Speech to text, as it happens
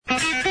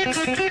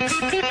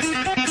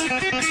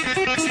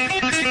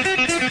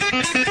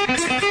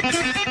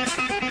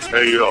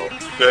Hey, yo,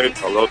 say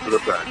hello to the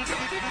bad guy,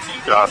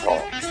 Scott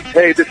Hall.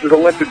 Hey, this is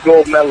Olympic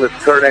gold medalist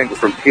Kurt Angle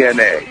from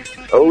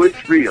TNA. Oh,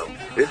 it's real.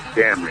 It's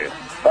damn real.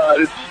 Hi,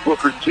 this is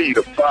Booker T,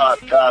 the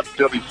 5-time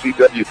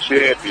WCW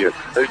champion,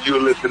 and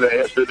you're listening to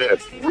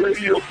SNS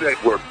Radio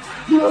Network.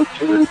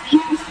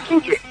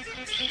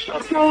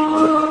 Shut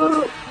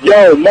up.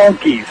 Yo,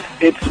 monkeys,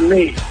 it's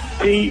me,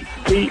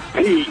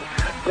 PPP,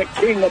 the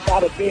king of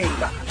bada bing,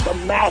 the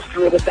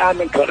master of the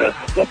diamond cutter,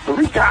 the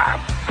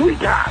three-time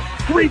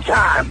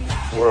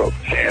world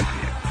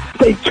champion.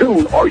 Stay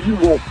tuned or you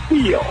will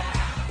feel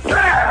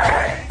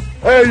bang!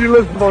 Hey, you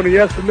listen on the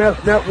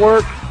SNS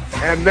Network,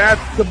 and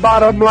that's the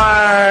bottom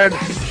line.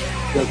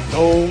 Just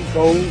don't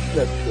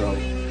set so.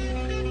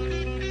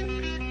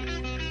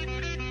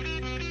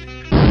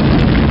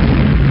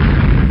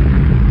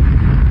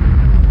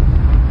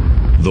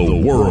 The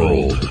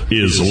world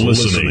is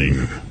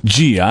listening.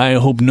 Gee, I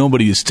hope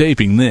nobody is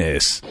taping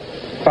this.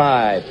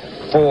 5,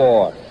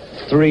 4,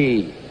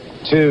 3,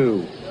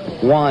 2,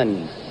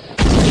 1.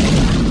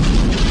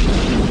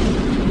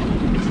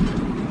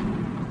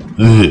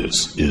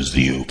 This is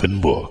the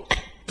open book.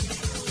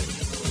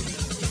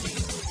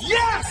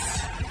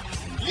 Yes!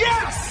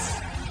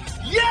 Yes!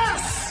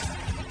 Yes!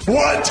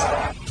 What?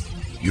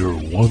 Your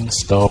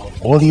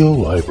one-stop audio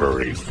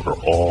library for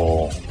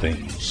all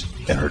things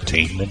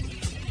entertainment,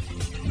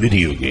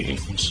 video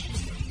games,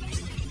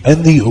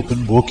 and the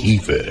open book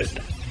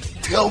eFed.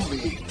 Tell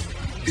me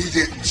he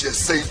didn't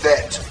just say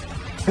that.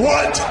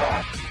 What?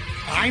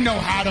 I know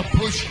how to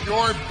push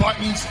your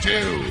buttons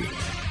too.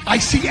 I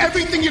see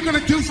everything you're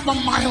gonna do from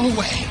a mile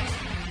away.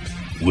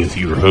 With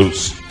your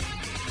host,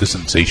 the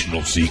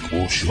sensational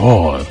sequel,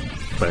 Sean.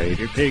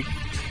 Spider Pig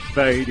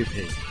does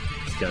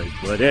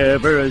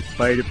whatever a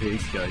spider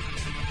pig does.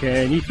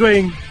 Can he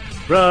swing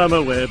from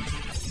a web?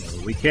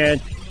 No, we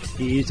can't.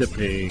 He's a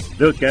pig.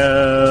 Look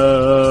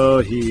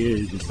out, he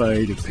is a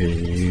spider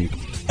pig.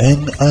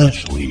 And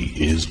Ashley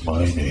is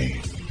my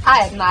name.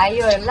 I admire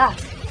your luck,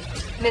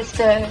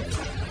 Mr.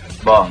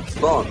 Bond.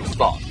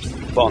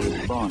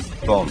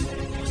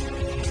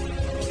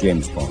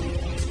 James Bond.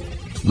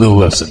 The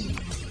lesson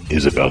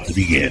is about to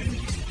begin.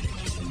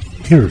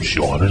 Here's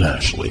Sean and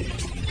Ashley.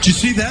 Did you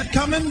see that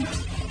coming?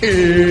 It's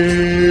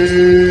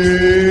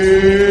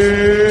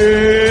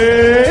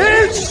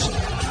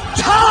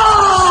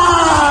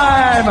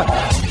time!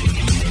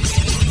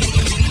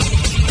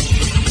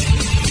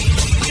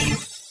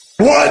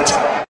 What?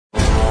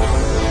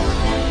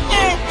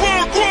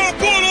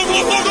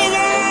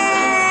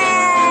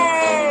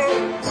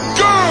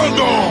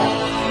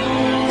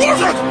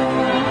 What's it?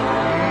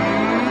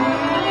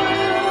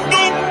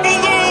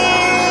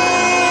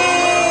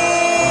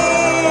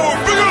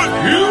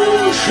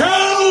 You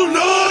shall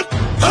not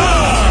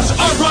pass!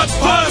 I brought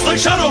fires like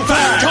shadow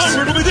fast! Come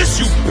riddle me this,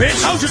 you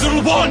bitch! How's your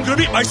little wand gonna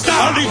beat my staff?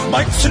 I'll leave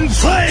mics in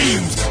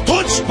flames!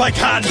 Punch my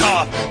hand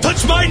off!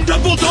 Touch my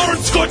Dumbledore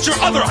and scorch your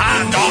other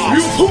hand off!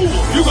 You fool!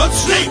 You got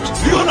snaked!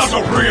 You're not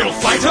a real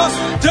fighter!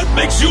 Death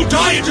makes you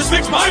die, it just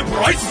makes my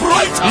bright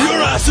brighter!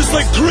 Your ass is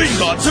like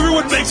Gringotts,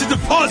 everyone makes a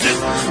deposit!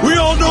 We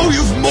all know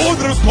you've more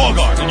than a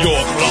Bogart in your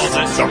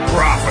closet! The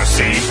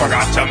prophecy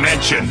forgot to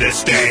mention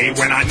this day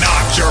when I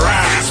knocked your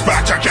ass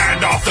back to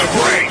Gandalf the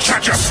Grey.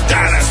 Check your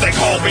status, they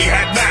call me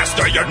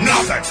headmaster, you're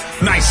nothing.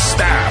 Nice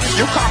stab.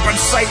 You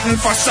compensating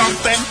for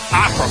something?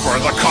 I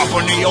prefer the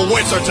company of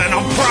wizards and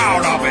I'm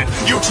proud of it.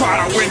 You try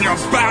to win your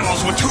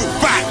battles with two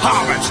fat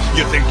hobbits.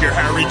 You think your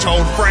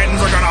hairy-toed friends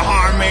are gonna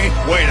harm me?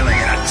 Wait till they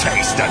get a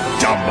taste of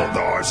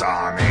Dumbledore's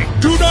army.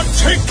 Do not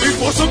take me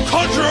for some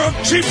conjurer of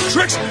cheap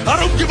tricks! I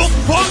don't give a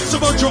fuck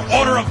about your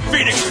Order of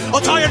Phoenix!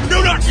 I'll tie a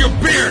new knot to your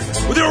beard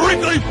with your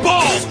wrinkly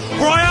balls,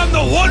 for I am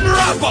the one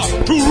rapper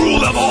to rule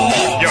them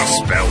all! Your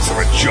spells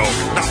are a joke,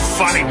 not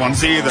funny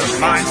ones either.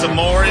 Mine's a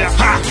Moria?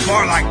 Ha!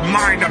 More like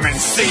mind 'em and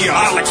see 'em.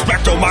 I'll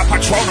expecto my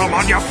patronum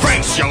on your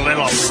face, you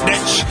little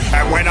snitch.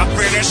 And when I'm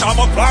finished, I'll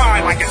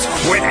apply like it's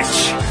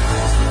Quidditch.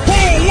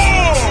 Whoa,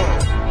 whoa!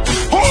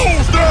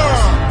 Hold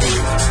there!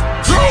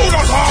 Do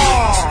the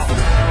talk!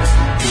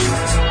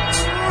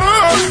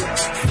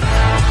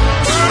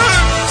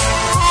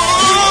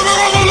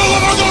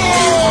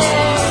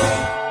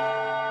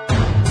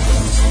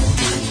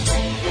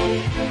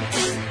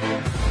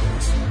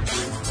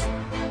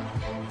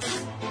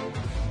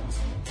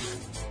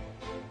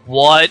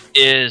 What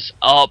is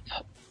up,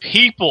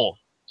 people?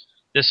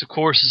 This, of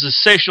course, is a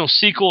sensational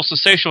sequel,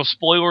 sensational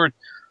spoiler,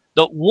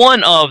 the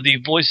one of the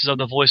voices of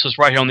the voiceless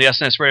right here on the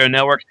SNS Radio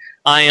Network.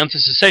 I am the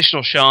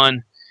sensational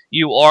Sean.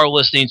 You are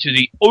listening to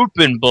the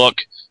open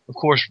book, of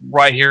course,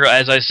 right here,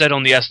 as I said,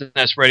 on the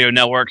SNS Radio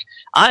Network.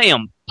 I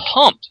am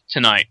pumped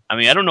tonight. I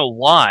mean, I don't know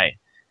why.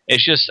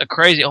 It's just a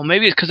crazy... Oh,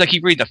 maybe it's because I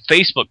keep reading the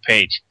Facebook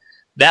page.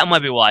 That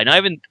might be why. Not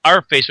even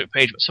our Facebook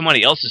page, but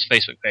somebody else's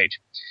Facebook page.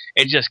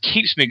 It just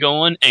keeps me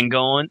going and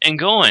going and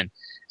going.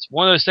 It's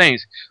one of those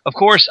things. Of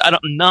course, I'm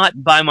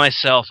not by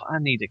myself. I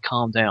need to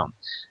calm down.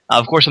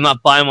 Of course, I'm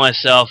not by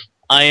myself.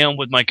 I am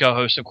with my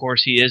co-host. Of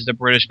course, he is the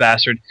British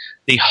bastard,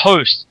 the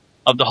host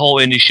of the whole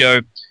indie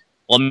show.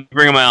 Let me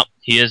bring him out.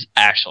 He is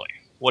Ashley.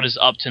 What is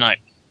up tonight?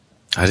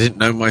 I didn't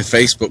know my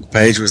Facebook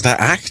page was that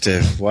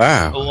active.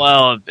 Wow.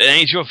 Well, it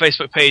ain't your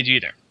Facebook page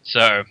either.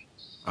 So.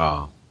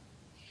 Oh.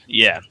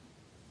 Yeah.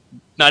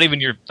 Not even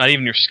your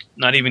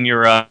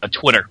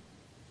Twitter.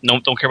 No,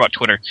 don't care about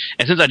Twitter.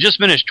 And since I just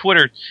finished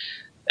Twitter,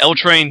 L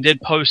Train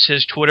did post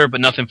his Twitter,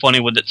 but nothing funny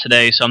with it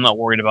today, so I'm not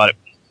worried about it.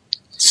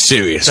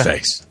 Serious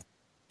face.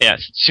 Yeah,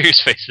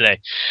 serious face today.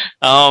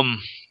 Wow,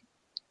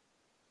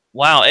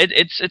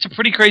 it's a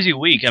pretty crazy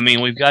week. I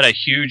mean, we've got a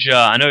huge.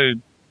 I know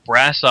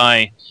Brass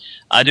Eye.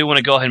 I do want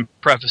to go ahead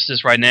and preface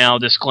this right now.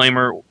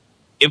 Disclaimer: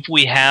 if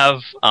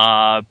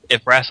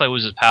Brass Eye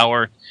loses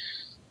power,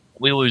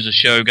 we lose the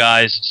show,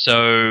 guys.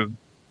 So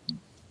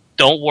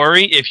don't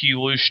worry if you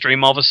lose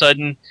stream all of a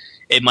sudden.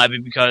 It might be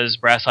because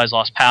Brass Eye's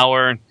lost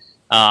power.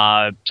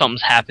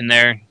 Something's happened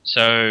there.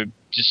 So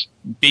just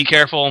be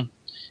careful.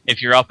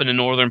 If you're up in the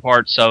northern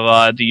parts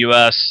of the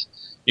U.S.,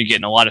 you're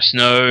getting a lot of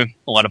snow,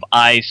 a lot of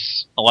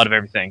ice, a lot of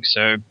everything.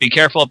 So be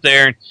careful up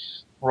there.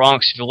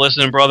 Bronx, if you're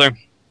listening, brother,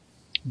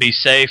 be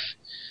safe.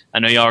 I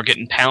know y'all are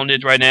getting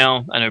pounded right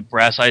now. I know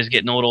Brass Eye's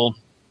getting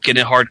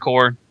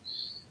hardcore.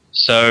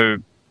 So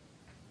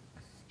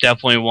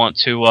definitely want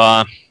to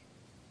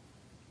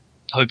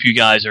hope you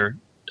guys are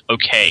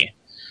okay.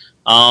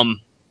 The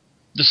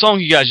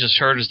song you guys just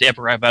heard is the Epic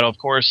Rap Battle, of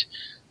course.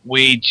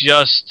 We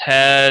just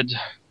had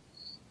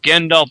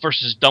Gandalf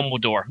versus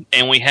Dumbledore,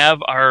 and we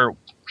have we're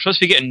supposed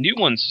to be getting new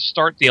ones to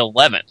start the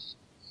 11th,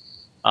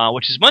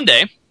 which is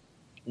Monday,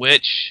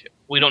 which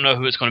we don't know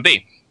who it's going to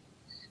be.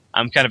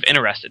 I'm kind of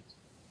interested.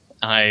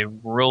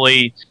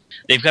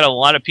 They've got a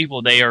lot of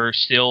people they are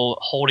still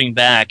holding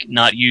back,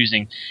 not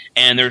using,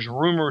 and there's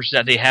rumors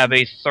that they have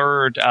a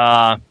third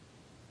Darth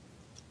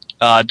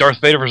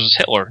Vader versus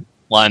Hitler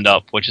lined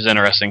up, which is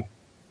interesting.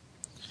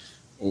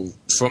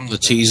 From the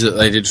teaser that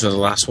they did for the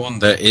last one,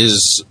 there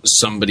is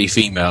somebody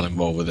female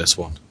involved with this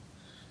one.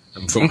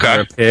 And from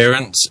her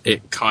appearance,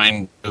 it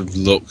kind of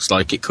looks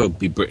like it could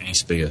be Britney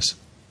Spears.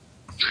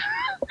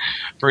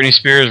 Britney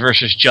Spears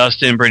versus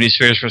Justin, Britney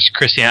Spears versus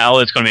Christian. Oh,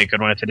 it's going to be a good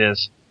one if it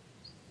is.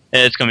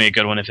 It's going to be a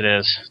good one if it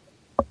is.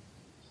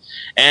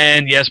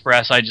 And yes,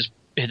 Brass, I just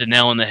hit the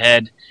nail on the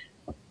head.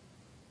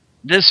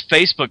 This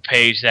Facebook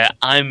page that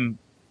I'm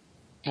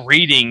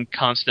reading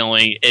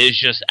constantly is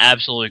just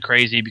absolutely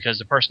crazy because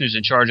the person who's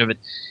in charge of it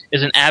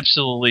is an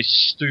absolutely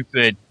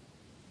stupid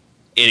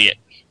idiot.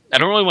 I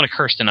don't really want to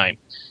curse tonight.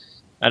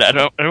 I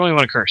don't really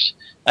want to curse.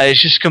 It's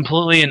just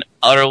completely and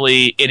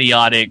utterly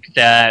idiotic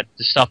that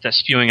the stuff that's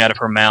spewing out of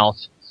her mouth.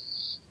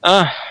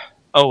 Oh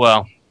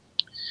well.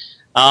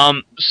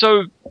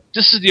 So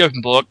this is the open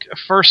book.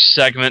 First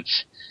segment.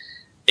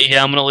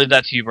 Yeah, I'm going to leave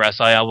that to you, Brass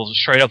Eye. I will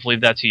straight up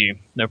leave that to you.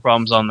 No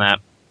problems on that.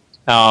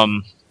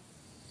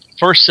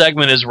 First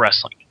segment is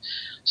wrestling.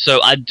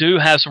 So I do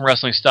have some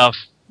wrestling stuff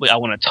I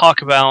want to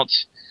talk about.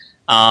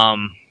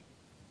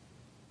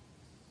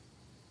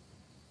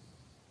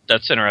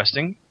 That's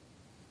interesting.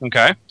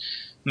 Okay.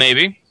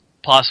 Maybe.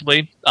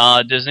 Possibly.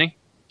 Disney.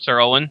 Sir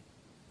Owen.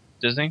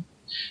 Disney?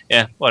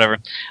 Yeah, whatever.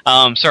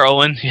 Sir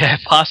Owen. Yeah,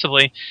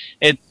 possibly.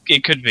 It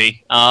could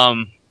be.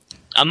 I'm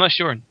not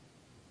sure.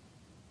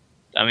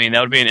 I mean,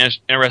 that would be an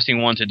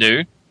interesting one to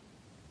do.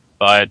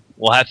 But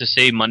we'll have to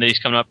see. Monday's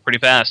coming up pretty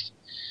fast.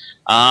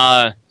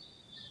 I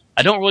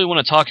don't really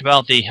want to talk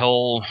about the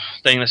whole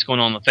thing that's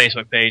going on the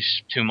Facebook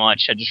page too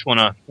much. I just want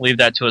to leave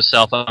that to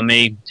itself. I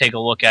may take a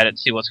look at it and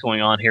see what's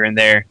going on here and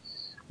there.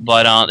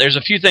 But there's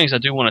a few things I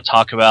do want to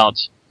talk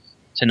about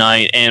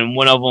tonight, and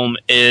one of them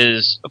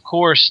is, of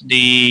course,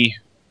 the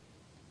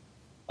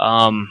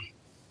Hall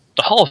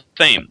of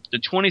Fame, the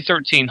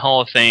 2013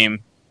 Hall of Fame.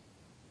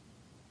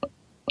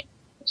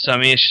 So I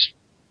mean,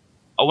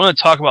 I want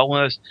to talk about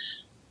one of those,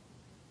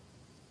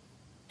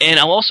 and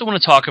I also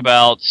want to talk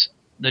about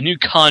the new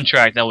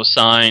contract that was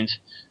signed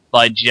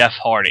by Jeff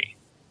Hardy.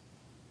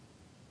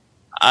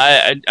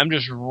 I'm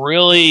just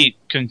really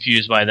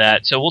confused by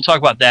that. So we'll talk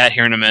about that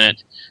here in a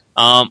minute.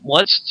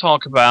 Let's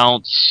talk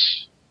about...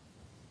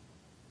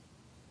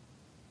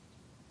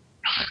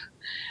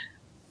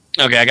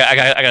 Okay, I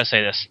gotta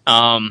say this.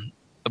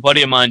 A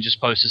buddy of mine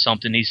just posted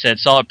something. He said,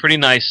 saw a pretty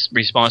nice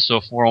response to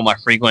a forum on my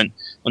frequent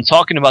when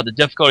talking about the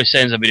difficulty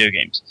settings of video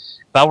games.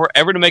 If I were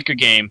ever to make a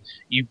game,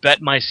 you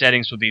bet my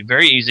settings would be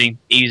very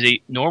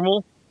easy,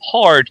 normal,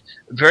 hard,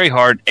 very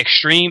hard,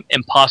 extreme,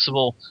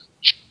 impossible,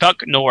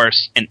 Chuck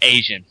Norris, and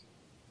Asian.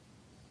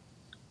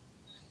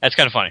 That's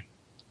kind of funny.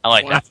 I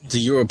like that. The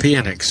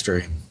European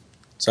extreme.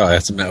 Sorry,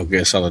 that's a Metal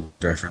Gear Solid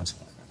reference.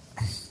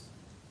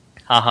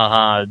 Ha ha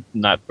ha,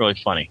 not really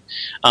funny.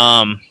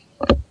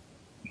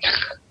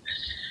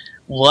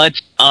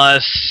 Let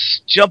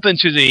us jump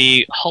into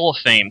the Hall of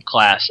Fame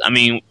class. I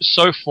mean,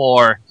 so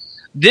far,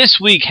 this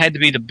week had to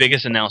be the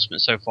biggest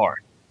announcement so far.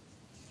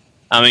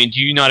 I mean, do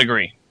you not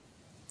agree?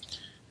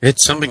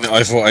 It's something that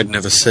I thought I'd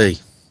never see.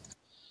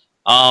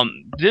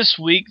 This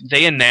week,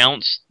 they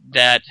announced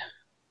that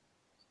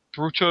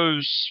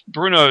Bruno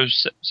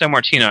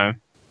Sammartino...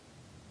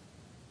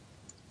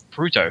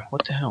 Bruto?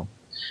 What the hell?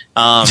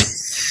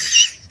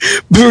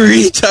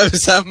 Burrito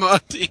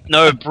Sammartino.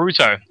 No,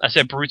 Bruto. I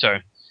said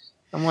Bruto.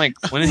 I'm like,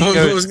 when did he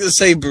go? I was going to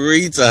say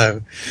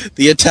burrito,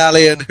 the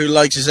Italian who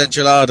likes his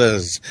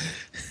enchiladas.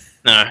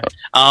 No.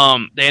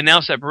 They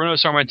announced that Bruno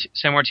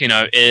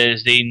Sammartino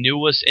is the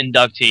newest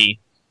inductee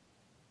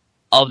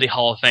of the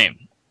Hall of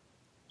Fame.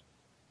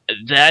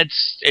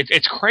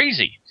 It's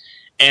crazy.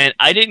 And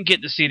I didn't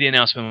get to see the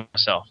announcement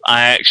myself.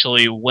 I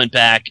actually went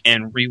back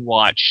and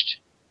rewatched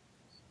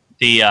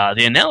the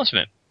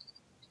announcement.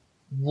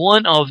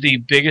 One of the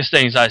biggest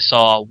things I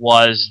saw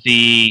was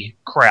the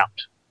crowd.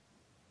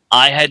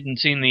 I hadn't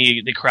seen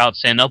the crowd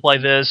stand up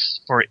like this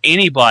for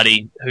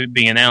anybody who'd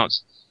be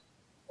announced.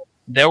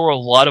 There were a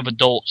lot of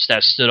adults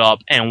that stood up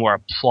and were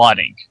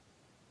applauding.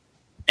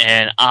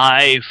 And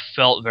I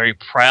felt very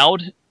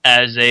proud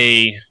as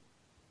a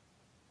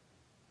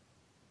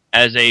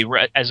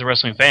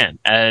wrestling fan,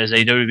 as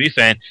a WWE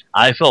fan.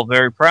 I felt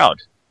very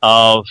proud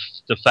of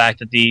the fact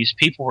that these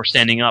people were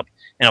standing up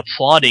and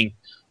applauding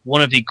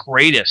one of the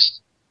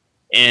greatest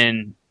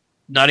in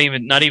not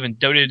even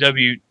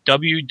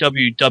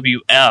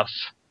WWF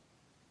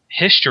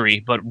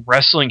history, but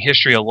wrestling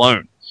history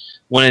alone.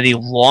 One of the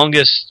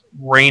longest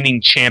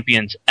reigning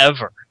champions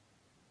ever.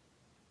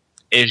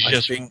 I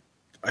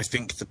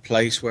think the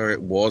place where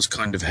it was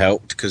kind of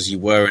helped because you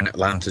were in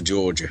Atlanta,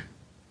 Georgia.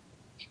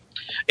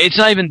 It's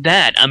not even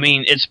that. I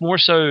mean, it's more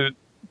so.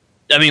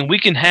 I mean, we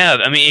can have.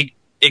 I mean,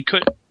 it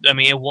could. I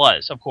mean, it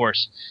was, of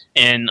course,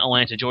 in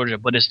Atlanta, Georgia,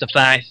 but it's the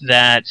fact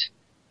that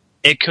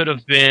it could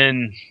have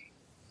been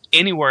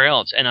anywhere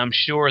else, and I'm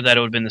sure that it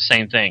would have been the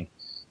same thing.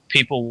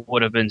 People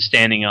would have been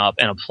standing up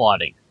and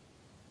applauding.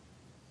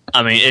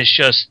 I mean, it's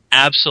just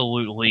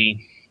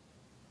absolutely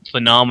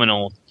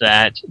phenomenal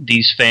that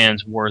these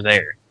fans were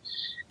there.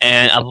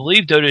 And I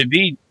believe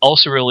WWE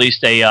also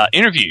released a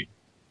interview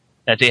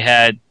that they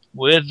had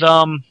with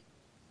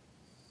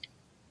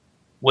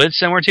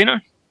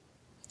Sammartino,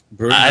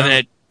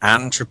 Bruno,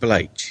 and Triple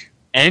H.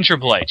 And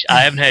Triple H.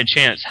 I haven't had a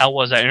chance. How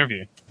was that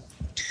interview?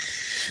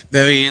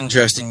 Very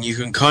interesting. You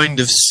can kind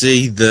of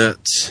see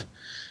that,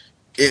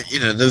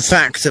 the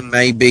fact that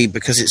maybe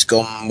because it's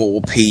gone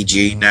more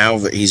PG now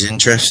that he's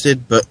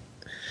interested, but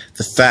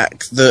the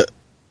fact that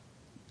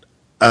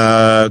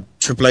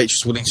Triple H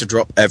was willing to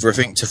drop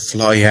everything to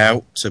fly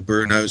out to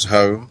Bruno's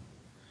home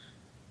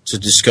to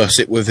discuss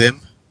it with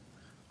him,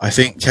 I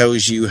think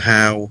tells you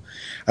how.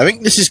 I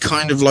think this is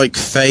kind of like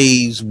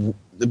the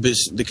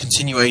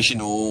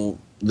continuation or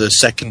the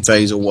second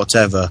phase or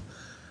whatever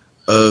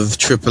of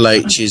Triple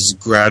H's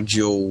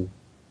gradual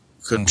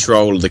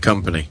control of the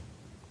company.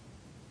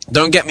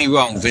 Don't get me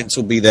wrong, Vince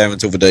will be there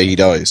until the day he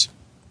dies.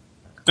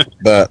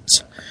 But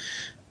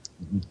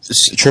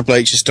Triple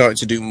H is starting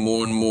to do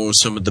more and more of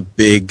some of the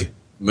big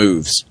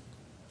moves.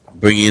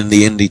 Bringing in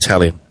the indie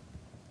talent.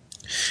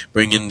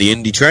 Bringing in the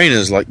indie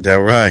trainers like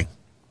Del Rey.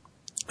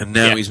 And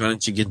now he's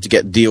managing to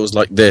get deals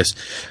like this.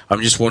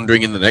 I'm just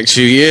wondering, in the next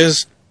few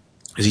years,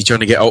 is he trying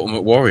to get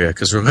Ultimate Warrior?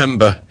 Because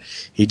remember,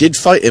 he did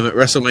fight him at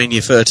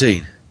WrestleMania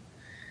 13.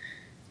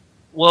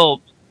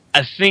 Well,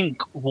 I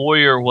think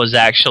Warrior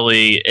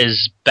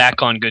is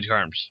back on good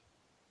terms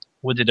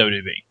with the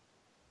WWE.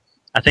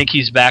 I think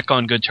he's back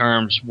on good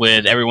terms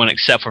with everyone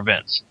except for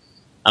Vince.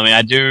 I mean,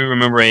 I do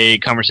remember a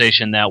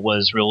conversation that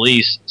was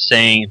released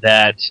saying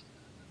that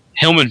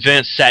him and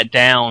Vince sat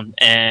down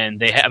and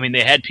they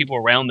had people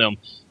around them,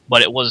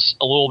 but it was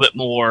a little bit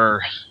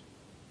more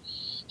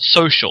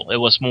social. It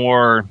was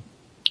more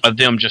of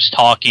them just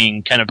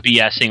talking, kind of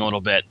BSing a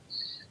little bit.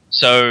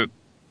 So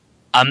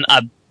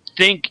I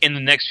think in the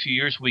next few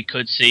years we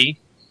could see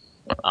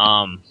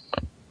Vince,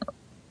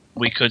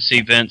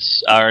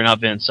 or not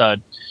Vince,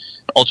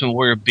 Ultimate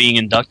Warrior being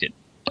inducted.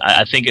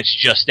 I think it's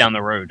just down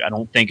the road. I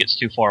don't think it's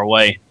too far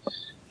away.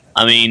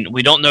 I mean,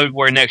 we don't know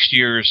where next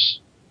year's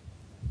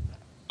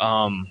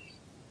WrestleMania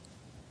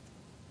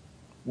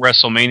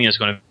is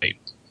going to be.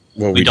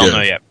 Well, we don't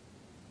know yet.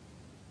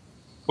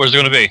 Where's it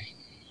going to be?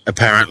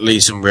 Apparently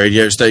some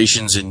radio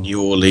stations in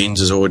New Orleans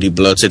has already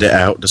blurted it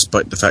out,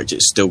 despite the fact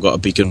it's still got to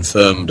be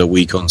confirmed a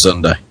week on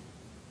Sunday.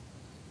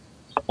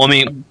 Well, I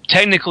mean,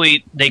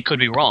 technically they could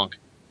be wrong,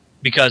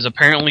 because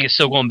apparently it's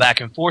still going back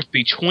and forth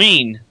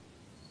between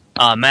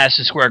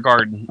Madison Square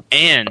Garden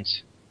and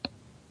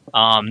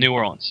New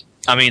Orleans.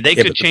 I mean, they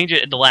could change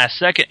it at the last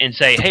second and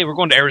say, hey, we're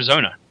going to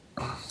Arizona.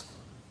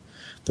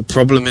 The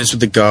problem is with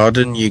the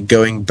Garden, you're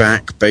going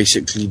back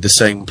basically the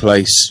same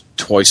place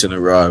twice in a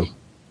row,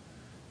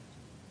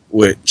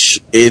 which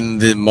in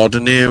the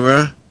modern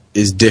era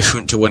is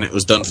different to when it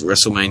was done for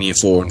WrestleMania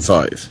 4 and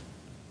 5.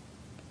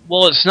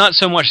 Well, it's not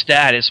so much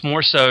that. It's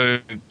more so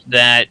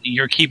that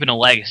you're keeping a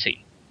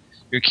legacy.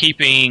 You're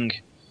keeping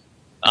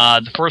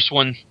the first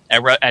one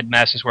at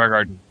Madison Square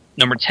Garden.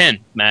 Number 10,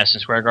 Madison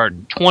Square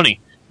Garden.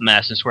 20,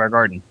 Madison Square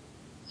Garden.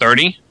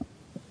 30,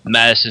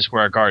 Madison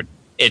Square Garden.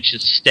 It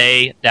should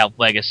stay that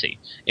legacy.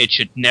 It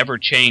should never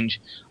change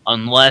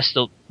unless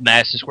the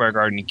Madison Square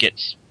Garden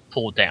gets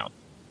pulled down.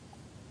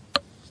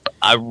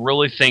 I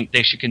really think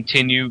they should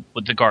continue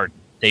with the Garden.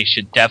 They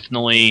should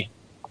definitely...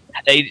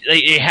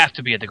 They have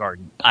to be at the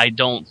Garden. I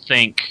don't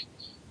think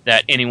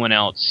that anyone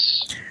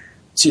else...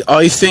 See,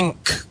 I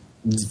think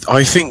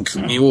I think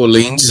New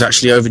Orleans is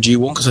actually overdue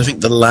one, because I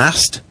think the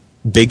last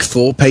Big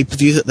Four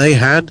pay-per-view that they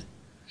had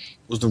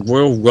was the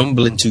Royal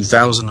Rumble in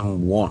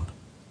 2001.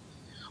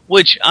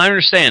 Which I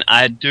understand.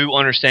 I do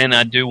understand.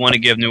 I do want to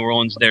give New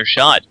Orleans their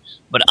shot,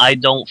 but I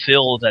don't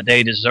feel that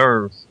they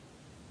deserve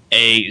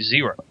a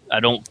zero.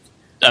 I'm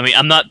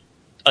not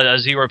a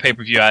zero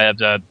pay-per-view. I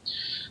have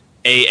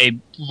a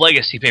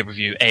legacy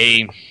pay-per-view,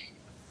 a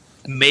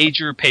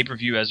major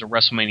pay-per-view as a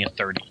WrestleMania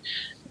 30.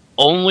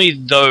 Only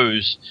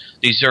those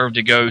deserve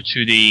to go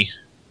to the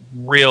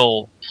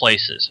real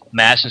places.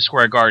 Madison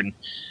Square Garden.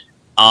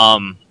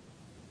 One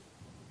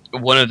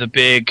of the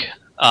big,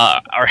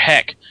 or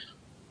heck,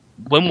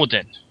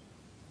 Wimbledon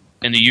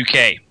in the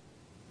UK.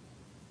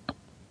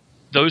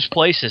 Those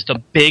places,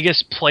 the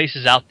biggest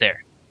places out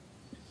there.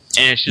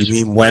 And it's just,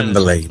 you mean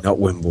Wembley, not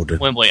Wimbledon.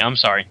 Wembley, I'm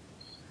sorry.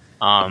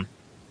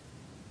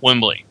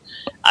 Wembley.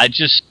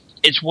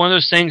 It's one of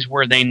those things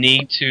where they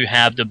need to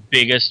have the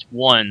biggest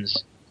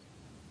ones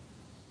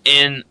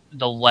in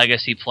the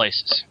legacy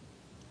places.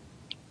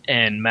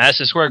 And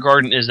Madison Square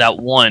Garden is that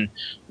one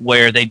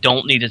where they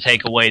don't need to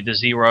take away the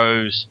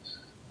zeros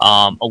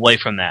away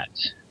from that.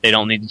 They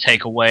don't need to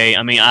take away.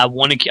 I mean, I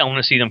want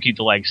to see them keep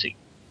the legacy,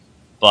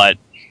 but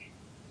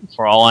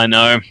for all I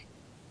know,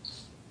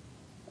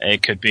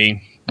 it could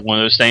be one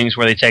of those things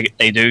where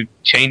they do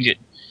change it,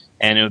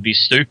 and it would be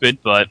stupid.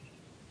 But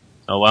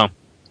oh well.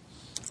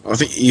 I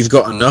think you've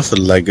got enough of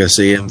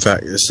legacy. In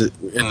fact,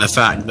 in the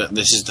fact that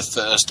this is the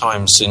first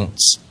time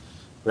since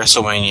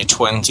WrestleMania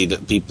 20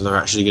 that people are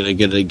actually going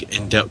to get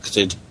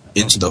inducted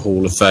into the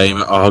Hall of Fame,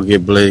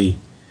 arguably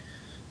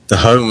the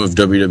home of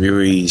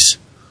WWE's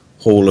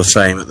Hall of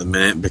Fame at the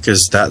minute,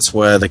 because that's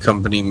where the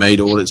company made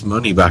all its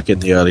money back in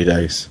the early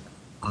days.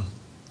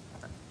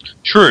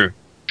 True.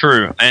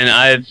 And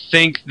I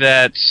think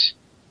that,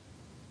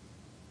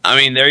 I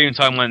mean, they're even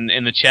talking about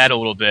in the chat a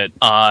little bit,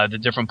 the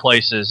different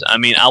places. I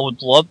mean, I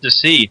would love to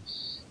see,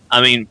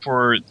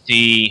 for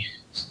the,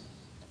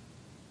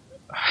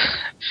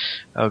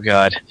 oh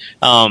God,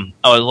 I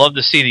would love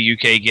to see the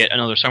UK get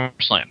another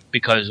SummerSlam,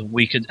 because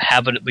we could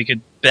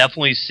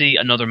definitely see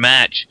another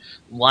match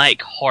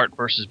like Hart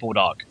versus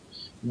Bulldog.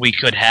 We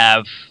could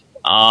have,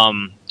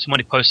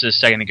 somebody posted a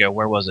second ago,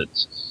 where was it?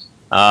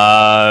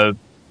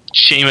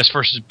 Sheamus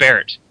versus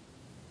Barrett.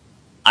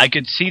 I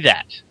could see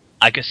that.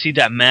 I could see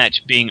that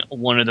match being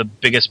one of the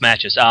biggest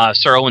matches.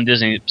 Sir Owen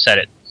Disney said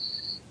it.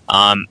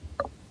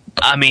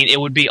 It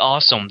would be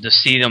awesome to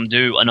see them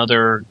do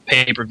another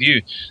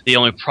pay-per-view. The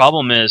only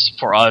problem is,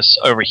 for us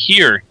over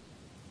here,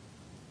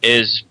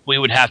 is we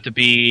would have to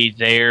be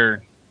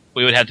there.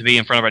 We would have to be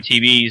in front of our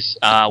TVs.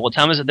 What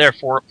time is it there?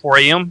 4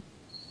 a.m.?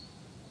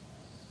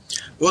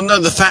 Well,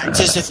 no, the fact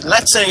is,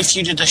 let's say if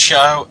you did a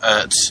show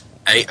at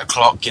 8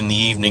 o'clock in the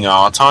evening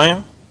our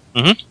time,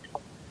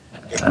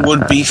 it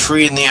would be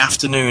 3 in the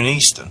afternoon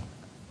Eastern.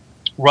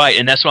 Right,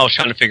 and that's what I was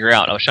trying to figure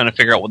out. I was trying to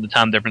figure out what the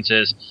time difference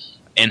is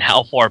and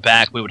how far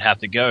back we would have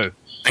to go.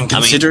 And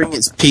considering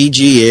it's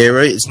PG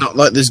era, it's not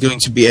like there's going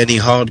to be any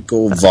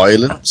hardcore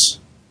violence.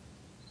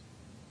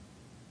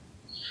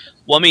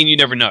 Well, you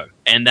never know,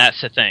 and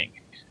that's the thing.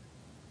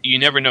 You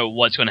never know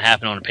what's going to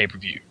happen on a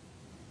pay-per-view.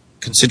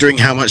 Considering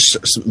how much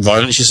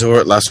violence you saw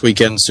at last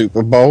weekend's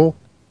Super Bowl.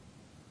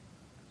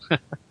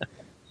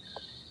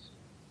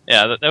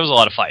 Yeah, there was a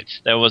lot of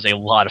fights. There was a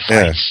lot of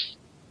fights. Yeah.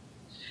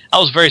 I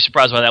was very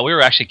surprised by that. We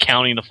were actually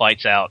counting the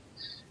fights out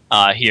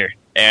here.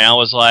 And I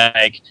was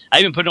like, I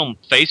even put it on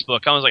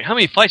Facebook. I was like, how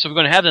many fights are we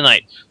going to have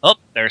tonight? Oh,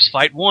 there's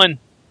fight 1.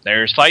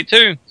 There's fight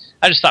 2.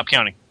 I just stopped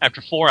counting.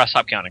 After 4, I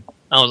stopped counting.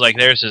 I was like,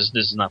 this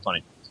is not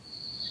funny.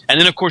 And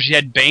then, of course, you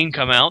had Bane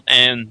come out.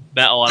 And,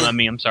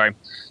 I'm sorry.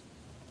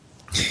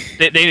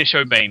 They didn't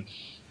show Bane.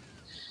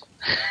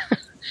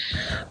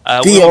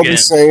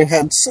 Beyonce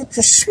had such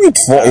a sweet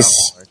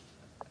voice.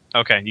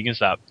 Okay, you can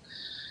stop.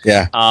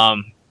 Yeah.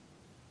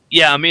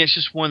 It's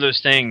just one of those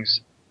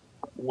things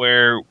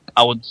where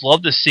I would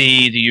love to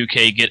see the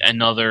UK get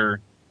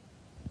another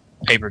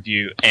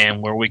pay-per-view,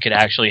 and where we could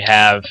actually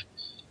have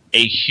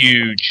a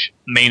huge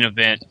main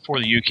event for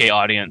the UK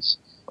audience.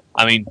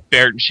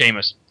 Barrett and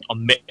Sheamus,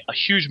 a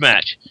huge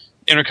match.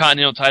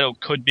 Intercontinental title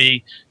could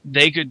be,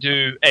 they could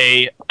do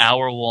a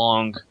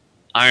hour-long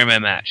Iron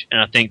Man match, and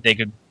I think they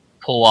could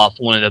pull off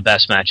one of the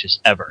best matches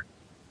ever.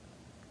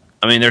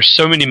 There's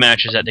so many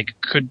matches that they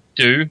could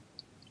do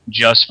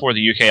just for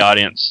the UK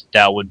audience.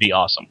 That would be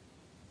awesome.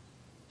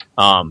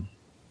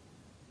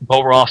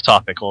 But we're off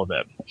topic a little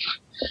bit.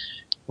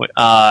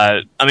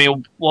 Let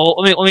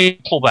me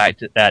pull back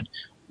to that.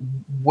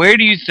 Where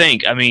do you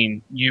think? I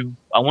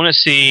want to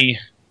see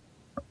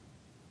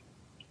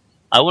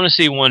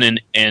one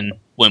in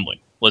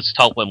Wembley. Let's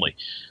talk Wembley.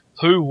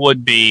 Who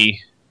would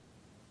be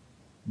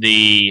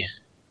the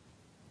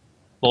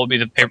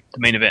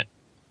main event?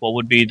 What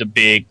would be the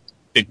big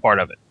part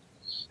of it?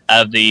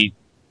 Out of the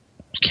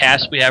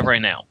cast we have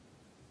right now.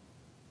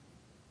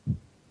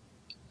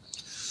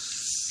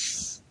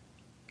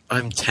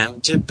 I'm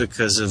tempted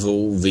because of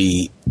all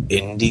the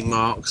indie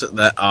marks that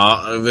there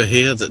are over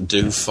here that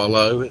do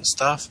follow and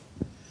stuff.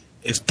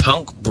 If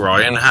Punk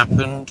Bryan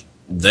happened,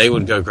 they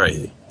would go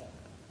crazy.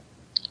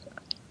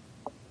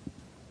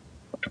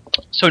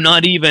 So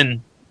not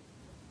even...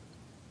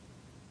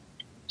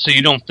 So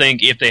you don't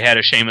think if they had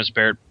a Sheamus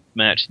Barrett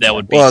match, that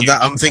would be... Well,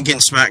 I'm thinking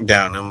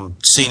SmackDown, and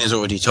Cena's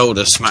already told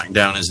us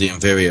SmackDown is the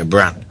inferior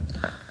brand.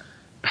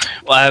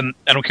 Well,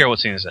 I don't care what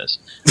Cena says.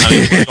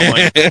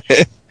 I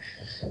mean,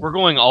 we're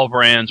going all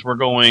brands. We're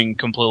going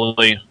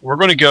completely... We're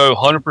going to go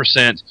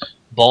 100%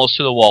 balls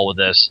to the wall with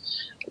this.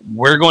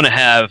 We're going to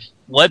have...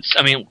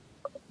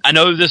 I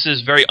know this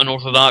is very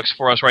unorthodox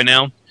for us right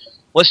now.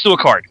 Let's do a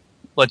card.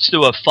 Let's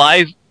do a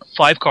five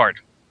card.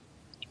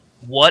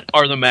 What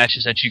are the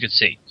matches that you could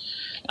see?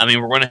 I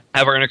mean, we're going to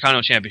have our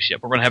Intercontinental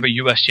Championship. We're going to have a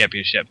U.S.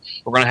 Championship.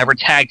 We're going to have our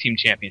Tag Team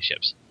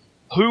Championships.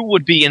 Who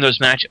would be in those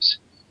matches?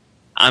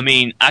 I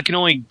mean, I can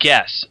only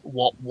guess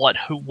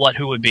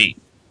who would be.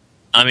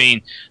 I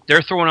mean,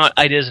 they're throwing out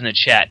ideas in the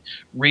chat.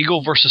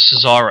 Regal versus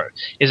Cesaro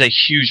is a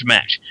huge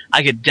match.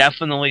 I could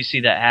definitely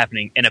see that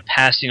happening in a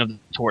passing of the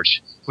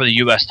torch for the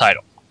U.S.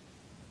 title.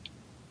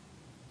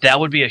 That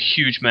would be a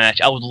huge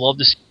match. I would love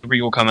to see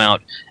Regal come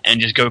out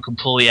and just go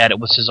completely at it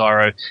with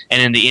Cesaro,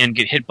 and in the end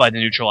get hit by the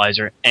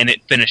neutralizer, and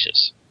it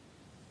finishes.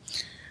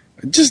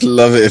 I just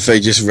love it if they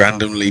just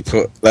randomly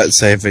put, let's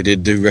say if they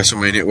did do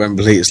WrestleMania at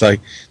Wembley, it's like,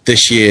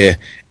 this year,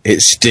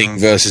 it's Sting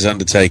versus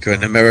Undertaker,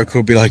 and America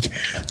will be like,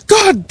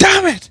 God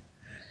damn it!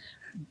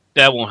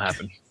 That won't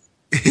happen.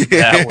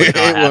 That would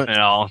not happen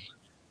at all.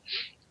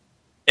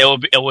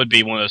 It would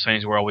be one of those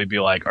things where we'd be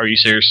like, are you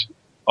serious?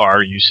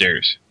 Are you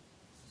serious?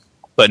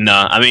 But no,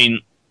 I mean,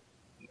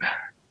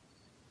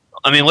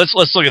 let's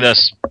look at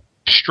this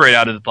straight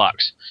out of the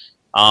box.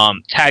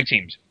 Tag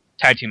team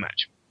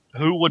match.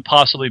 Who would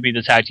possibly be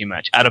the tag team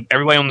match out of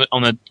everybody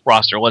on the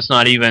roster? Let's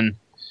not even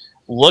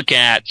look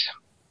at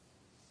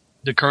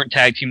the current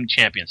tag team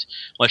champions.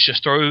 Let's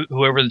just throw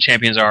whoever the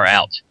champions are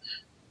out.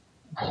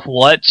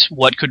 What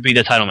could be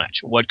the title match?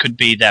 What could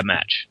be that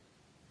match?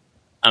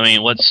 I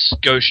mean, let's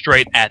go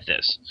straight at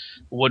this.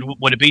 Would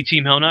it be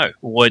Team Hell No?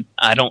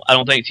 I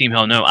don't think Team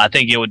Hell No. I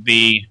think it would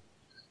be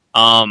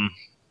wow.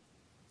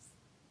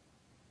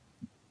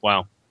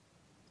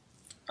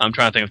 I'm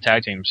trying to think of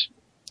tag teams.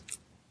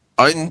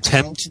 I'm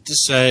tempted to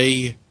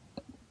say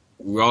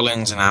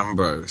Rollins and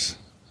Ambrose.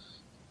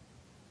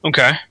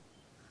 Okay.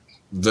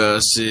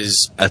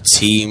 Versus a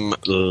team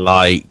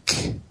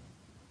like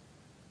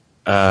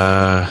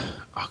I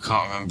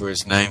can't remember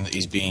his name that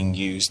he's being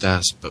used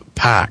as, but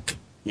Pac,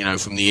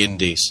 from the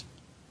Indies.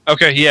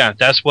 Okay, yeah,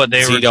 that's what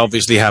they were. He'd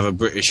obviously have a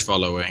British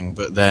following,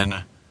 but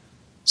then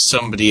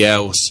somebody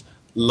else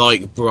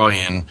like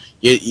Brian.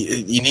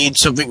 You need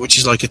something which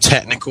is like a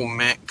technical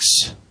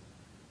mix,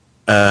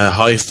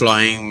 high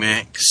flying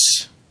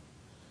mix.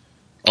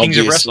 Kings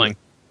of Wrestling.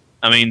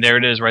 I mean, there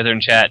it is, right there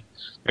in chat.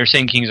 They're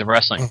saying Kings of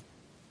Wrestling.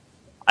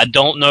 I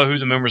don't know who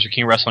the members of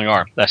King of Wrestling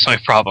are. That's my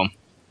problem.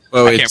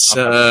 Well, it's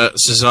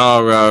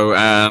Cesaro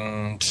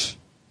and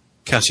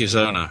Cassius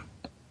Ohno.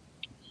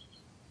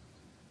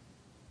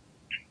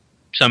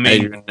 So, I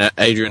mean,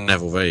 Adrian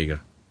Neville, there you go.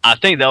 I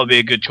think that would be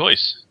a good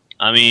choice.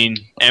 I mean,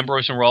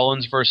 Ambrose and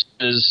Rollins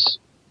versus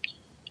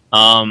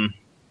Ohno,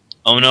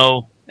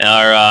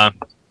 or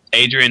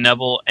Adrian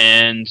Neville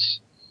and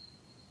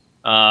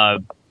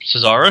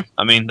Cesaro.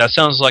 I mean, that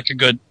sounds like a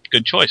good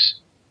choice.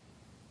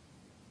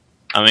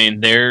 I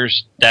mean,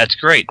 that's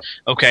great.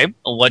 Okay,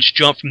 let's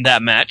jump from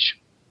that match.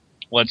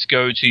 Let's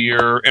go to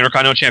your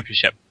Intercontinental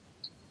Championship.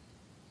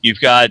 You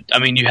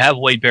have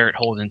Wade Barrett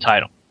holding the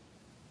title.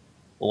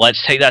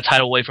 Let's take that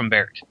title away from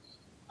Barrett.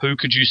 Who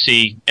could you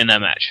see in that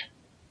match?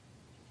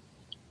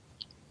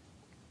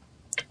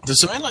 For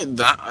something like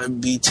that,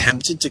 I'd be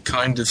tempted to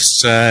kind of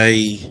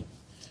say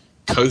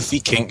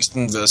Kofi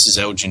Kingston versus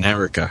El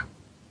Generico.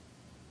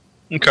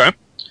 Okay.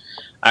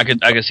 I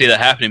could see that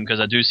happening because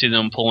I do see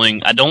them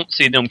pulling. I don't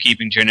see them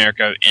keeping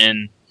Generico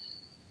in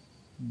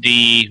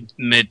the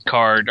mid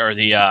card or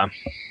the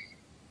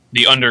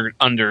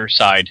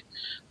underside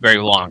very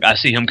long. I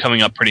see him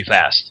coming up pretty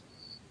fast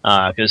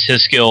because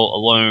his skill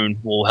alone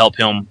will help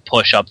him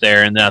push up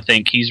there, and then I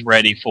think he's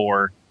ready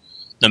for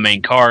the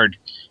main card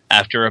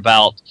after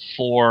about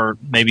 4,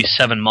 maybe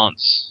 7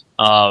 months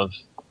of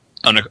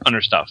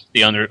under stuff,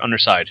 the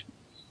underside.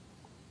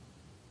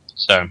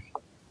 So,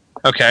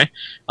 okay.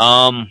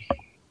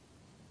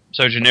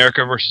 So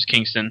Generico versus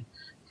Kingston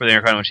for the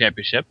Intercontinental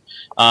Championship.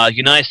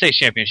 United States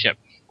Championship.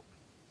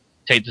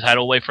 Take the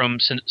title away from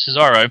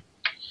Cesaro.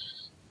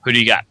 Who do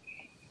you got?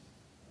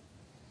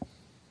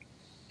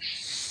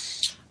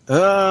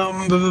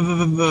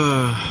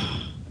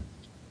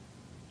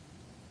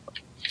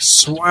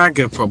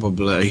 Swagger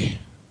probably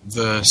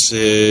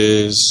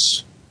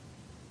versus.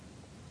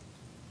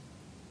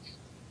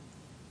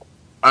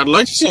 I'd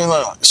like to see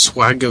like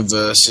Swagger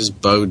versus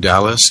Bo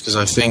Dallas because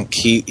I think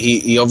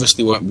he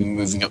obviously won't be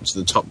moving up to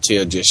the top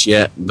tier just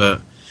yet,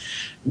 but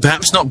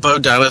perhaps not Bo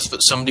Dallas, but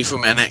somebody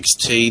from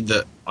NXT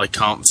that I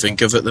can't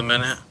think of at the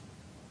minute.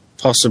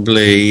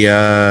 Possibly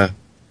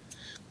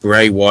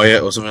Bray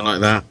Wyatt or something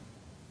like that.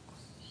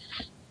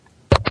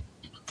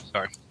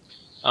 Sorry.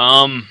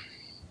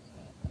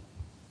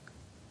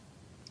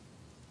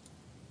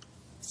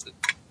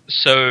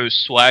 So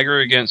Swagger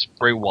against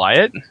Bray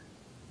Wyatt?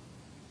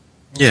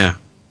 Yeah.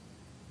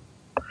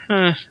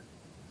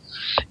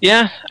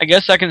 Yeah, I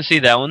guess I can see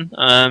that one.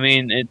 I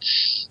mean,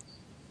 it's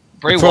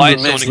Bray The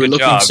Wyatt's problem is doing a we're good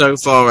looking job. so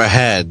far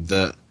ahead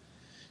that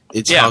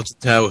it's hard to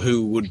tell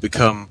who would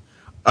become.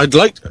 I'd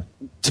like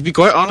to be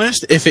quite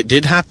honest. If it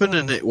did happen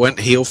and it went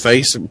heel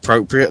face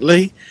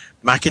appropriately,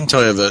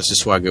 McIntyre versus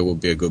Swagger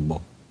would be a good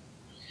one.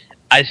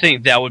 I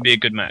think that would be a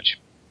good match.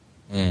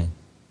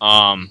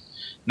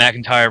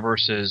 McIntyre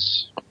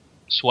versus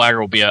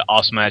Swagger will be an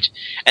awesome match.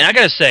 And I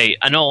gotta say,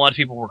 I know a lot of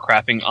people were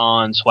crapping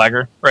on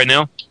Swagger right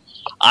now.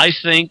 I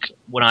think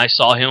when I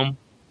saw him,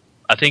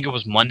 I think it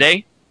was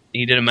Monday,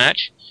 he did a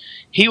match,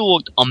 he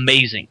looked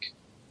amazing.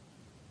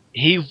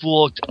 He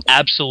looked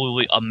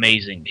absolutely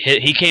amazing.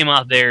 He came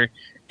out there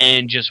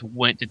and just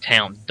went to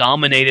town.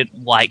 Dominated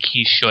like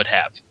he should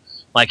have.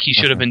 Like he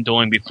should have been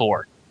doing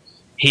before.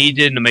 He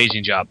did an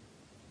amazing job.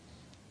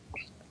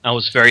 I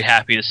was very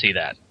happy to see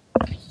that.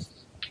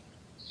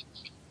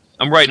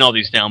 I'm writing all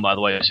these down, by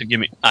the way, so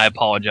I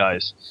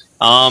apologize.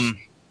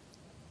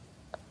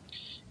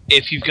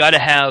 If you've got to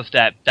have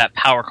that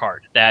power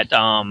card, that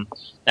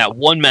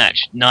one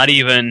match, not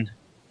even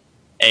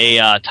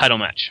a title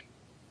match,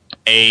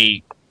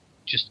 a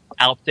just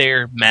out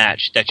there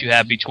match that you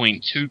have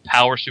between two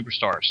power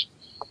superstars,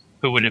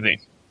 who would it be?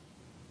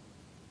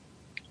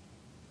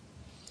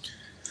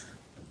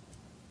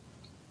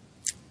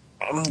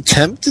 I'm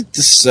tempted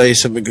to say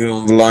something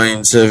along the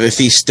lines of, if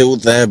he's still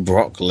there,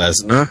 Brock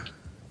Lesnar.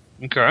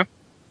 Okay.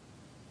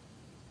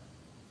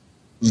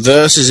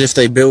 Versus, if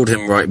they build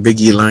him right,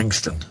 Big E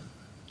Langston.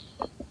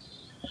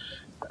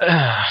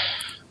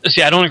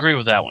 See, I don't agree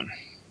with that one.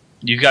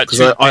 You've got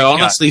Because I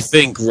honestly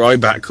think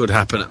Ryback could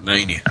happen at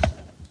Mania.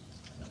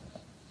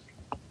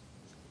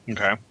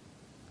 Okay.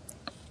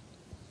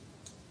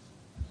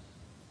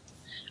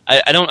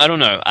 I don't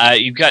know.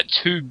 You've got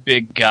two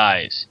big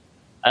guys.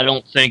 I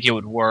don't think it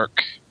would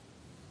work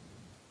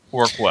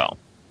well.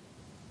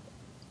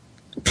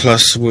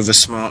 Plus, with a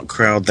smart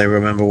crowd, they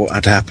remember what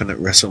had happened at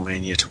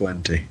WrestleMania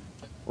 20.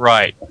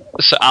 Right.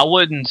 So I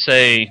wouldn't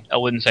say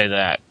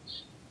that.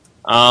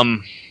 I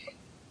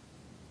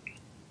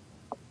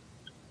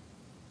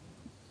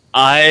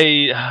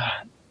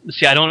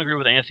don't agree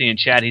with Anthony in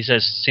chat. He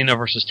says Cena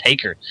versus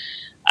Taker.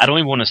 I don't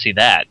even want to see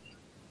that.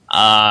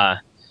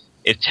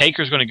 If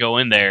Taker's going to go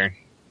in there,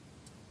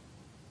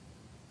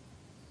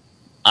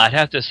 I'd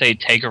have to say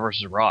Taker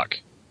versus Rock.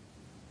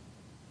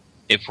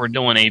 If we're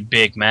doing a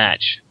big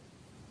match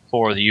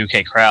for the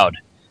UK crowd,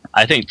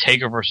 I think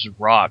Taker versus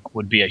Rock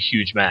would be a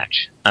huge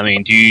match. I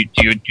mean, do you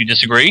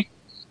disagree?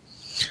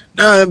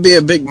 No, it'd be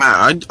a big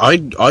match.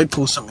 I'd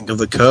pull something of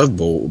the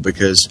curveball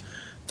because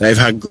they've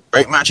had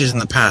great matches in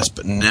the past,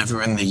 but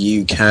never in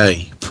the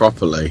UK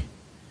properly.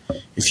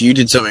 If you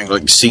did something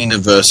like Cena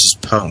versus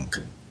Punk,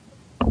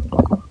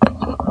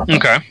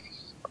 okay,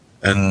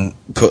 and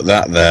put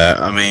that there,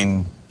 I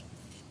mean,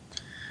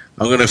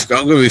 I'm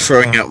gonna be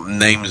throwing out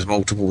names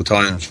multiple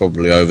times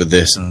probably over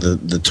this and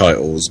the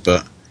titles,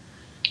 but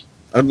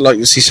I'd like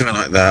to see something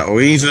like that.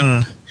 Or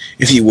even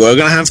if you were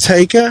gonna have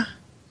Taker,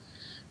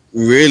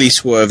 really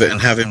swerve it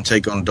and have him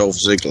take on Dolph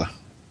Ziggler.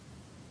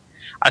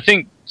 I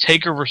think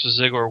Taker versus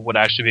Ziggler would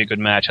actually be a good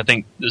match. I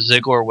think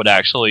Ziggler would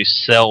actually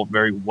sell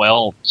very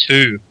well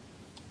to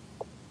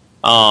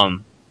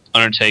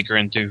Undertaker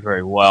and do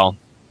very well.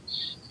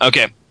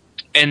 Okay,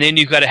 and then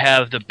you've got to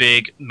have the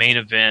big main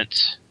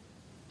event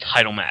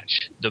title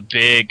match, the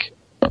big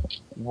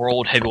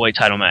world heavyweight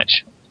title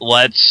match.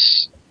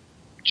 Let's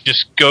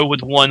just go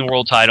with one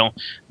world title.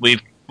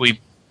 We've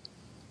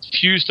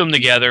fused them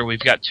together. We've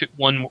got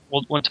one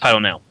title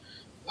now.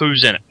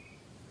 Who's in it?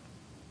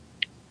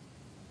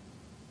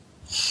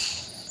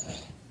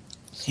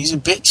 He's a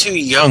bit too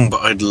young,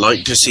 but I'd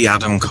like to see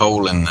Adam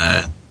Cole in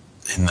there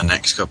in the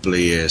next couple of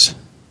years.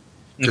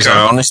 Because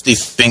I honestly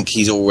think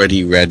he's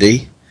already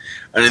ready.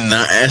 And in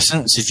that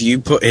essence, if you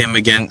put him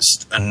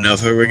against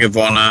another Ring of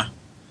Honor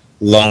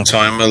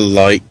long-timer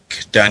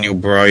like Daniel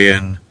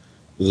Bryan,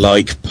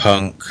 like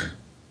Punk,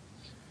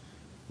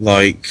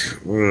 like...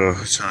 I'm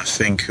trying to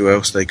think who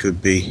else they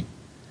could be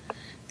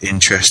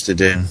interested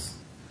in.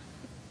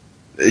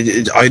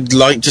 I'd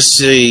like to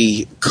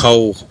see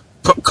Cole...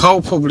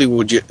 Cole probably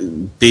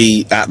would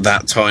be at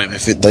that time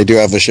if they do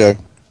have a show.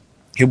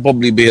 He'll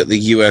probably be at the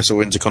US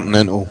or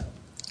Intercontinental.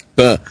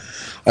 But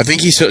I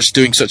think he's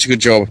doing such a good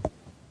job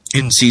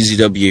in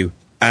CZW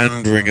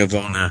and Ring of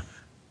Honor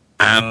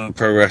and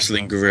Pro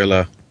Wrestling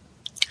Guerrilla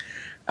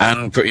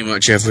and pretty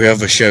much every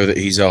other show that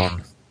he's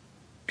on.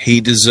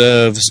 He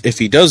deserves, if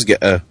he does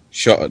get a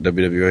shot at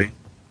WWE,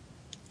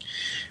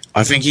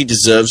 I think he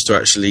deserves to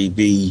actually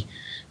be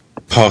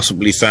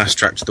possibly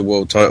fast-tracked to the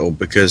world title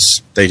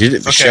because they did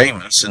it for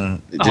Sheamus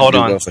and it didn't do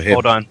well for him.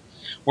 Hold on.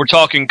 We're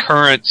talking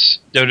current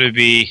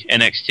WWE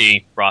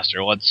NXT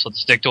roster. Let's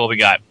stick to what we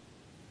got.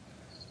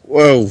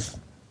 Well,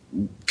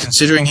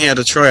 considering he had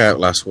a tryout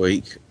last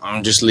week,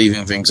 I'm just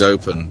leaving things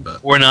open.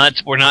 But we're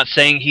not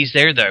saying he's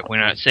there though. We're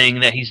not saying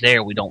that he's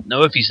there. We don't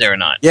know if he's there or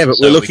not. Yeah, but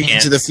we're looking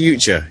into the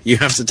future. You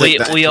have to take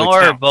that. We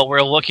are, but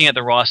we're looking at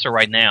the roster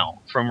right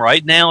now from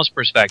right now's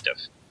perspective.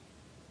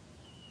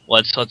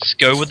 Let's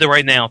go with the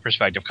right now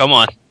perspective. Come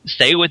on,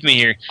 stay with me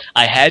here.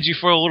 I had you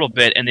for a little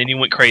bit, and then you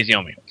went crazy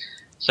on me.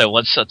 So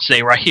let's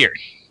stay right here.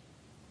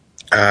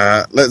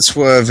 Let's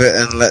swerve it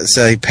and let's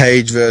say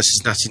Paige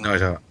versus Natty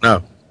Neidhart.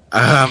 No.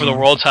 For the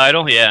world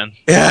title, yeah.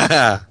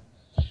 Yeah.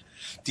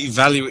 Do you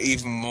value it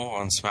even more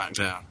on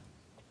SmackDown?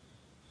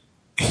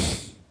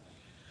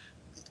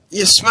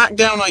 Yeah,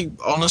 SmackDown,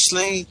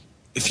 honestly,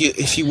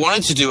 if you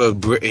wanted to do a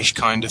British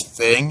kind of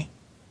thing,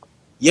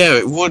 yeah,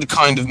 it would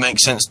kind of make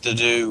sense to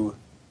do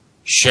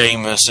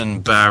Sheamus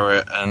and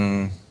Barrett,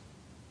 and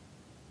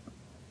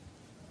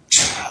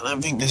I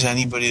don't think there's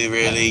anybody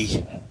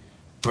really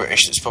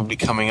British that's probably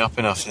coming up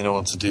enough in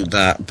order to do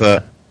that.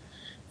 But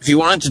if you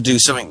wanted to do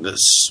something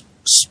that's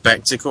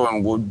spectacle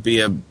and would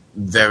be a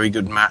very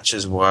good match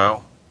as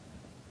well,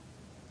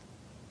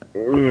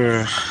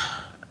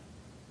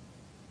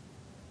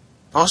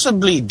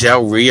 possibly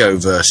Del Rio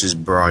versus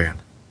Bryan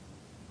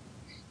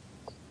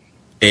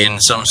in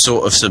some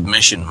sort of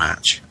submission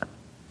match.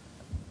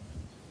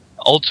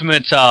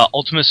 Ultimate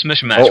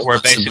submission match,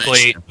 where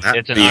basically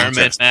it's an Iron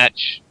Man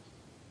match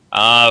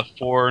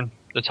for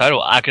the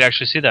title. I could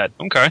actually see that.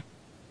 Okay.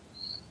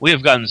 We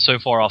have gotten so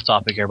far off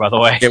topic here, by the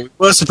way. Yeah, we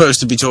were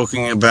supposed to be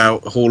talking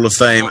about Hall of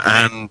Fame,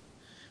 and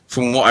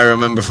from what I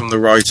remember from the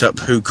write-up,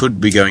 who could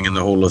be going in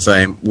the Hall of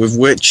Fame, with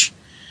which,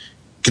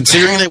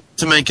 considering they want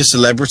to make a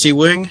celebrity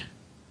wing,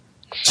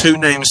 2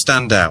 names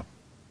stand out.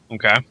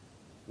 Okay.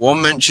 One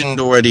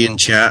mentioned already in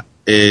chat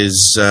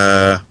is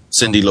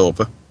Cyndi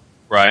Lauper.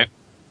 Right.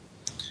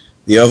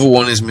 The other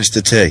one is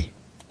Mr. T.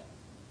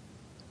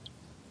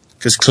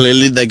 Because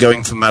clearly they're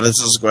going for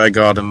Madison Square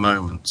Garden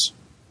moments.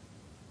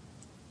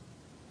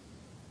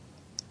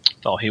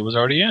 Thought he was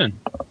already in.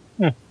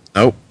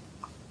 Nope.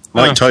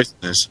 Mike Tyson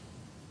is.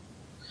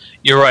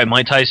 You're right,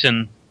 Mike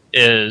Tyson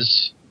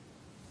is...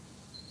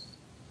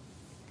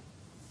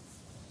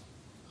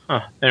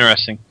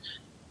 interesting.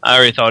 I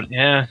already thought,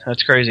 yeah,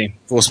 that's crazy.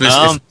 Of course,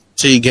 if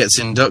T gets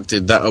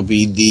inducted, that'll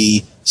be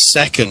the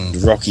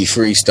second Rocky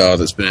III star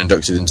that's been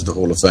inducted into the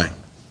Hall of Fame.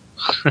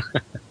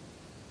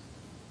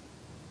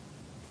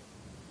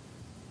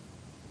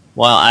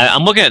 Well,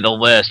 I'm looking at the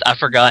list. I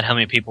forgot how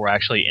many people were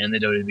actually in the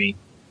WWE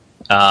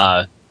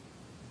Hall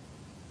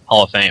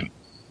of Fame.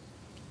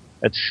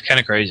 That's kind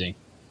of crazy.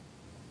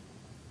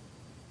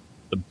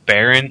 The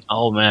Baron?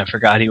 Oh, man, I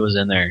forgot he was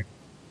in there.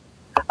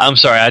 I'm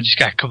sorry, I just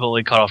got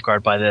completely caught off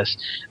guard by this.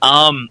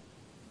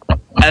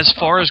 As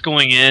far as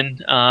going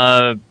in,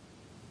 Cyndi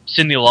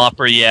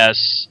Lauper,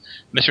 yes.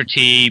 Mr.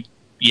 T,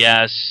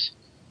 yes.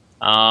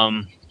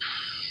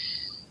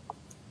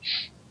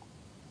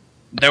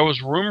 There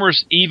was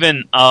rumors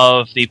even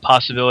of the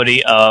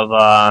possibility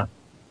of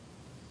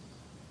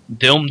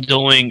them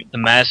doing the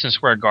Madison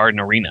Square Garden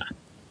Arena.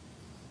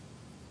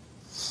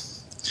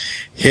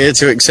 Here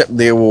to accept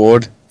the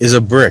award is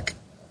a brick.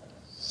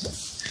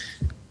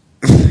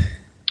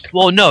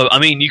 Well, no, I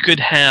mean, you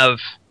could have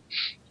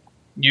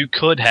the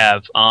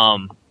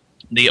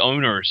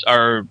owners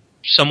or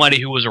somebody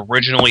who was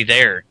originally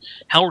there.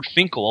 Howard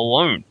Finkel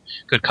alone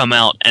could come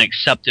out and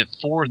accept it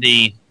for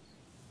them.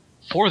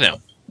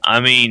 I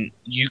mean,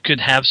 you could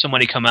have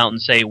somebody come out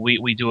and say,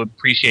 we do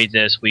appreciate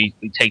this, we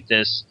take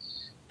this,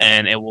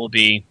 and it will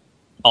be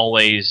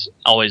always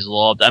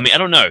loved. I mean, I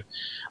don't know.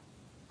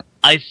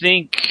 I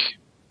think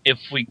if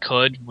we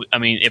could, I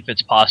mean, if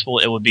it's possible,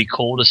 it would be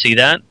cool to see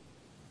that.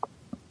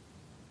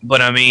 But,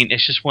 I mean,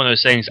 it's just one of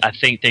those things. I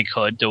think they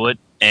could do it,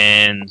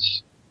 and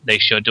they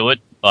should do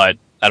it, but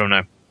I don't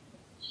know.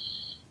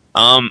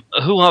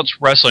 Who else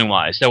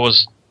wrestling-wise? There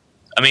was...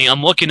 I mean,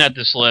 I'm looking at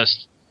this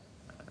list.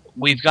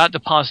 We've got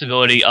the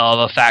possibility of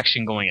a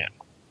faction going in.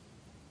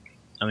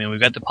 I mean, we've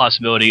got the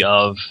possibility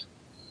of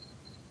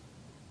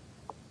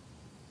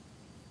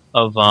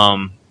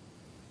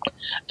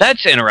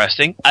that's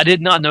interesting. I did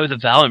not know the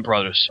Valiant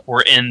Brothers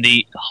were in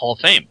the Hall of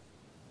Fame.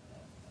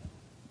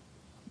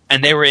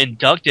 And they were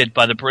inducted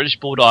by the British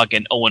Bulldog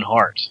and Owen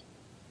Hart.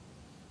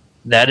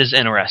 That is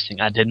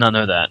interesting. I did not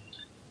know that.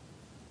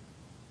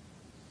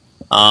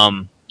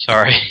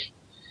 Sorry.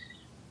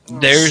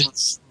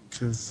 There's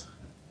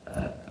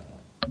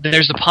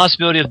the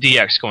possibility of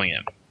DX going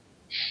in.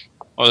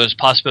 Or there's a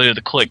possibility of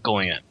the Clique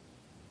going in.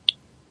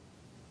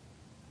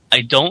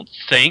 I don't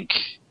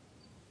think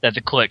that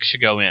the Clique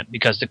should go in,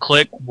 because the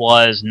Clique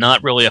was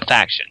not really a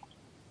faction.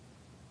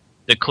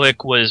 The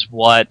Clique was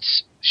what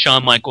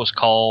Shawn Michaels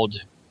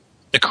called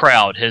the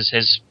crowd,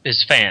 his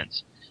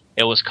fans.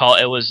 It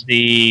was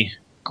the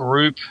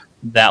group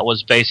that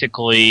was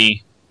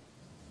basically...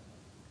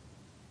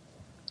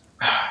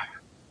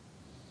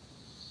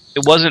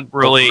 It wasn't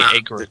really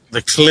a group.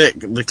 The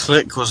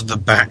Clique was the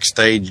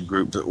backstage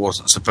group that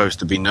wasn't supposed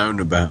to be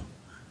known about.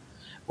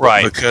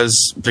 Right.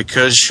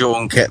 Because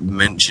Sean kept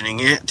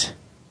mentioning it,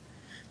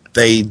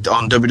 they,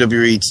 on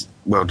WWF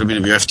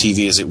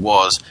TV as it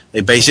was,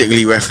 they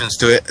basically referenced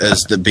to it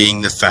as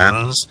being the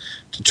fans,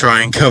 to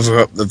try and cover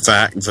up the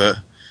fact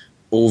that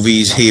all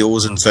these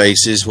heels and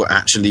faces were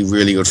actually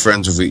really good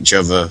friends with each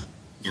other,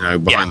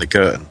 behind the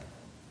curtain.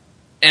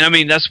 And I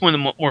mean, that's one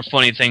of the more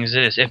funny things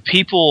is, if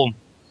people,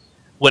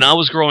 when I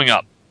was growing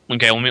up,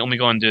 okay, let me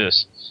go and do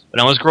this. When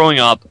I was growing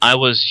up, I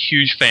was a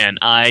huge fan.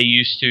 I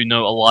used to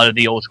know a lot of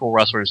the old school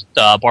wrestlers,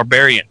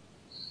 Barbarian,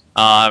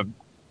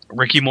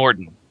 Ricky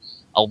Morton.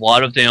 A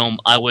lot of them,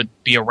 I would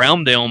be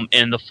around them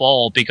in the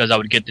fall because I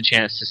would get the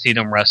chance to see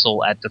them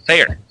wrestle at the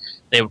fair.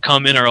 They would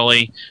come in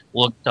early,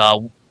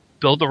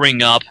 build the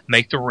ring up,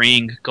 make the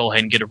ring, go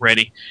ahead and get it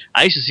ready.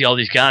 I used to see all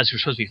these guys who were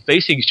supposed to be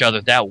facing each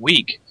other that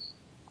week,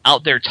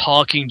 out there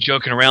talking,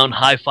 joking around,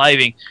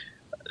 high-fiving.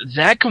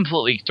 That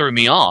completely threw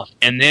me off.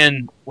 And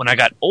then when I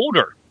got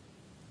older,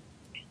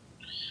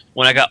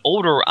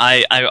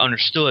 I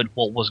understood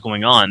what was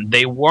going on.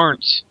 They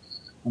weren't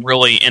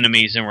really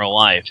enemies in real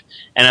life.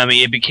 And I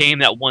mean, it became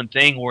that one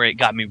thing where it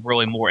got me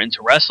really more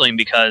into wrestling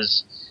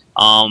because,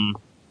 who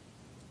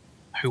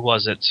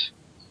was it?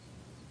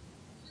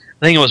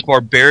 I think it was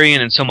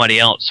Barbarian and somebody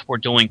else were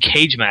doing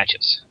cage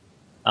matches.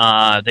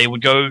 They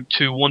would go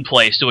to one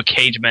place, do a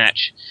cage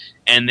match,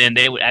 and then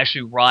they would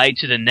actually ride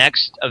to the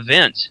next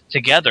event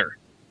together.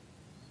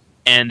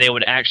 And they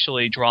would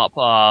actually drop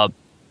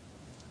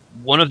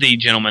one of the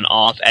gentlemen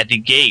off at the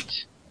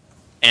gate,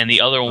 and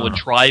the other one would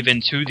drive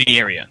into the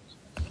area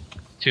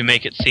to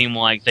make it seem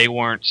like they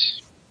weren't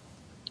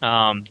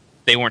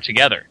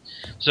together.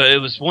 So it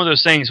was one of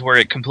those things where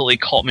it completely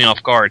caught me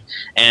off guard.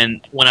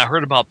 And when I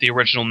heard about the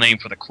original name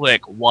for the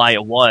Clique, why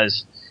it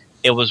was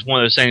one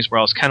of those things where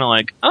I was kind of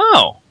like,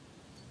 oh,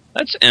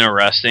 that's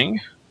interesting.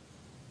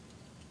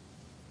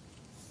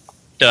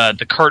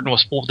 The curtain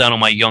was pulled down on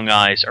my young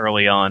eyes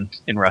early on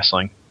in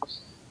wrestling.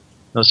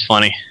 It was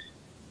funny.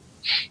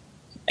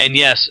 And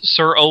yes,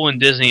 Sir Owen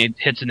Disney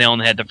hits the nail on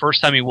the head. The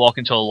first time you walk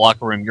into a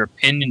locker room, your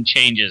opinion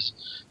changes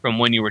from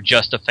when you were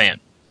just a fan.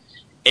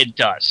 It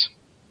does.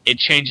 It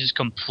changes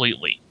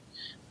completely.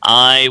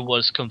 I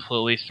was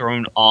completely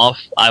thrown off.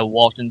 I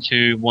walked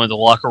into one of the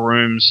locker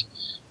rooms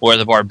where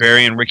the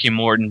Barbarian, Ricky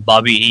Morton,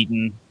 Bobby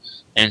Eaton,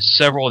 and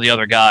several of the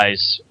other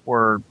guys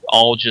were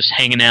all just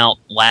hanging out,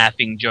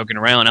 laughing, joking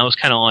around. I was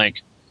kind of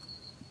like,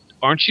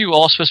 aren't you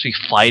all supposed to be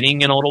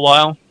fighting in a little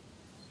while?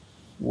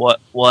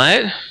 What?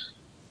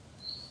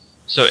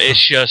 So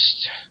it's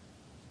just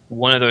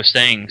one of those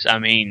things. I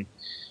mean,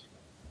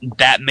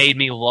 that made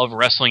me love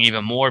wrestling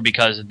even more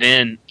because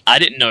then I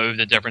didn't know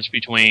the difference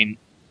between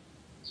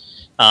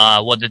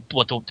what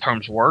the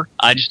terms were.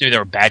 I just knew there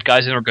were bad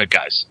guys and there were good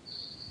guys.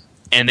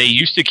 And they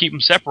used to keep them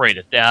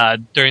separated.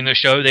 During the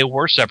show, they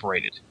were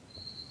separated.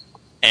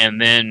 And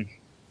then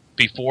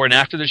before and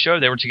after the show,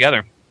 they were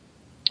together.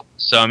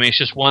 So, I mean, it's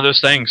just one of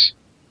those things.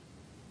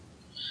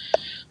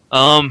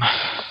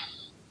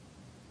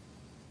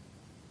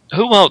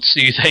 Who else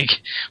do you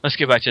think, let's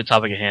get back to the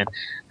topic at hand,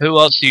 who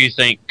else do you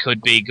think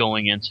could be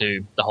going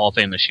into the Hall of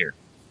Fame this year?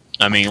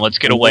 I mean, let's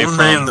get away from...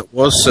 One name that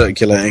was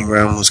circulating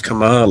around was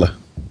Kamala.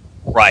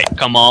 Right,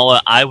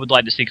 Kamala. I would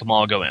like to see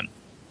Kamala go in.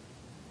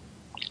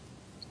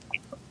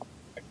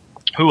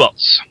 Who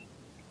else?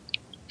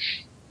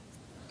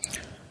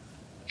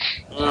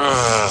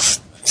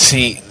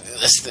 See,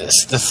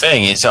 that's the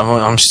thing is,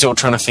 I'm still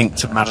trying to think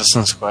to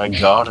Madison Square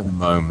Garden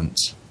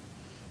moments.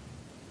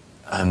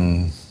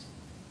 And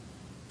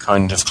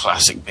kind of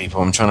classic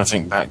people. I'm trying to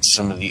think back to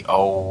some of the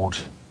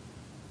old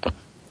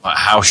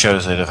house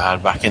shows they'd have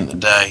had back in the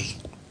day.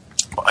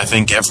 But I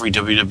think every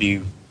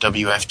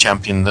WWF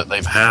champion that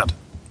they've had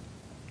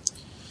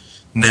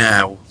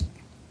now,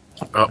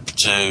 up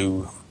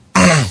to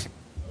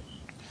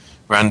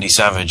Randy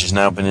Savage, has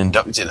now been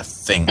inducted, I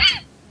think.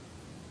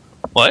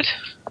 What?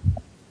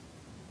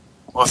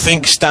 Well, I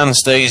think Stan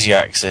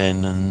Stasiak's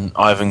in and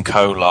Ivan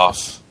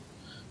Koloff.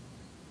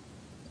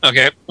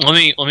 Okay, let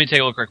me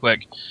take a look real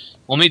quick.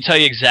 Let me tell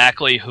you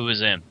exactly who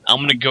is in. I'm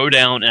going to go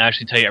down and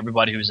actually tell you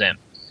everybody who's in.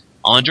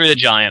 Andre the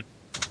Giant,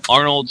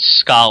 Arnold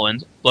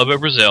Scotland, Lobo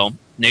Brazil,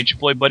 Nature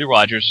Boy Buddy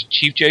Rogers,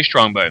 Chief J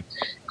Strongbow,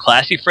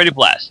 Classy Freddie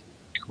Blast,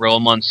 Gorilla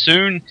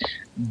Monsoon,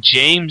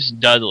 James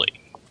Dudley,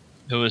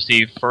 who was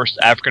the first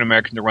African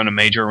American to run a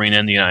major arena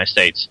in the United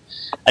States.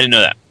 I didn't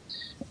know that.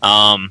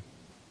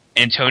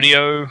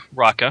 Antonio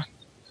Rocca,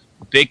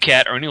 Big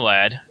Cat Ernie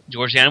Ladd,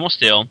 George the Animal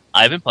Steel,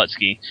 Ivan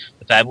Putski,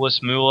 the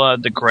Fabulous Moolah,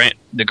 the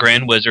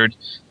Grand Wizard,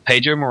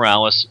 Pedro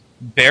Morales,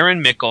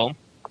 Baron Mikkel,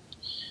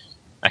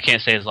 I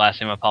can't say his last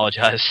name, I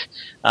apologize,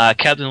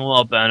 Captain Lou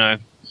Albano,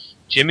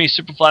 Jimmy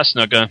Superfly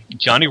Snuka,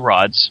 Johnny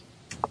Rods,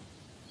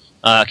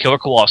 Killer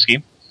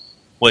Kowalski,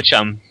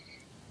 who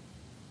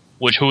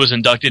was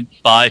inducted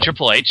by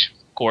Triple H,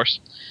 of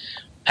course,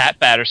 Pat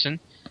Patterson,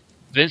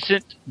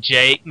 Vincent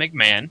J.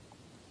 McMahon,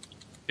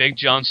 Big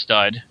John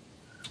Studd,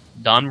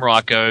 Don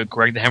Morocco,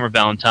 Greg the Hammer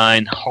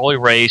Valentine, Harley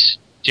Race,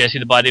 Jesse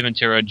the Body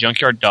Ventura,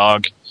 Junkyard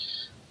Dog,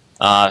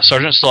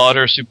 Sergeant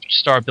Slaughter,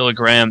 Superstar Billy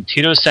Graham,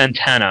 Tito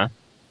Santana,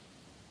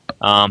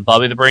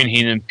 Bobby the Brain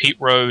Heenan, Pete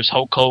Rose,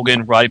 Hulk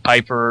Hogan, Roddy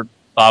Piper,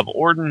 Bob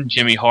Orton,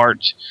 Jimmy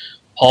Hart,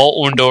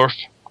 Paul Orndorff,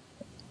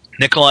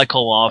 Nikolai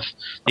Koloff,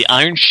 the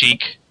Iron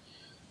Sheik.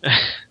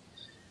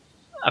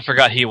 I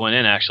forgot he went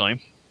in,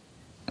 actually.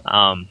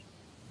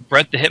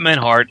 Bret the Hitman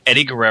Hart,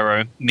 Eddie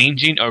Guerrero, Mean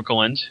Gene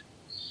Okerlund,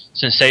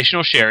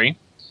 Sensational Sherry,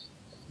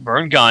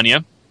 Vern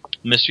Gagne,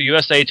 Mr.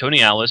 USA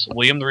Tony Atlas,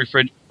 William the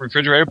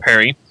Refrigerator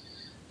Perry,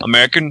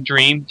 American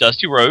Dream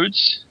Dusty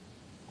Rhodes,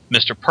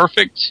 Mr.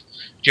 Perfect,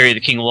 Jerry the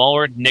King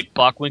Lawler, Nick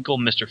Bockwinkel,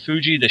 Mr.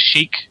 Fuji, The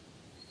Sheik,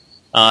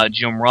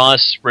 Jim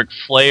Ross, Ric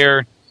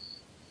Flair,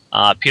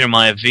 Peter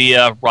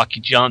Maivia, Rocky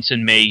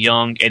Johnson, Mae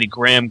Young, Eddie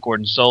Graham,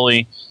 Gordon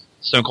Solie,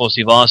 Stone Cold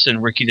Steve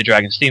Austin, Ricky the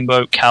Dragon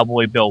Steamboat,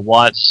 Cowboy Bill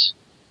Watts,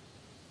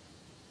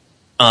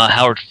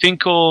 Howard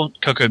Finkel,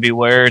 Coco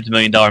Beware, The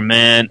 $1 Million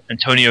Man,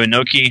 Antonio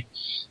Inoki,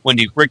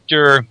 Wendy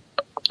Richter,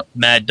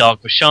 Mad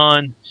Dog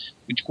Vachon,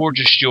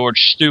 Gorgeous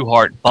George, Stu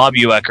Hart, Bob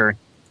Uecker,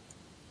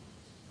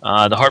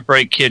 the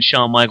Heartbreak Kid,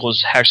 Shawn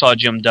Michaels, Hacksaw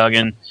Jim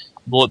Duggan,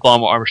 Bullet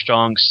Bomber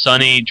Armstrong,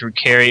 Sonny, Drew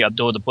Carey,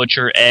 Abdullah the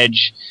Butcher,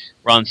 Edge,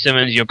 Ron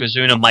Simmons,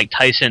 Yokozuna, Mike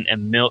Tyson,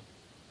 and Mil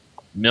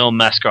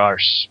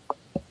Mascars.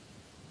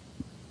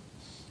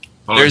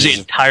 There's the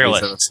entire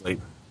list.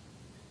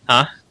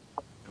 Huh?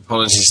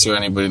 Apologies to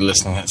anybody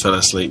listening that fell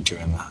asleep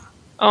during that.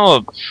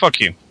 Oh, fuck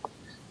you.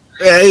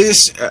 I'm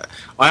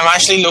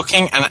actually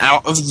looking, and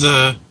out of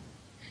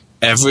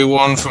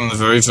everyone from the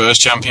very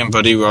first champion,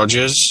 Buddy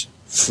Rogers,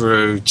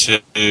 through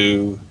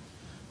to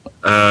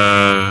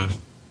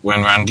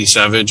when Randy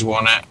Savage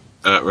won it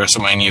at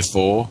WrestleMania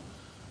 4,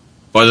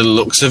 by the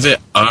looks of it,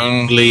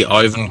 only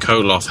Ivan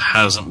Koloff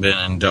hasn't been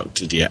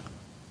inducted yet.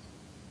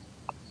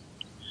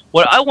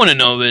 What I want to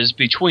know is,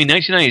 between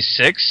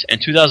 1996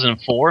 and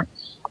 2004,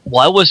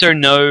 why was there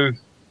no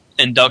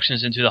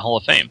inductions into the Hall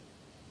of Fame?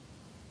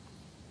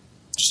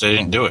 Just they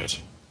didn't do it.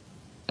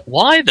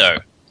 Why, though?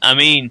 I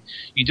mean,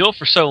 you do it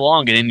for so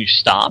long and then you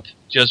stop,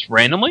 just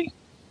randomly?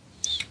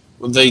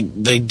 Well, they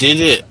did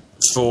it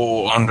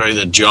for Andre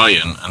the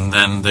Giant, and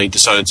then they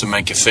decided to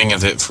make a thing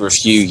of it for a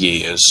few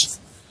years.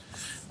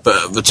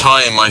 But at the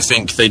time, I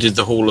think they did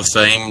the Hall of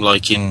Fame,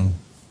 like, in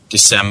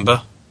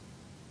December.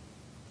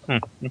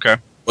 Okay.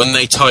 When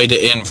they tied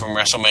it in from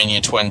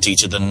WrestleMania 20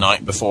 to the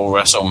night before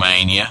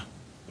WrestleMania,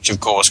 which, of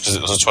course, because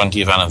it was the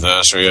 20th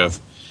anniversary of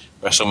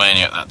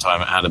WrestleMania at that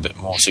time, it had a bit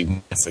more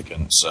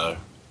significance, so...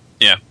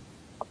 Yeah.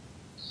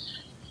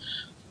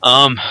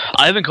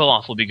 Ivan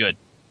Koloff will be good.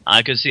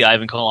 I could see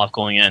Ivan Koloff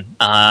going in.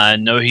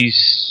 No,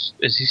 is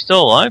he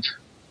still alive?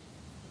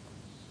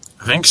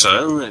 I think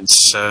so.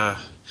 It's,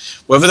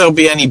 whether there'll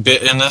be any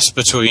bitterness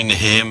between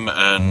him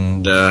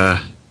and,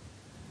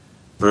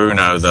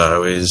 Bruno,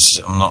 though,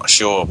 I'm not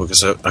sure,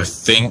 because I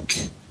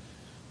think,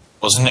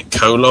 wasn't it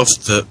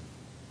Koloff that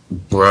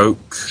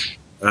broke,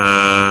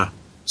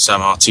 San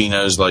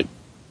Martino's, like,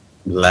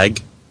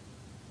 leg?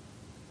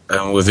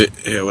 And with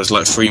it was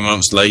like 3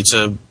 months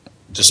later,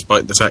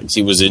 despite the fact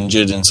he was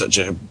injured in such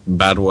a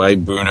bad way,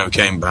 Bruno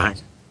came back.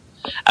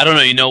 I don't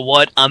know. You know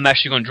what? I'm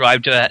actually going to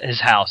drive to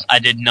his house. I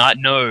did not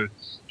know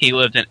he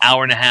lived an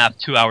hour and a half,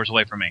 2 hours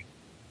away from me.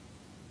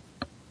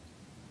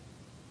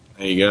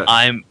 There you go.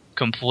 I'm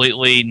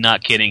completely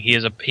not kidding. He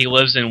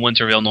lives in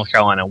Winterville, North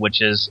Carolina,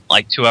 which is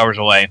like 2 hours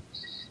away.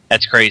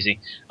 That's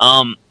crazy.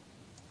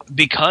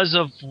 Because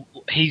of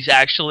he's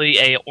actually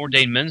a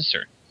ordained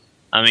minister.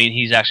 I mean,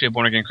 he's actually a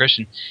born-again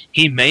Christian.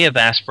 He may have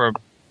asked for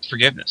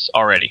forgiveness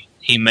already.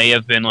 He may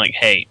have been like,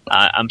 hey,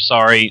 I'm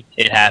sorry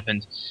it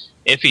happened.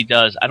 If he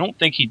does, I don't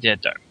think he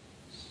did, though.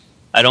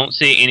 I don't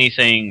see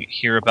anything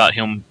here about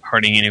him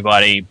hurting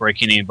anybody,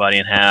 breaking anybody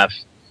in half.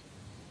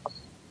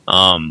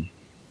 I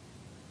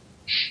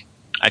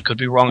could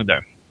be wrong,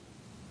 though.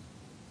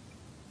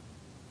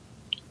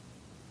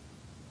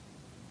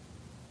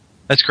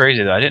 That's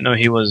crazy, though. I didn't know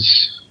he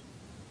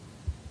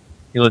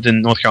lived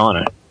in North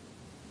Carolina.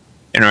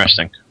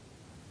 Interesting.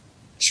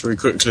 Do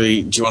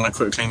you want to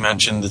quickly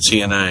mention the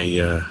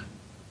TNA?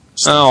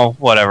 Oh,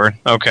 whatever.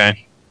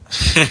 Okay.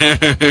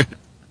 We're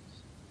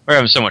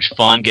having so much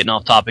fun getting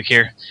off topic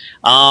here.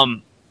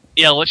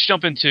 Yeah, let's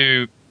jump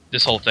into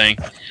this whole thing.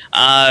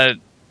 There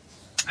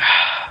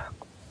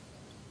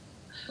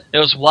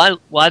was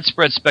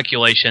widespread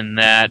speculation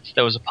that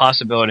there was a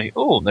possibility...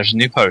 Oh, there's a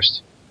new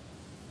post.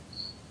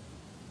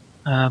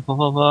 Blah,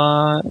 blah,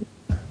 blah.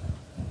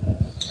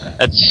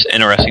 That's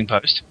an interesting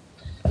post.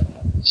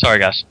 Sorry,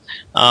 guys.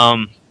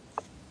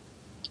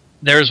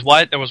 There was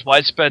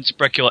widespread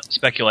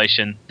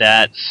speculation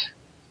that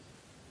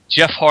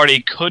Jeff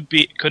Hardy could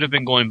have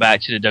been going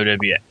back to the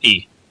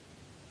WWE.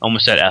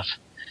 Almost said F.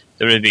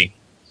 WWE.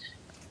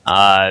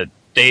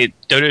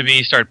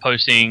 WWE started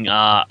posting.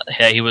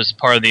 He was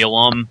part of the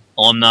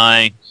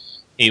alumni.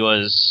 They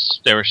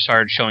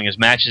started showing his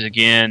matches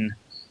again.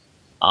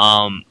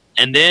 And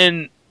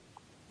then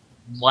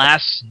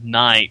last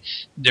night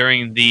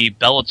during the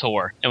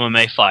Bellator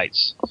MMA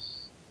fights,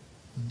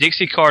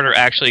 Dixie Carter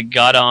actually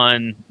got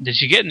on... Did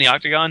she get in the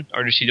octagon,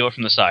 or did she do it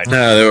from the side?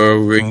 No, they were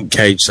ring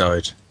cage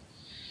side.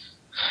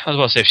 I was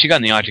about to say, if she got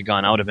in the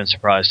octagon, I would have been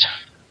surprised.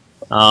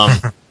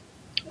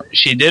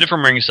 She did it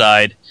from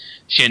ringside.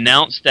 She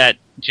announced that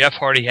Jeff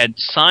Hardy had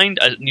signed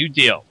a new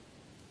deal,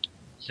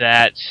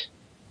 that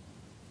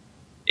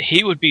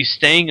he would be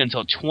staying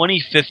until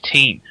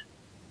 2015.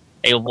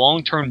 A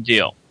long-term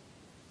deal.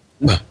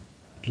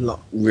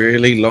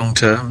 Really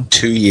long-term?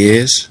 2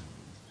 years?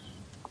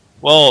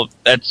 Well,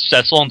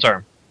 that's long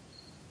term.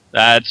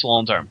 That's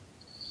long term.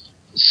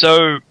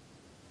 So,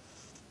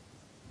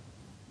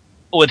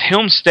 with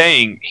him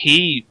staying,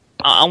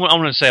 I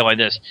want to say it like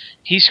this: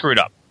 he screwed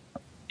up.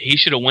 He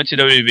should have went to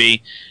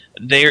WWE.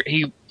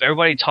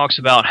 Everybody talks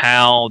about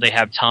how they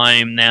have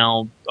time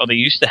now, or they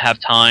used to have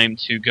time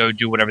to go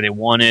do whatever they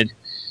wanted,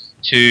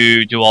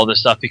 to do all this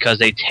stuff because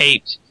they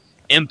taped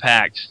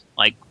Impact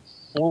like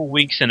 4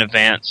 weeks in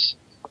advance,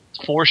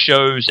 4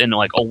 shows in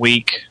like a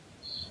week,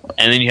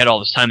 and then you had all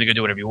this time to go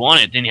do whatever you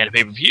wanted. Then you had a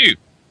pay-per-view.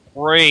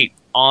 Great,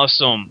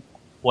 awesome,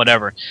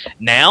 whatever.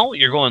 Now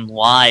you're going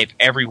live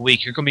every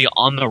week. You're going to be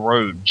on the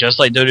road, just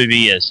like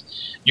WWE is.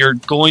 You're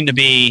going to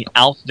be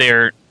out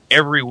there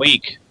every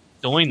week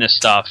doing this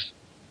stuff.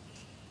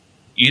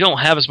 You don't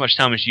have as much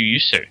time as you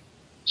used to.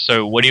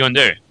 So what are you going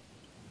to do?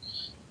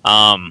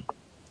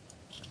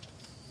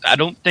 I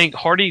don't think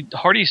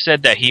Hardy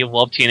said that he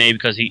loved TNA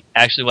because he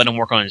actually let him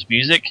work on his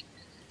music.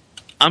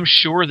 I'm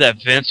sure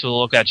that Vince will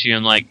look at you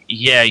and like,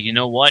 yeah, you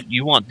know what?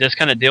 You want this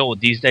kind of deal with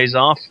these days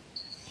off?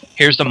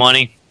 Here's the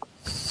money.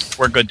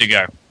 We're good to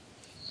go.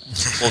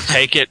 We'll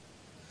take it.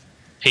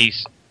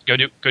 Peace. Go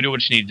do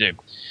what you need to do.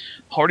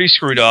 Hardy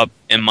screwed up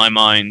in my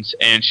mind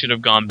and should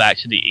have gone back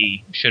to the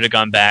E. Should have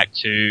gone back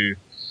to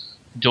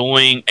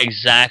doing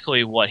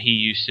exactly what he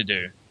used to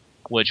do,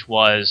 which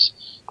was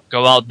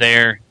go out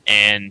there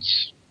and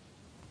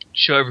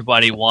show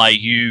everybody why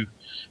you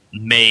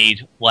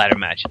made ladder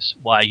matches,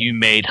 why you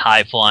made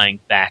high flying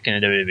back in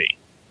the WWE.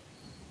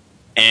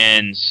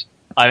 And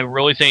I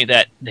really think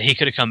that he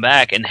could have come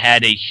back and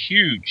had a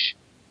huge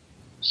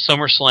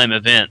SummerSlam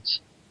event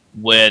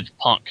with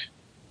Punk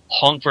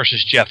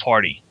versus Jeff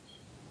Hardy,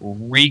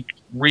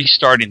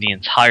 restarting the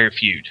entire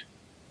feud.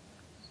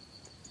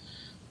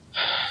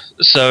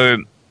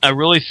 So I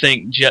really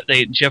think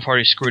Jeff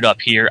Hardy screwed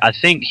up here. I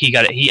think he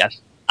got it.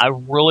 I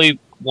really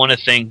want to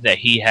think that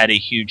he had a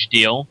huge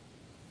deal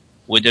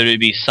with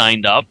WWE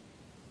signed up,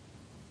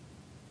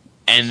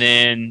 and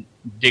then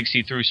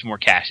Dixie threw some more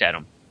cash at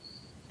him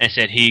and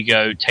said, "Here you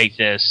go, take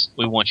this.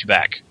 We want you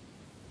back."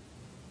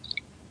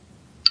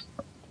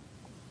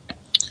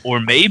 Or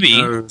maybe,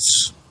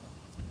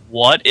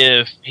 what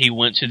if he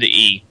went to the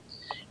E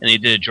and he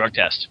did a drug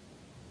test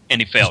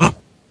and he failed?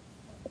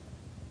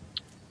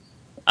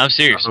 I'm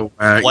serious. Oh,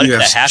 what you if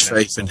have that such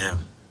happened? faith in him.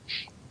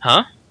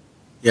 Huh?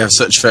 You have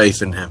such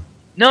faith in him.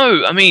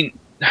 No, I mean,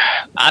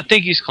 I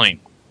think he's clean.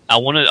 I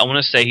want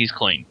to say he's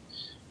clean.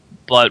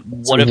 But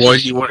what if? Why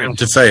do you want him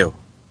to fail?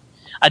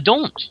 I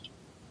don't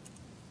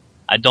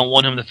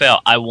want him to fail.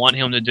 I want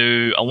him to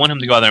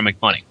go out there and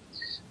make money.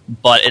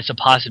 But it's a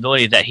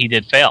possibility that he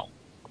did fail.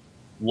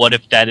 What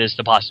if that is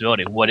the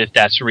possibility? What if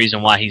that's the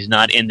reason why he's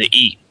not in the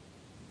E?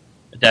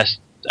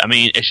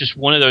 It's just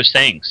one of those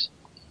things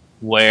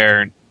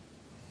where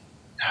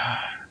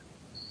I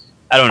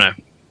don't know.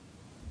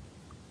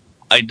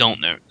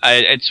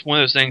 It's one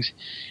of those things.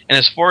 And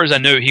as far as I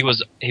know, he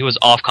was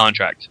off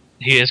contract.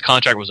 His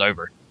contract was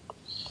over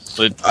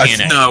with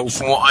TNA. No,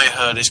 from what I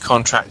heard, his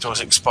contract was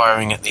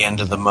expiring at the end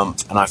of the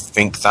month, and I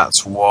think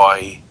that's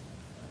why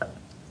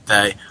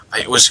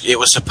it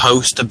was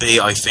supposed to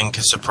be, I think,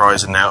 a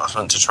surprise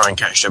announcement to try and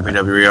catch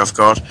WWE off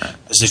guard.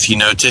 As if you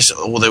notice,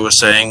 all they were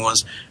saying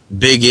was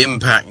big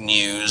Impact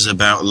news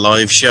about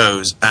live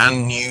shows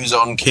and news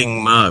on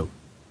King Mo.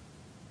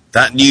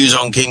 That news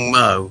on King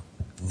Mo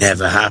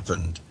never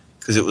happened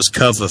because it was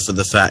cover for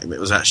the fact that it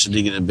was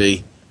actually going to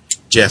be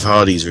Jeff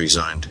Hardy's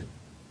resigned,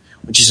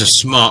 which is a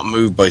smart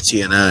move by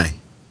TNA.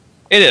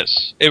 It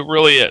is. It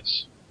really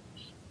is.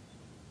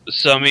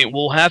 So, I mean,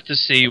 we'll have to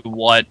see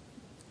what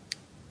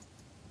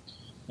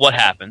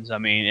happens. I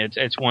mean,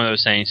 it's one of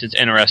those things. It's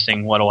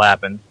interesting what'll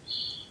happen.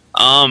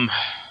 Something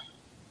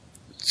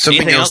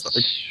else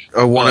that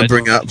I want to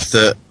bring up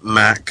that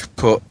Mac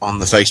put on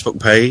the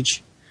Facebook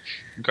page.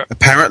 Okay.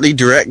 Apparently,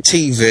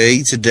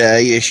 DirecTV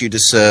today issued a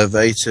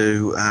survey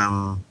to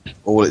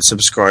all its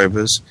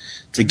subscribers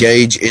to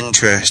gauge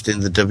interest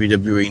in the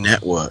WWE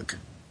network.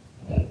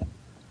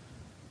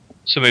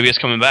 So maybe it's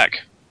coming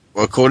back.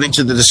 Well, according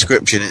to the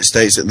description, it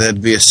states that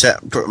there'd be a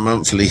separate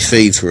monthly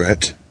fee for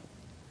it,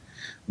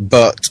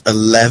 but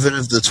 11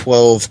 of the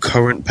 12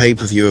 current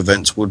pay-per-view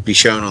events would be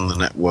shown on the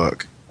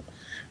network.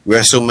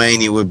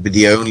 WrestleMania would be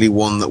the only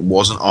one that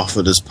wasn't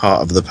offered as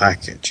part of the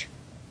package.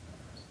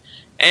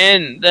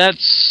 And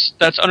that's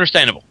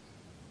understandable.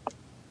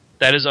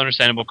 That is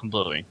understandable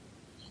completely.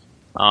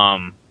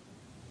 I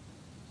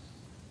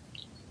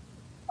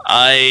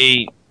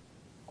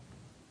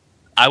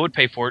would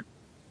pay for it.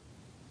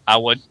 I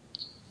would.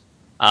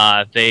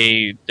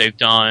 They've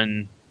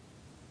done.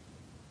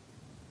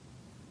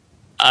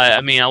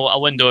 I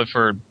wouldn't do it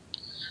for,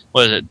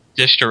 what is it,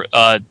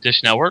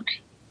 Dish Network? Is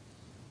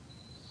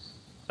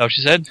that what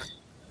you said?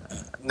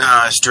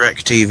 No, it's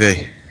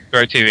DirecTV.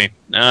 DirecTV.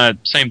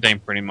 Same thing,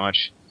 pretty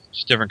much.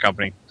 Just different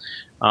company.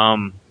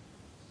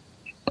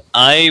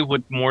 I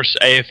would more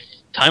say if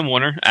Time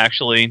Warner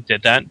actually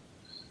did that,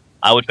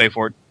 I would pay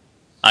for it.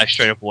 I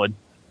straight up would.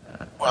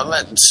 Well,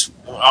 let's,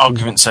 for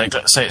argument's sake,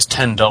 let's say it's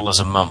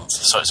 $10 a month,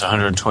 so it's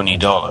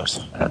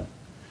 $120.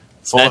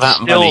 For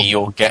that money,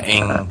 you're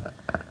getting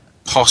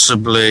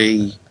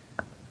possibly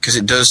Because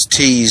it does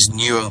tease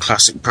new and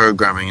classic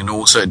programming, and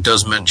also it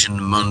does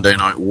mention Monday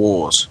Night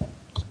Wars.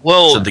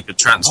 Well, so they could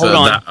transfer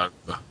that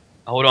over.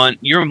 Hold on.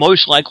 You're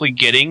most likely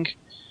getting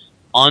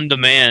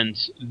on-demand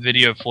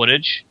video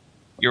footage.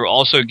 You're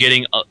also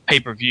getting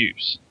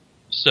pay-per-views.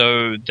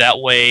 So that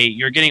way,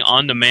 you're getting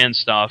on-demand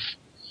stuff,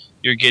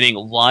 you're getting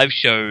live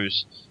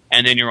shows,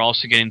 and then you're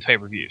also getting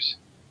pay-per-views.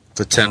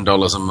 For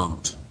 $10 a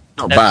month.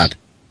 Not bad.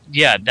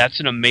 Yeah, that's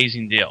an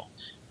amazing deal.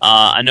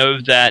 I know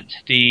that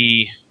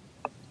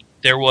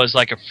there was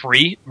like a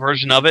free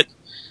version of it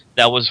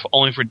that was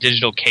only for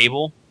digital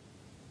cable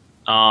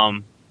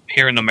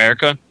here in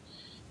America,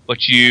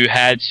 but you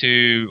had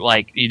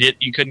to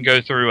you couldn't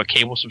go through a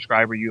cable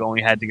subscriber. You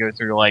only had to go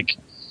through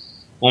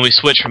when we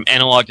switched from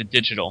analog to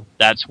digital.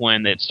 That's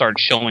when it started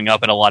showing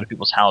up at a lot of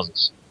people's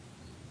houses.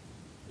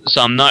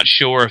 So I'm not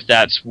sure if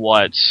that's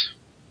what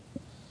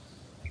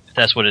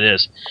it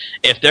is.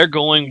 If they're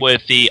going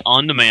with the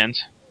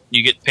on-demand,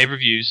 you get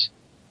pay-per-views,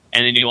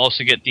 and then you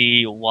also get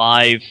the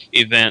live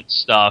event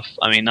stuff.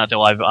 I mean, not the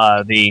live,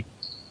 the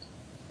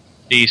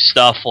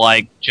stuff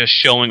like just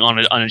showing on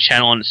a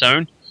channel on its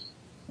own.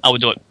 I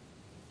would do it.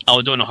 I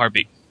would do it in a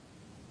heartbeat.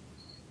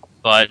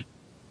 But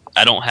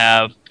I don't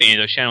have any of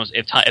those channels.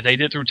 If they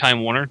did it through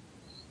Time Warner,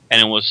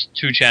 and it was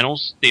 2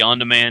 channels, the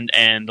on-demand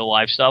and the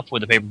live stuff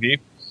with the pay-per-view,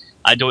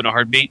 I'd do it in a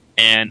heartbeat,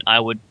 and I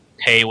would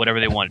pay whatever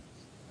they wanted.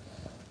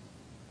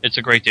 It's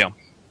a great deal.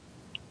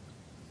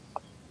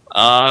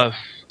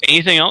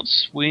 Anything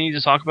else we need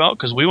to talk about?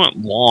 Because we went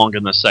long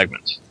in this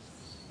segment.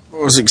 I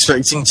was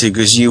expecting to,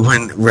 because you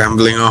went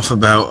rambling off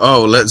about,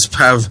 let's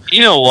have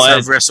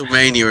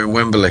WrestleMania in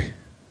Wembley.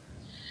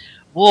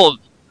 Well,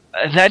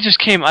 that just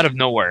came out of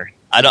nowhere.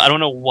 I don't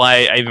know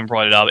why I even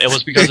brought it up. It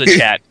was because of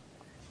chat.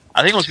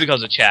 I think it was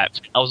because of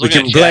chat. I was looking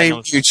at chat. We can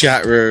blame you,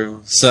 chat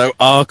room. So,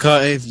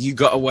 Archive, you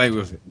got away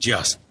with it.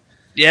 Just.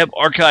 Yep,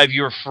 Archive,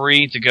 you were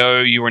free to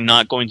go. You were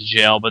not going to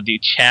jail, but the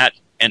chat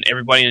and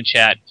everybody in the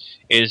chat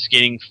is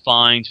getting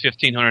fined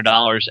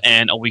 $1,500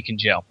 and a week in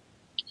jail.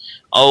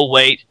 Oh,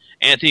 wait.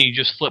 Anthony, you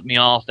just flipped me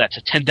off. That's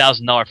a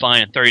 $10,000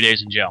 fine and 30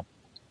 days in jail.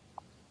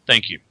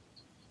 Thank you.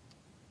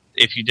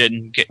 If you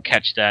didn't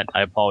catch that,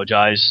 I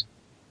apologize.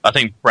 I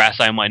think Brass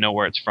Eye might know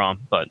where it's from,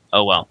 but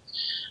oh well.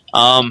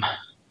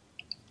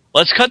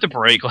 Let's cut the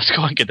break. Let's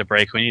go and get the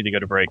break. We need to go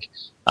to break.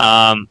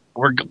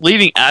 We're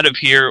leaving out of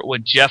here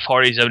with Jeff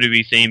Hardy's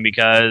WWE theme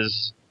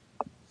because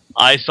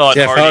I thought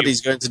Jeff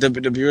Hardy's going to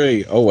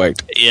WWE. Oh,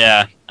 wait.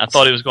 Yeah, I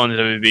thought he was going to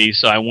WWE,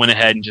 so I went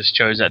ahead and just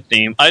chose that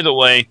theme. Either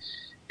way,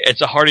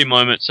 it's a Hardy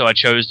moment, so I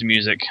chose the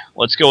music.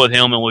 Let's go with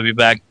him, and we'll be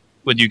back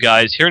with you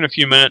guys here in a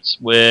few minutes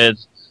with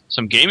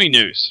some gaming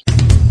news.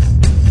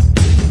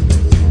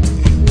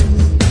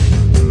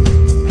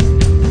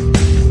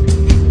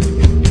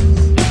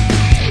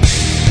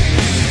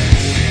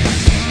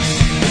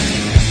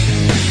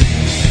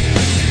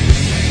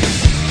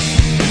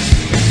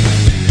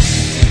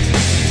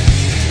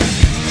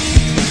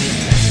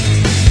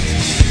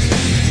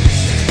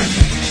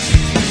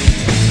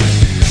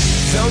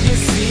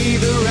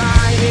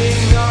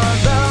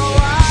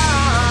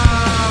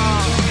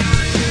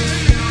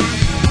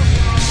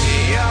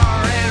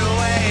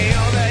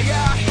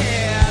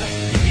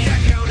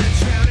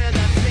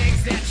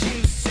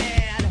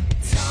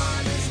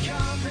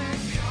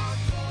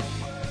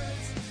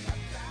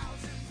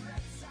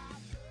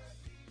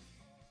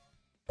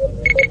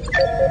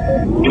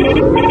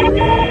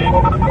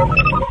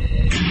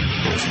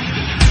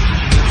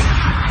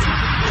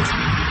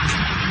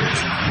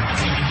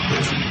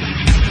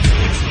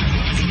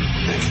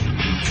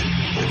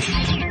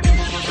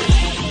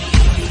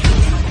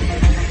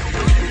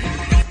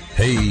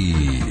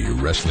 Hey,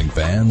 wrestling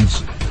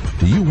fans.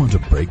 Do you want a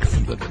break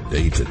from the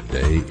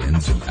day-to-day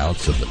ins and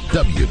outs of the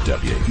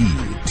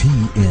WWE,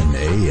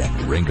 TNA,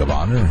 and Ring of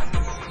Honor?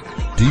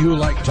 Do you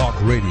like talk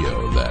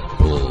radio that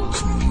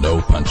pulls no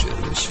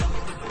punches?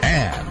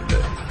 And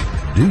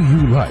do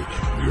you like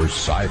your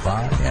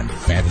sci-fi and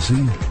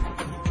fantasy?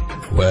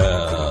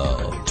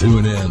 Well,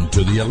 tune in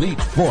to the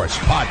Elite Force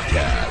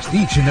podcast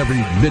each and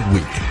every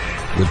midweek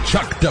with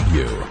Chuck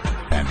W.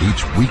 and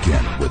each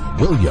weekend with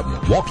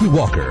William Walkie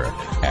Walker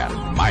and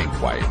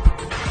Mindwipe.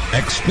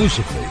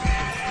 Exclusively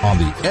on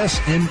the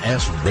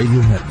SNS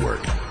Radio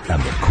Network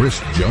and the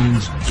Chris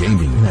Jones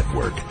Gaming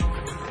Network.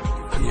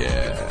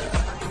 Yeah.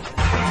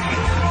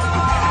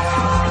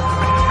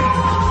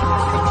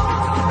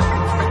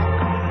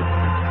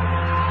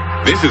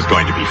 This is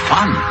going to be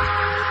fun.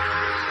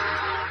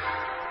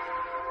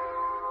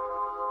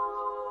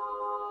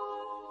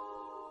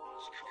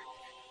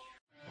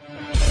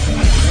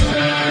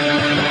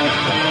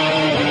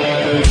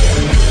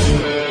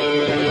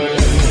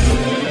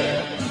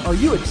 Are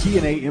you a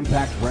TNA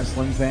Impact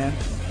Wrestling fan?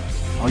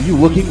 Are you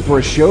looking for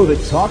a show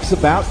that talks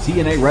about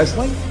TNA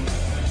Wrestling?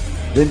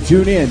 Then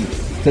tune in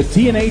to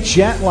TNA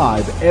Chat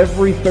Live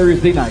every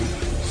Thursday night,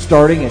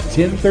 starting at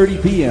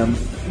 10:30 p.m.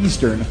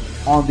 Eastern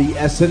on the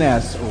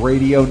SNS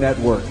Radio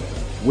Network,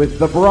 with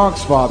the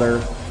Bronx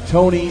Father,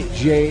 Tony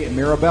J.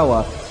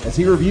 Mirabella, as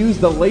he reviews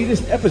the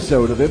latest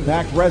episode of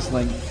Impact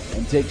Wrestling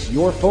and takes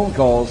your phone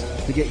calls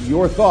to get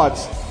your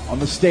thoughts on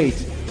the state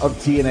of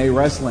TNA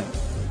wrestling.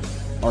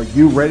 Are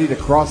you ready to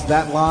cross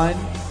that line?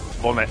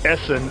 On the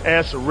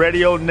SNS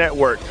Radio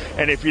Network.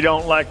 And if you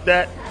don't like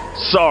that,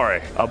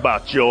 sorry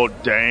about your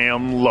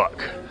damn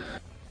luck.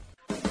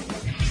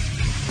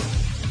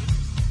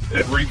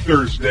 Every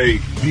Thursday,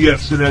 the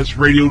SNS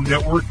Radio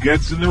Network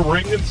gets in the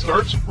ring and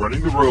starts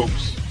running the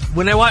ropes.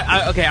 When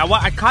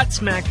I caught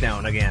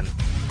SmackDown again.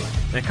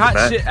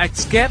 I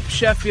skipped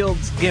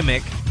Sheffield's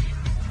gimmick,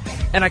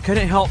 and I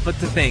couldn't help but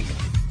to think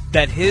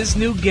that his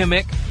new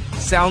gimmick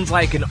sounds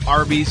like an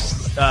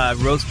Arby's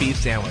roast beef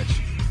sandwich.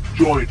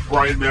 Join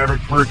Brian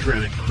Maverick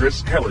Bertrand and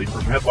Chris Kelly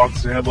from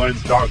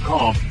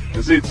HeadlocksandHeadlines.com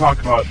as they talk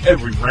about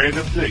every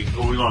random thing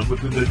going on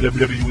within the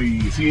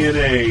WWE,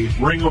 TNA,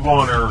 Ring of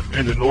Honor,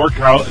 and the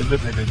NorCal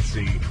independent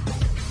scene.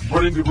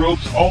 Running the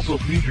Ropes also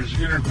features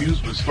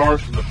interviews with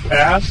stars from the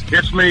past.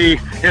 It's me.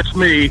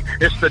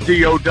 It's the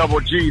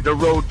D-O-double-G, the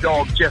road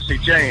dog, Jesse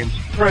James.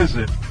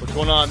 Present. What's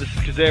going on? This is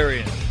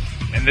Kazarian.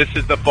 And this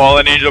is the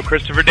fallen angel,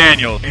 Christopher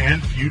Daniels.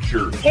 And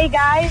future. Hey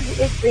guys,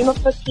 it's Rima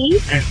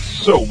Petite. And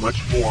so much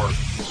more.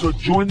 So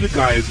join the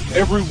guys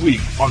every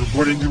week on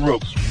Running the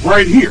Ropes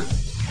right here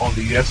on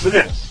the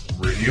SNS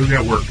Radio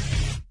Network.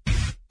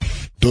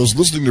 Does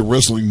listening to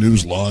Wrestling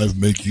News Live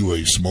make you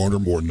a smarter,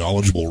 more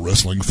knowledgeable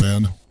wrestling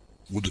fan?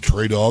 Would the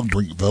Trey Dog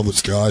drink Velvet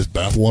Sky's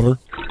bathwater?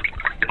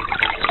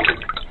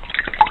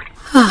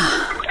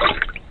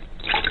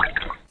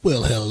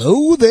 Well,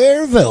 hello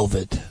there,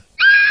 Velvet.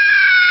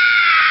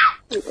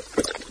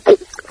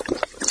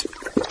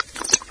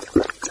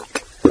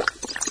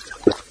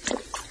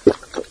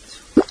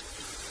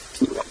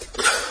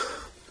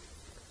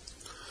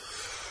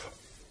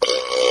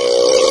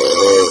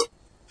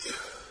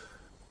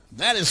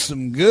 That is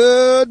some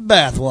good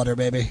bathwater,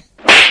 baby.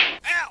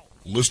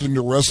 Listening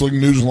to Wrestling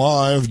News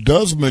Live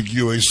does make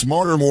you a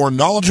smarter, more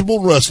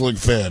knowledgeable wrestling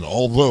fan,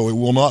 although it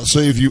will not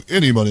save you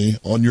any money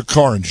on your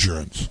car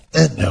insurance.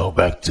 And now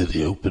back to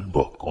the open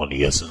book on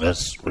the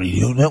SNS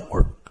Radio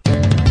Network.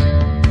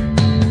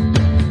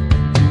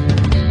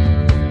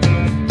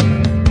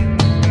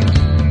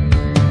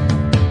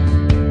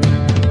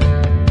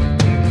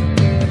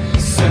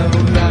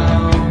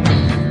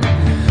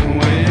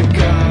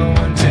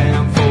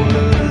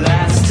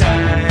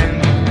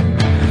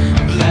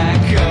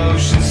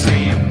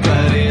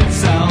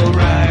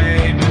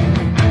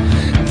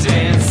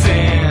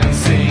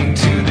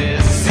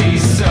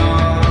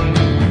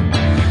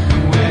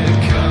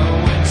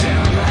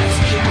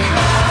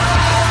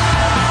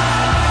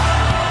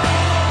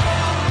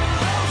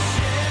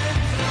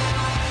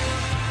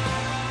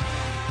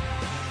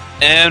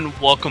 And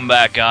welcome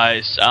back,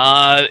 guys.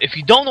 If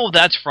you don't know what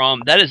that's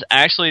from, that is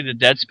actually the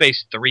Dead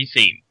Space 3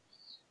 theme.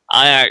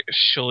 I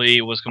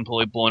actually was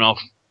completely blown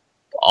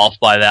off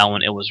by that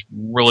one. It was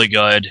really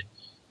good.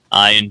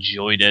 I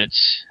enjoyed it.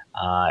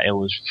 It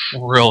was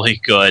really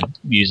good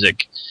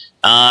music.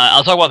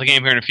 I'll talk about the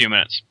game here in a few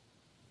minutes.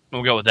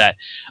 We'll go with that.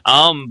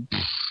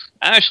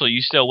 Ashley,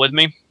 you still with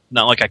me?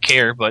 Not like I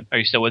care, but are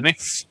you still with me?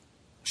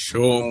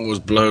 Sean was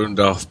blown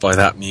off by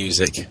that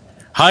music.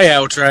 Hi,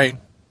 L-Train.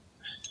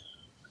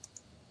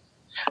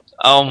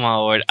 Oh my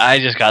lord, I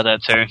just got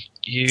that too.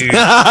 You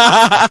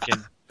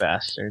fucking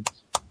bastard.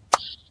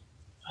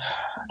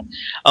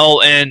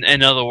 Oh, and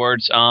in other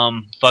words,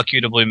 fuck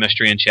you to Blue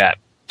Mystery in chat.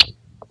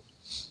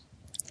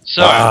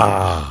 So,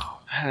 I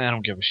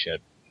don't give a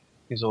shit.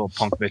 He's a little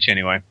punk bitch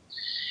anyway.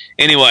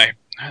 Anyway,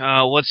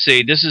 let's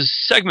see. This is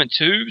segment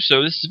 2,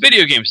 so this is a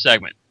video game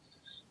segment.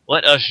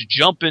 Let us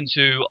jump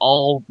into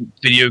all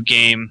video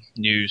game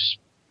news,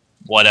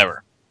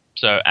 whatever.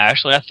 So,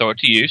 Ashley, I throw it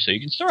to you so you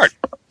can start.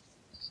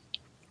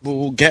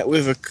 We'll get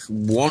with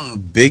one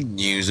big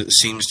news that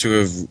seems to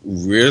have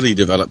really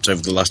developed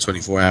over the last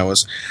 24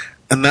 hours,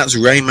 and that's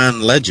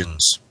Rayman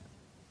Legends.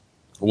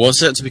 It was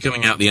set to be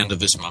coming out the end of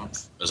this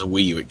month as a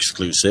Wii U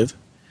exclusive.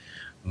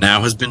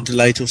 Now has been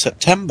delayed till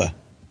September,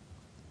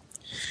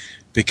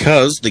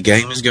 because the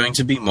game is going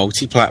to be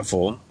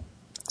multi-platform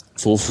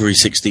for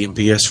 360 and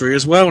PS3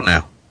 as well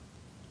now.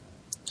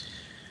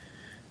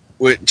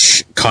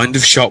 Which kind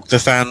of shocked the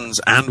fans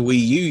and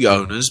Wii U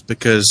owners,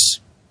 because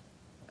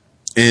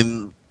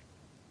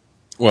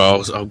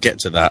well, I'll get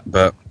to that,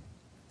 but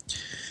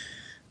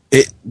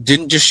it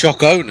didn't just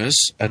shock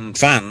owners and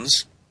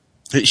fans,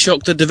 it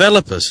shocked the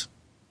developers.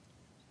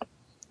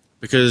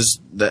 Because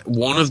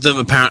one of them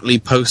apparently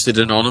posted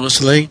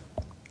anonymously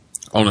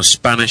on a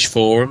Spanish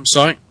forum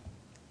site.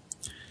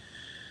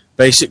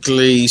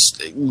 Basically,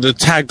 the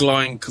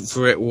tagline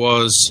for it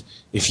was,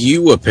 if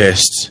you were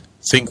pissed,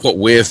 think what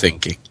we're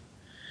thinking.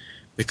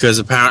 Because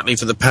apparently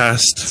for the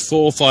past 4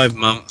 or 5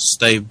 months,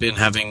 they've been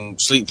having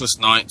sleepless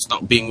nights,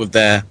 not being with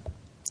their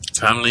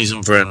families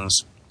and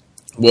friends,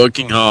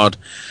 working hard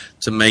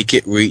to make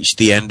it reach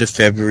the end of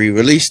February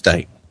release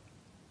date.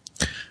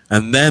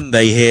 And then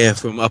they hear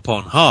from up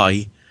on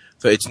high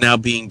that it's now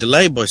being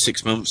delayed by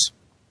 6 months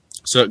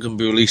so it can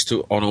be released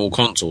on all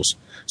consoles.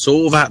 So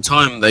all that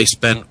time they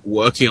spent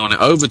working on it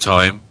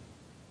overtime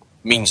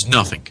means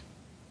nothing.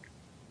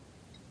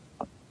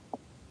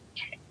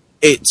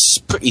 It's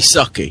pretty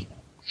sucky.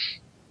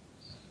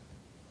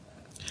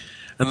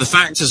 And the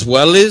fact as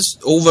well is,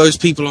 all those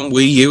people on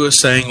Wii U are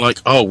saying, like,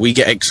 oh, we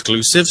get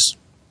exclusives.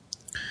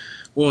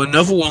 Well,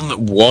 another one that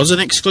was an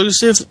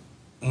exclusive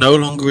no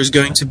longer is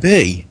going to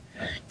be.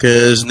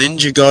 Because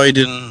Ninja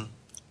Gaiden,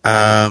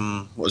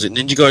 what was it,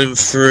 Ninja Gaiden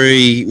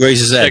 3,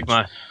 Razor's Edge?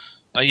 Sigma.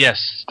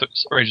 Yes,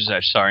 Razor's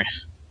Edge, sorry.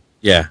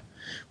 Yeah,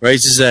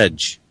 Razor's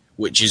Edge,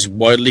 which is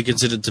widely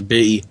considered to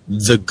be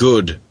the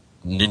good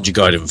Ninja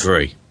Gaiden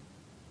 3.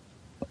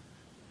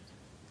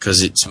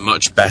 Because it's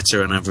much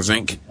better and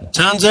everything.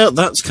 Turns out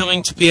that's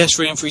coming to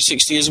PS3 and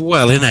 360 as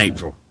well in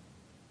April.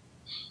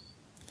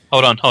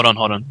 Hold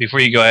on. Before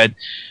you go ahead,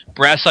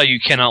 Brasso, you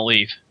cannot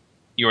leave.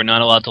 You are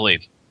not allowed to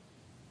leave.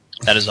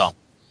 That is all.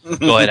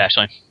 Go ahead,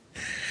 Ashley.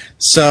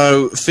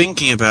 So,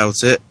 thinking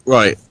about it,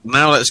 right,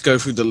 now let's go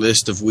through the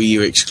list of Wii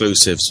U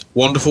exclusives.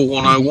 Wonderful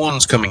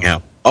 101's coming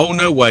out. Oh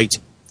no, wait,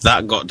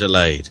 that got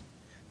delayed.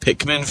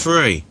 Pikmin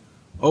 3.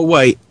 Oh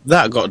wait,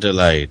 that got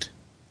delayed.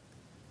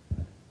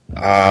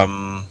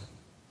 Don't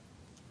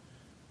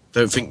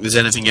think there's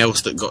anything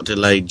else that got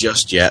delayed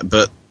just yet,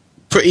 but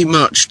pretty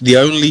much the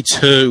only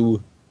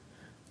two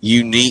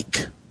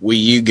unique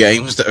Wii U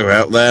games that are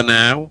out there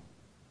now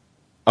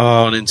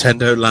are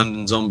Nintendo Land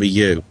and Zombie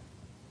U.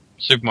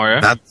 Super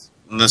Mario? That's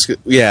good.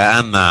 Yeah,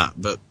 and that,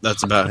 but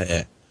that's about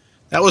it.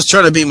 That was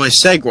trying to be my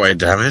segue,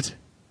 damn it.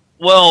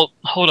 Well,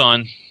 hold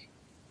on.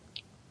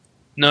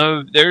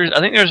 No, I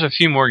think there's a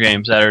few more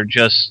games that are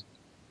just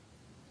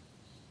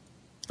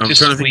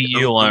Wii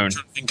U alone.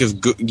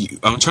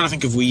 I'm trying to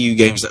think of Wii U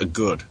games that are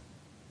good.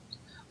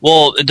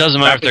 Well, it doesn't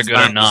matter if they're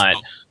good or not.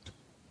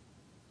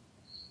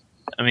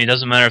 I mean, it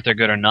doesn't matter if they're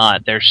good or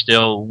not. They're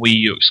still Wii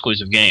U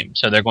exclusive games,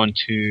 so they're going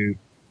to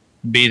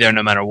be there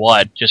no matter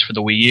what, just for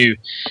the Wii U,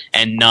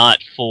 and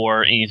not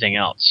for anything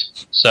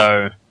else.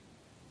 So,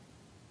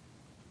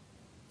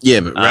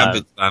 yeah, but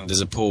Rabbids Land is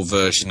a poor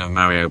version of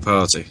Mario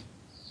Party.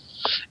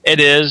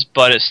 It is,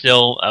 but it's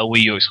still a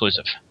Wii U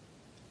exclusive.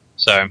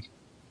 So,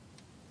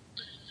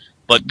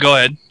 but go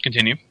ahead,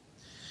 continue.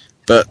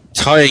 But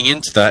tying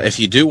into that, if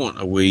you do want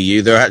a Wii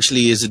U, there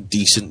actually is a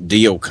decent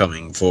deal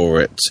coming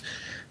for it.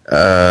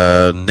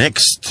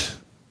 Next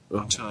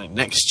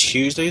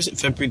Tuesday, is it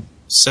February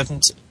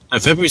 17th? No,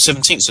 February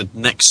 17th, so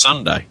next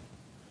Sunday.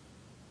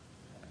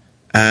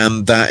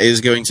 And that is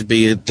going to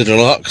be the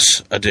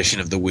deluxe edition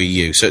of the Wii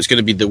U. So it's going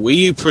to be the Wii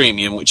U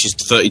Premium, which is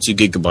the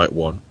 32GB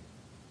one,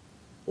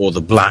 or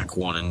the black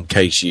one, in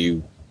case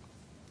you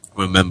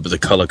remember the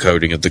color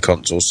coding of the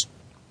consoles.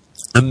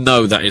 And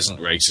no, that isn't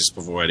racist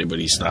before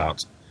anybody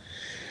starts.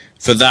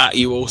 For that,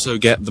 you also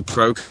get the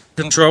Pro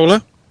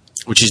controller,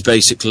 which is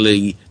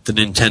basically the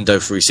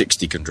Nintendo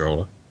 360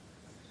 controller.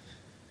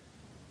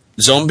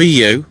 Zombie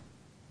U,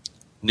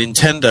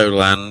 Nintendo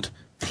Land,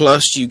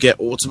 plus you get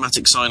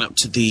automatic sign-up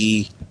to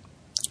the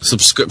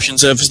subscription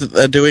service that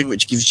they're doing,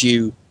 which gives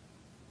you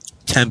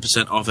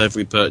 10% off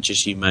every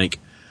purchase you make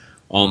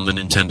on the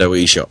Nintendo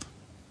eShop.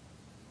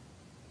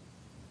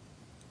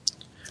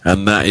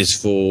 And that is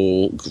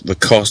for the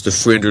cost of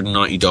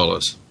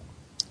 $390.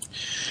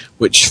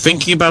 Which,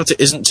 thinking about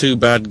it, isn't too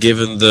bad,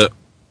 given that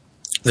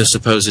the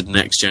supposed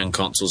next-gen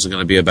consoles are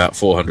going to be about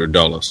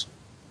 $400.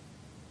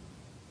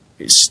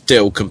 It's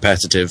still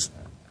competitive,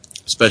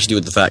 especially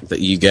with the fact that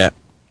you get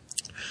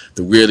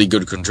the really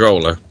good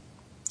controller,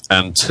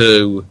 and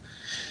two,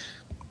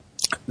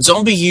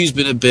 Zombie U's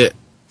been a bit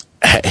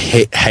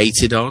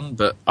hated on,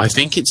 but I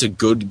think it's a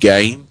good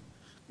game,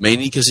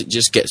 mainly because it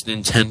just gets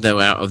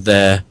Nintendo out of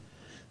their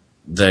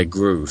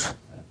groove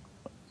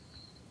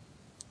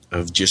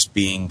of just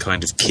being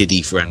kind of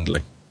kiddie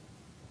friendly.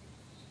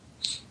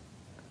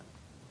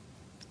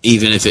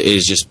 Even if it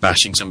is just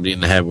bashing somebody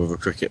in the head with a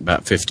cricket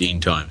bat 15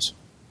 times.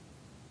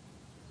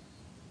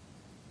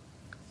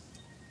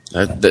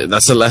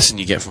 That's a lesson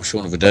you get from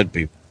Shaun of the Dead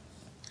people.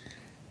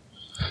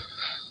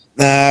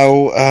 Now,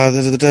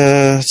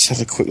 let's have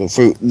a quick look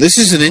through. This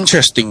is an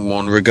interesting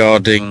one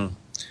regarding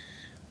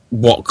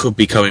what could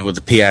be coming with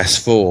the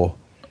PS4.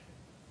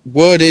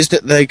 Word is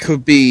that they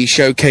could be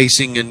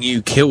showcasing a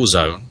new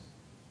Killzone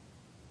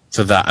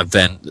for that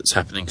event that's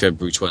happening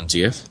February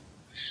 20th,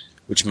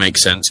 which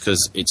makes sense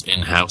because it's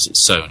in-house,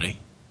 it's Sony.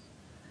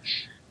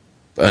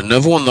 But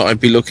another one that I'd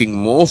be looking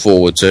more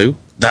forward to,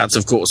 that's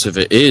of course if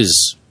it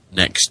is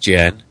next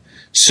gen,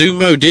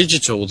 Sumo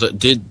Digital, that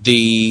did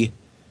the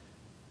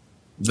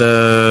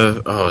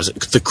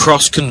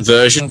cross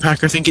conversion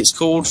pack, I think it's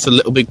called, for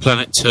Little Big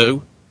Planet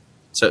 2.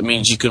 So it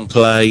means you can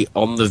play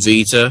on the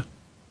Vita,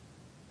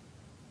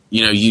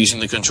 you know, using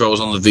the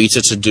controls on the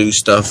Vita to do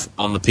stuff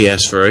on the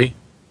PS3.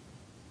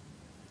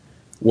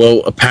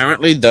 Well,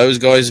 apparently those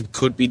guys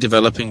could be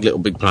developing Little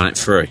Big Planet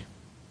 3.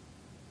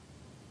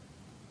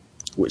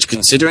 Which,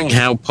 considering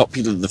how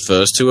popular the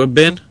first two have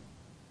been,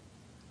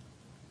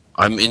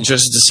 I'm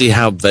interested to see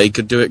how they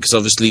could do it, because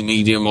obviously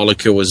Media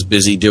Molecule was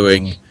busy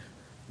doing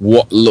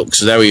what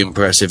looks very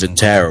impressive in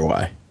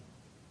Tearaway.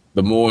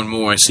 The more and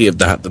more I see of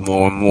that, the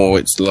more and more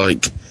it's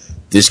like,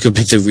 this could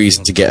be the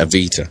reason to get a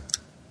Vita.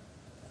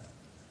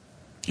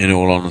 In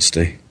all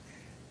honesty.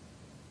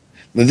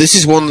 Now, this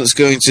is one that's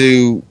going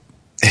to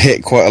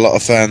hit quite a lot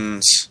of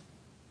fans.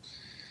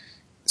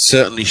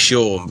 certainly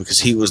Sean, because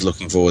he was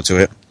looking forward to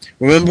it.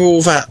 Remember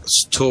all that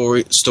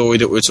story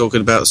that we were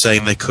talking about,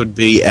 saying there could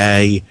be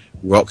a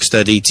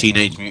Rocksteady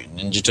Teenage Mutant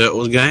Ninja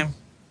Turtles game?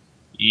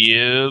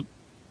 Yep.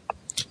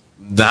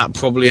 That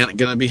probably ain't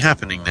going to be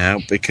happening now,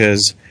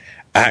 because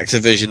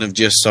Activision have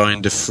just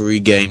signed a free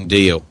game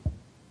deal.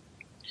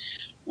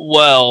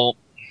 Well,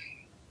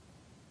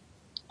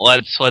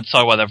 let's talk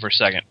about that for a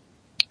second.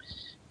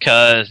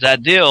 Because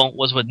that deal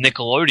was with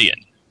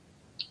Nickelodeon.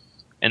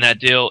 And that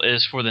deal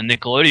is for the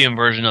Nickelodeon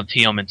version of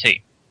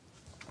TMNT.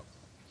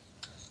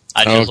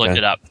 I just looked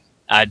it up.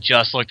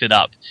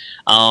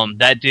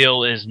 That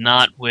deal is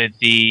not with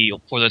the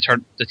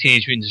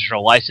Teenage Mutant Ninja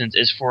Turtle license.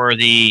 It's for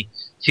the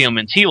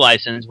TMNT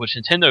license, which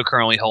Nintendo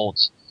currently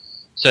holds,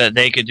 so that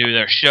they could do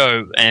their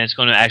show, and it's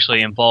going to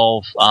actually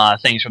involve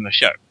things from the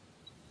show.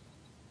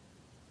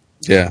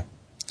 Yeah.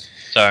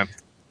 So,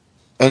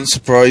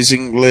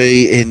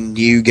 unsurprisingly, in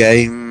new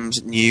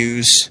games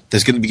news,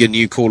 there's going to be a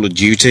new Call of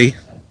Duty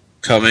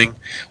coming,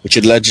 which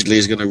allegedly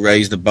is going to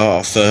raise the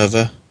bar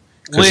further,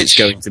 because it's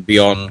going to be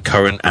on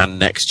current and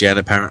next gen,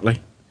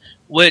 apparently.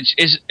 Which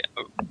is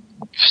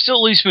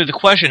still leaves me with the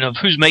question of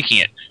who's making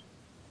it,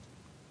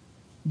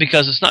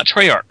 because it's not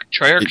Treyarch.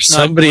 It's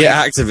somebody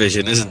at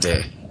Activision, isn't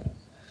it?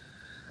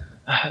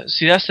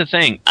 See, that's the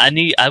thing.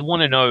 I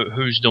want to know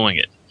who's doing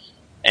it,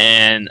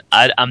 and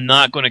I'm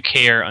not going to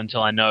care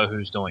until I know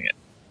who's doing it.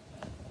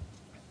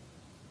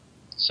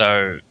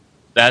 So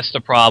that's the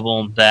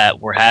problem that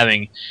we're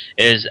having.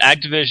 Is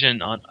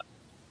Activision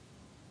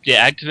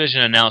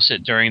announced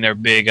it during their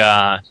big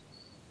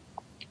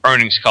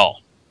earnings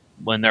call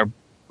when they're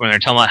talking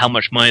about how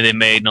much money they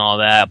made and all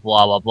that,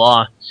 blah blah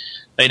blah.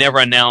 They never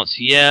announced,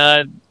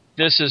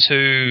 this is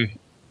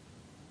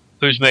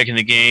who's making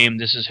the game,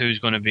 this is who's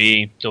going to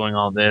be doing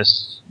all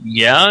this.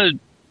 Yeah,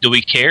 do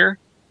we care?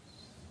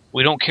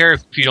 We don't care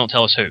if you don't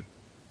tell us who.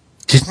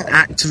 Didn't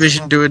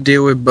Activision do a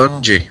deal with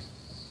Bungie?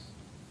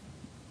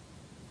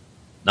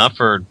 Not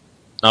for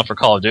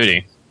Call of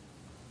Duty.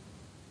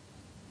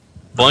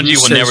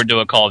 Bungie would never do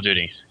a Call of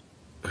Duty.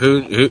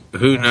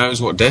 Who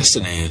knows what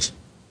Destiny is?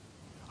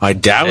 I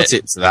doubt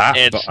it's that.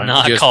 It's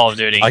not Call of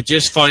Duty. I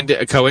just find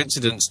it a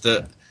coincidence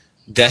that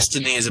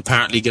Destiny is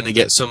apparently going to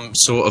get some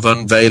sort of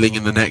unveiling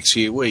in the next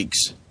few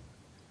weeks.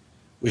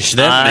 Which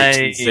then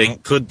makes me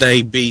think, could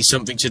they be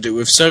something to do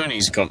with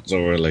Sony's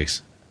console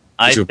release?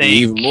 Which would be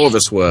even more of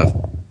a swerve.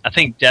 I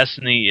think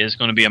Destiny is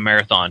going to be a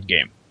marathon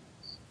game,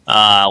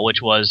 which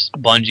was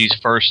Bungie's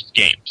first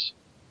games,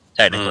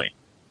 technically.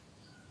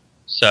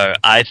 So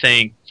I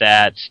think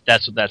that's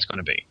what that's going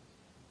to be.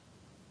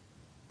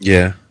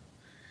 Yeah.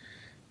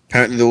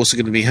 Apparently they're also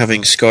going to be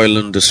having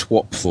Skylander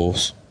Swap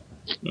Force.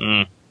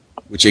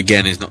 Which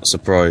again is not a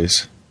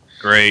surprise.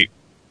 Great.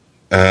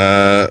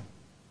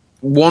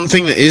 One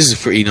thing that is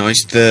pretty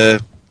nice,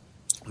 the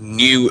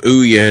new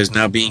Ouya is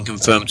now being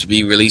confirmed to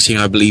be releasing,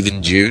 I believe,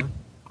 in June.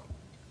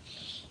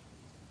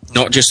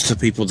 Not just for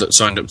people that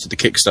signed up to the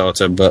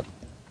Kickstarter, but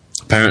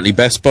apparently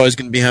Best Buy is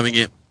going to be having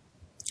it.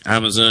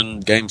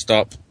 Amazon,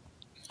 GameStop.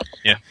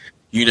 Yeah.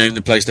 You name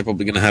the place, they're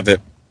probably going to have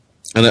it.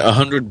 And at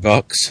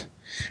 $100,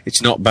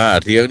 it's not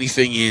bad. The only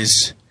thing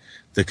is,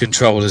 the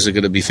controllers are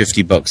going to be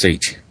 $50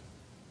 each.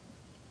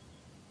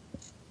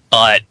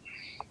 But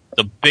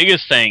the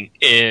biggest thing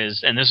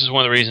is, and this is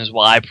one of the reasons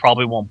why I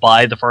probably won't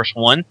buy the first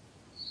one,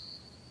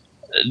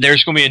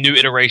 there's going to be a new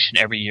iteration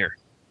every year.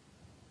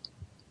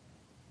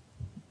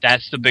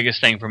 That's the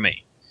biggest thing for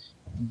me.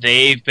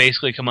 They've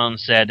basically come out and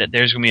said that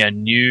there's going to be a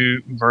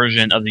new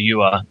version of the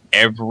UA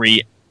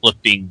every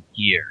flipping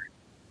year.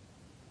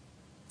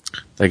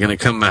 They're going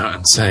to come out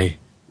and say,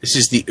 this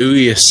is the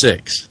Ouya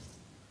 6.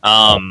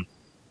 Ouya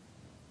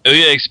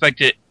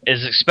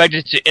is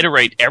expected to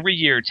iterate every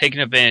year,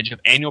 taking advantage of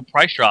annual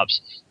price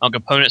drops on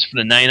components for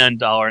the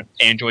 $99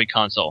 Android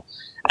console.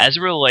 As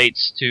it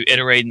relates to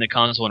iterating the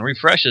console and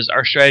refreshes,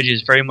 our strategy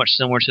is very much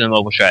similar to the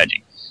mobile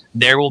strategy.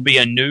 There will be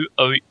a new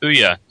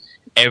Ouya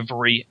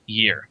every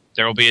year.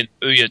 There will be an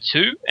Ouya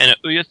 2 and an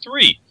Ouya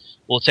 3.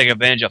 We'll take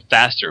advantage of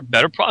faster,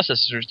 better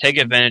processors, take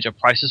advantage of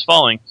prices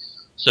falling.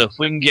 So if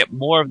we can get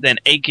more than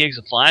 8 gigs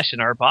of flash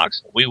in our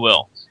box, we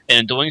will. And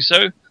in doing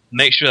so,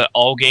 make sure that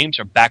all games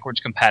are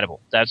backwards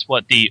compatible. That's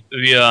what the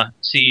Ouya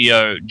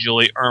CEO,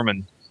 Julie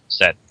Ehrman,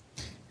 said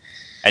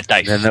at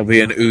DICE. Then there'll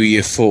be an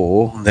Ouya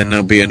 4, then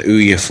there'll be an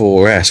Ouya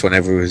 4S when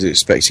everyone was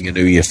expecting an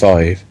Ouya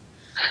 5.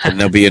 Then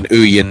there'll be an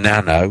Ouya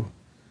Nano.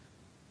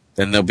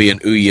 Then there'll be an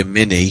Ouya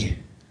Mini.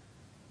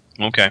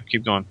 Okay,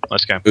 keep going.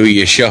 Let's go.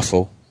 Ouya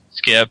Shuffle.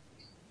 Skip.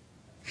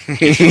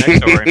 Next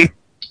story.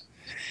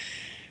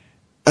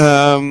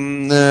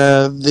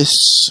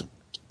 This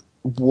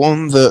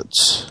one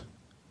that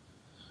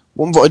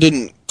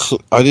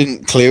I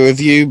didn't clear with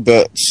you,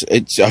 but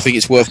I think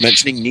it's worth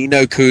mentioning. Ni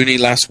no Kuni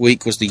last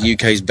week was the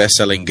UK's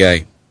best-selling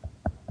game,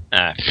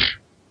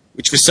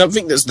 which for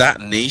something that's that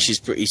niche is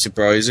pretty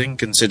surprising,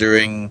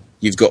 considering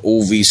you've got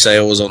all these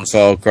sales on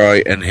Far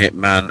Cry and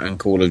Hitman and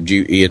Call of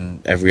Duty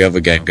and every other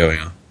game going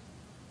on.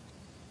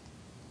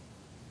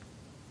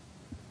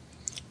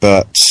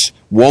 But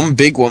one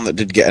big one that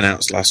did get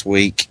announced last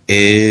week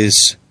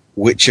is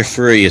Witcher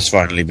 3 has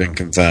finally been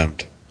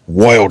confirmed.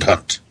 Wild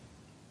Hunt.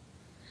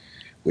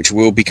 Which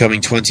will be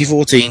coming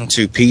 2014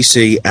 to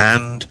PC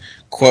and,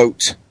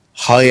 quote,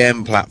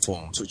 high-end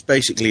platforms, which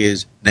basically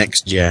is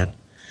next gen.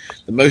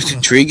 The most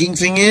intriguing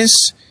thing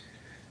is,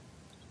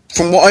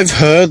 from what I've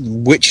heard,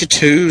 Witcher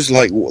 2's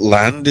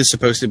land is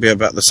supposed to be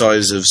about the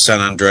size of San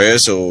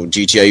Andreas or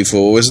GTA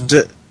 4, isn't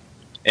it?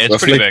 It's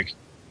Roughly? pretty big.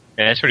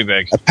 Yeah, it's pretty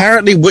big.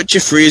 Apparently Witcher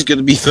 3 is going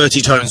to be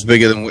 30 times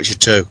bigger than Witcher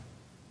 2.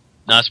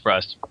 Not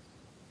surprised.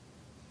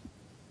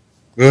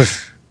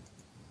 Oof.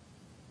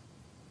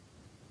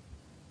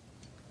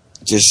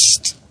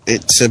 Just,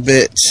 it's a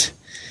bit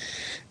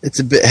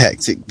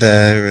hectic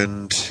there,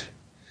 and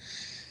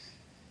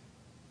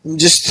I'm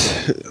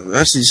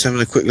actually just having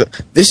a quick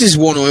look. This is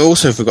one I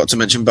also forgot to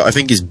mention, but I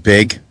think is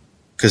big,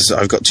 because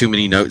I've got too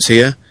many notes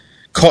here.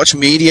 Koch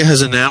Media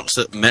has announced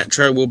that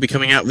Metro will be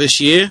coming out this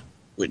year,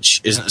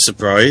 which isn't a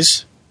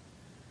surprise,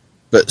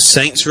 but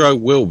Saints Row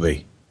will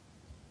be.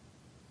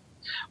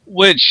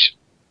 Which,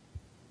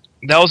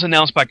 that was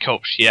announced by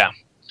Koch, yeah.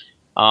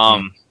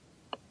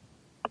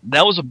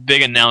 That was a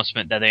big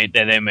announcement that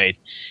they made.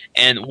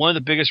 And one of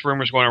the biggest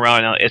rumors going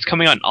around now, it's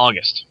coming out in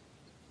August.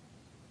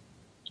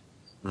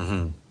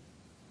 Mm-hmm.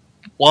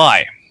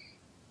 Why?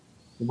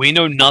 We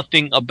know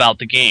nothing about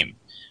the game.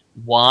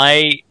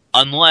 Why?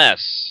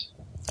 Unless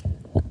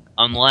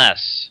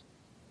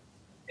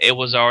it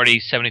was already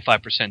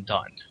 75%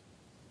 done.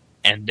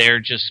 And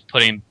they're just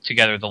putting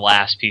together the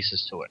last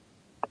pieces to it.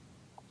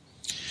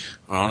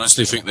 I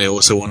honestly think they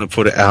also want to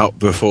put it out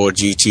before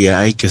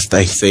GTA, because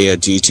they fear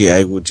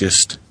GTA will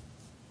just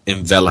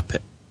envelop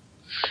it.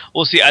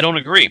 Well, see, I don't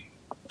agree.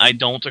 I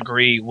don't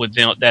agree with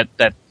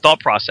that thought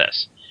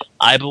process.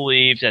 I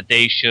believe that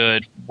they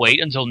should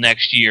wait until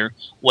next year,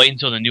 wait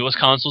until the newest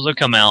consoles have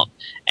come out,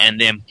 and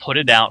then put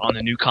it out on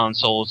the new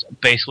consoles,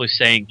 basically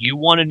saying, you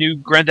want a new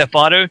Grand Theft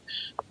Auto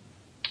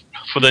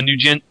for the new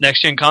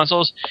next-gen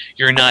consoles?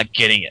 You're not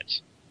getting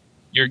it.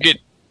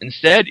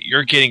 Instead,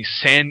 you're getting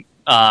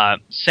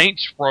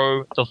Saints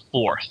Row the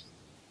 4th,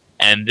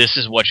 and this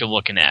is what you're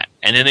looking at.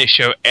 And then they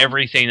show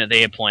everything that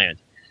they had planned.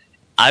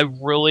 I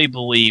really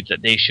believe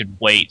that they should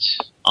wait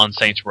on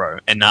Saints Row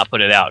and not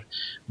put it out.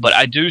 But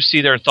I do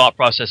see their thought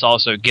process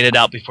also, get it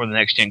out before the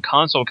next-gen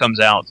console comes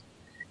out,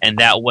 and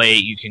that way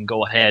you can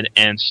go ahead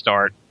and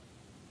start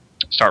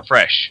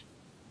fresh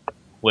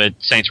with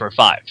Saints Row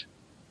 5.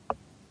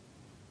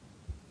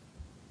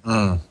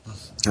 And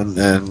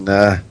then,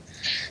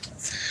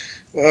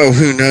 well,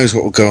 who knows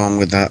what will go on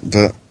with that,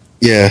 but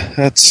yeah,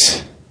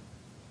 that's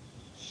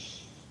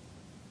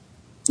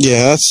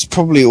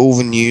probably all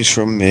the news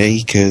from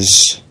me,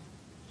 because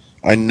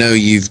I know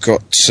you've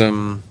got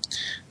a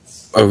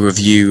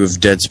review of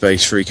Dead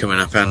Space 3 coming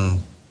up,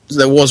 and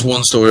there was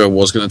one story I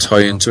was going to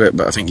tie into it,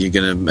 but I think you're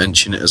going to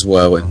mention it as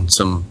well in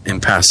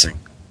passing.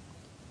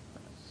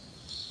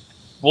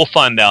 We'll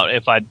find out.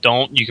 If I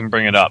don't, you can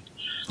bring it up.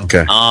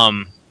 Okay.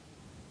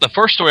 The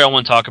first story I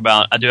want to talk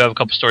about, I do have a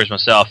couple stories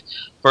myself.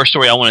 First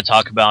story I want to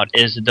talk about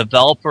is the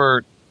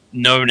developer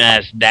known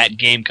as That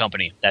Game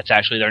Company, that's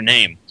actually their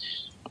name,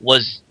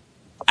 was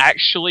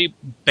actually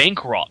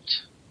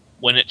bankrupt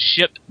when it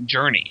shipped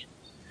Journey.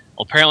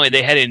 Well, apparently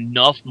they had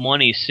enough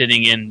money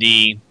sitting in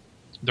the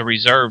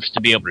reserves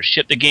to be able to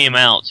ship the game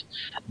out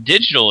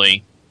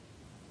digitally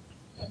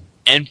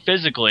and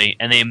physically,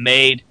 and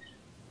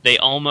they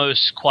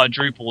almost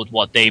quadrupled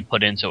what they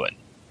put into it.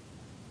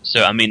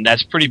 So, I mean,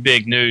 that's pretty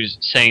big news,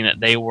 saying that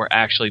they were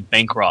actually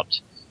bankrupt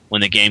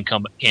when the game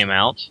came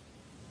out.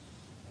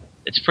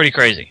 It's pretty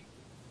crazy.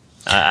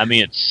 I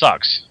mean, it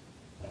sucks.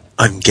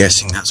 I'm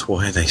guessing that's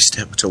why they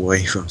stepped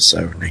away from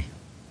Sony.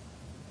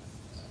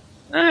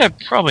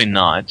 Probably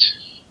not.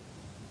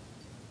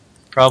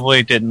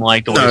 Probably didn't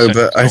like the way No, Sony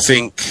but I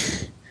sold. think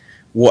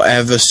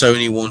whatever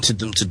Sony wanted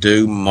them to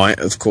do might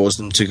have caused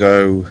them to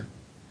go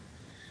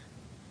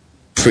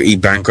pretty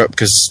bankrupt,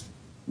 because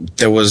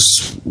there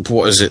was,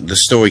 the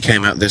story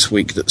came out this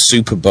week that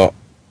Superbot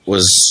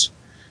was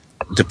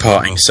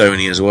departing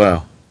Sony as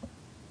well.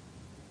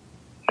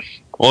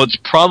 Well, it's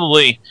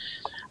probably...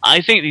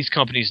 I think these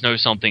companies know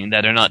something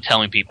that they're not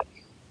telling people.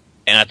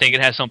 And I think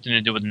it has something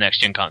to do with the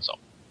next-gen console.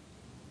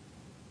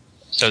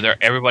 So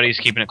everybody's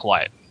keeping it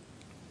quiet.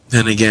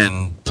 Then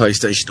again,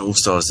 PlayStation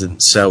All-Stars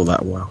didn't sell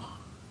that well.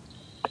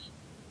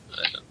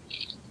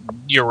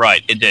 You're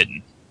right, it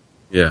didn't.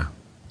 Yeah.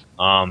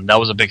 That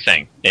was a big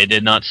thing. It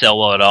did not sell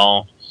well at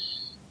all.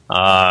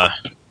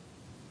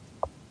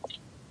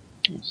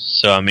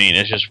 So, I mean,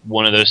 it's just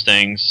one of those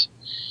things.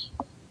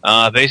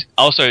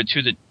 Also,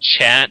 to the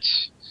chat,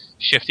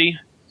 Shifty,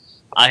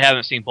 I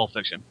haven't seen Pulp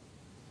Fiction.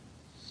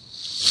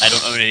 I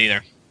don't own it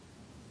either.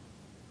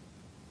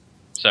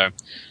 So,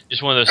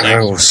 just one of those things. I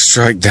will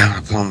strike down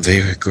upon thee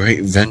with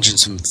great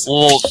vengeance and...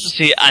 Well,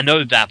 see, I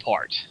know that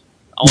part.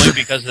 Only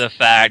because of the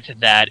fact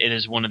that it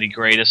is one of the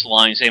greatest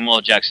lines Samuel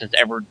L. Jackson's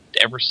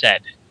ever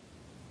said.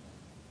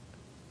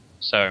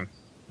 So...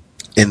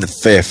 In the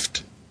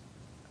 5th,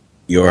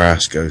 your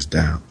ass goes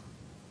down.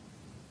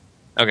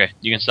 Okay,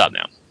 you can stop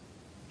now.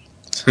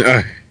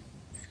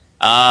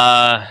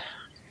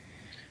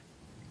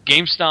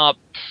 GameStop.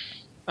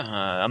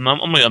 I'm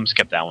gonna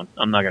skip that one.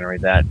 I'm not gonna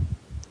read that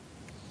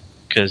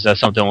because that's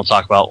something we'll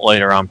talk about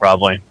later on,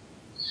 probably.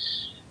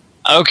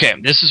 Okay,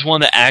 this is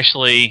one that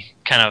actually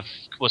kind of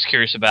was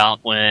curious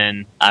about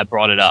when I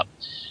brought it up.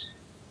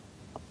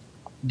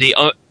 The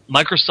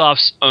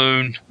Microsoft's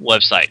own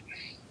website.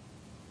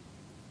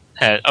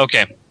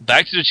 Okay,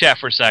 back to the chat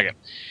for a second.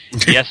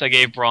 Yes, I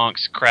gave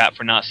Bronx crap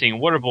for not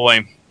seeing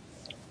Waterboy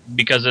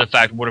because of the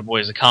fact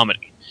Waterboy is a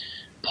comedy.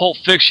 Pulp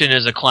Fiction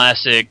is a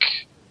classic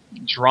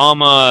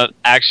drama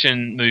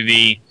action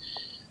movie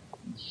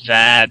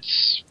that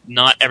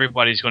not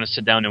everybody's going to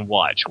sit down and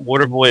watch.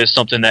 Waterboy is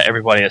something that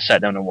everybody has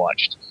sat down and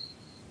watched.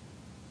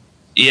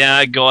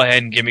 Yeah, go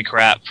ahead and give me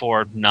crap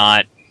for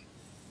not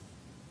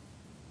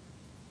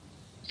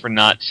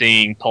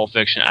seeing Pulp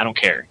Fiction. I don't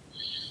care.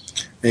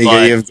 There you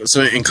go, you've got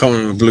something in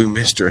common with Blue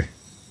Mystery.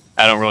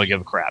 I don't really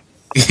give a crap.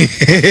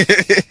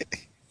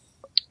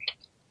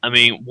 I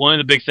mean, one of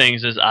the big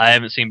things is I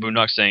haven't seen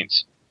Boondock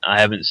Saints. I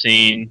haven't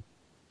seen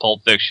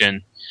Pulp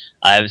Fiction.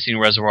 I haven't seen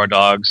Reservoir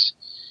Dogs.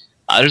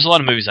 There's a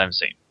lot of movies I haven't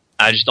seen.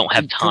 I just don't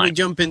have time. Can we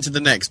jump into the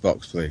next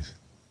box, please?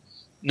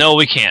 No,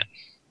 we can't.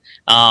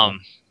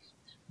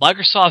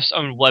 Microsoft's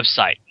own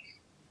website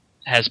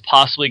has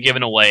possibly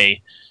given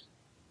away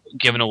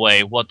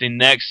what the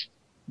next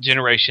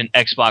generation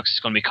Xbox is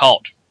going to be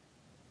called.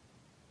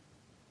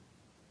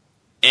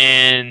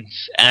 And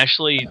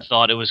Ashley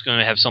thought it was going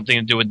to have something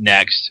to do with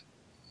Next,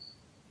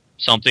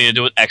 something to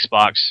do with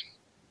Xbox,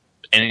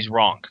 and he's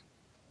wrong.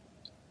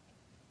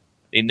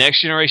 The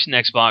next generation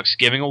Xbox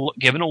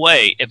given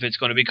away, if it's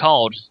going to be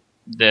called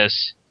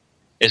this,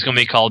 is going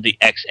to be called the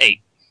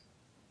X8.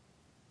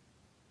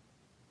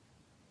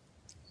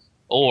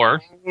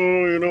 Or,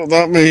 you know what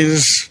that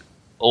means.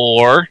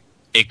 Or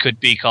it could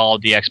be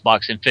called the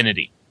Xbox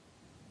Infinity.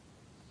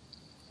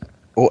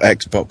 Or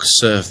Xbox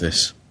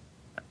Surface.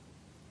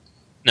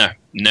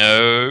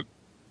 No.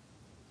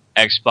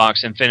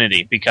 Xbox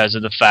Infinity, because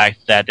of the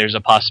fact that there's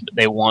a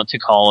they want to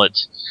call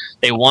it.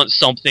 They want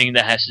something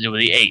that has to do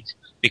with the 8,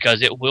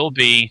 because it will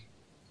be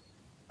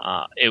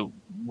running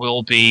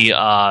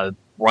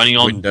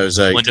on Windows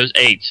 8. Windows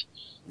 8,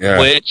 yeah.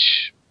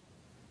 Which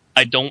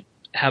I don't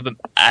have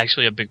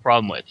actually a big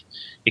problem with,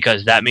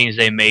 because that means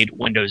they made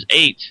Windows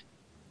 8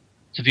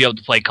 to be able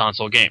to play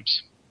console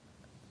games.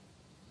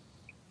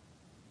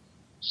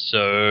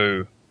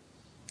 So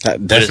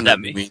that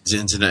definitely means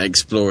Internet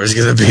Explorer is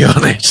going to be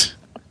on it.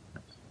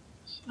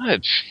 I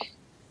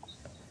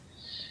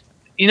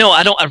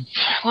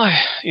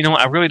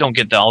really don't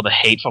get all the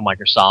hate from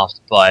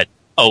Microsoft, but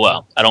oh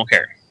well, I don't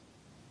care.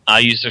 I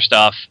use their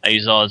stuff. I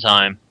use it all the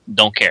time.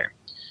 Don't care.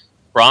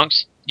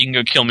 Bronx, you can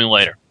go kill me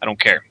later. I don't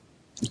care.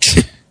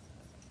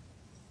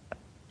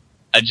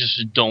 I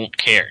just don't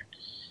care.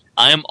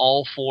 I am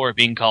all for it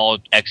being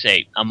called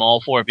X8. I'm all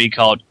for it being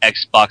called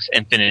Xbox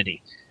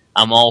Infinity.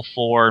 I'm all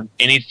for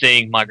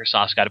anything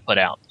Microsoft's got to put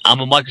out.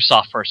 I'm a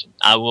Microsoft person.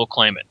 I will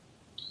claim it.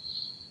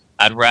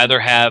 I'd rather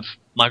have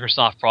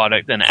Microsoft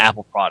product than an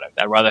Apple product.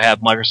 I'd rather have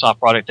Microsoft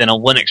product than a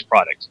Linux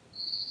product.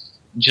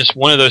 Just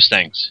one of those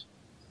things.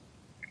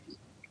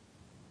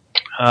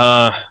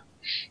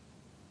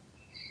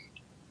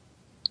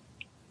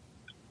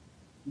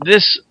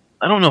 This,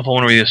 I don't know if I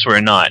want to read this story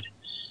or not.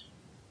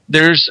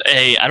 Did you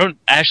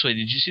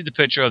see the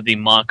picture of the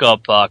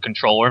mock-up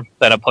controller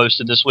that I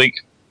posted this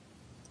week?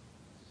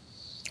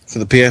 For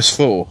the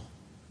PS4?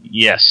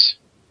 Yes.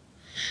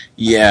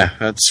 Yeah,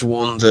 that's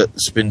one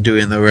that's been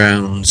doing the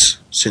rounds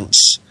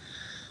since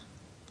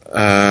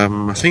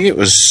I think it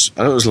was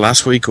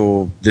last week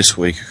or this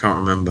week, I can't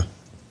remember.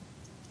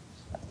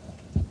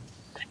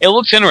 It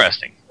looks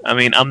interesting. I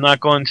mean, I'm not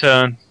going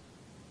to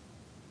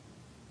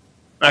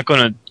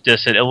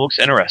diss it. It looks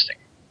interesting.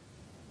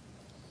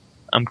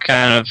 I'm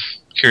kind of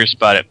curious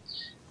about it.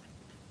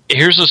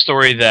 Here's a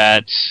story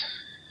that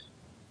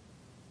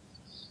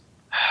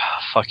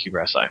fuck you,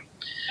 Brasai.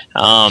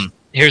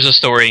 Here's a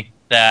story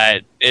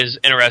that is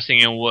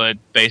interesting and would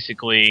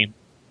basically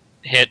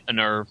hit a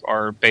nerve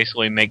or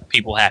basically make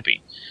people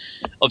happy.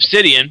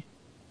 Obsidian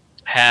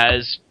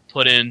has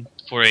put in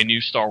for a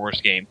new Star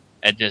Wars game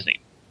at Disney.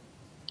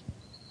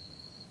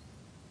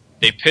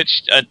 They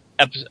pitched a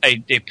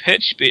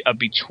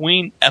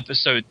between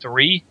Episode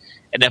 3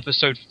 and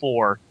Episode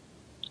 4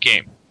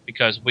 game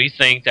because we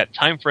think that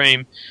time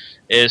frame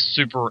is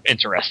super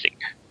interesting.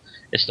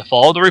 It's the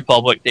fall of the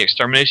Republic, the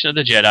extermination of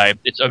the Jedi.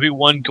 It's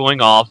Obi-Wan going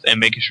off and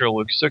making sure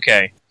Luke is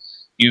okay.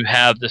 You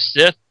have the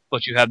Sith,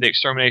 but you have the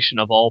extermination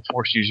of all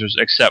Force users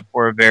except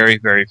for a very,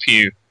 very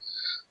few.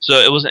 So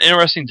it was an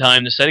interesting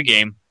time to set a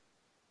game.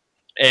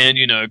 And,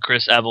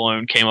 Chris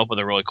Avellone came up with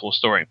a really cool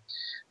story.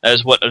 That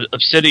is what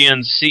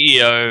Obsidian's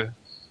CEO,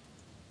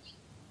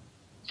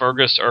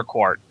 Fergus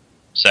Urquhart,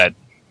 said.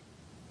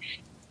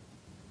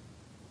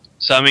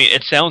 So, I mean,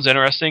 it sounds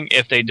interesting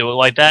if they do it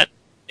like that.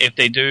 If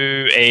they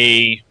do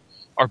a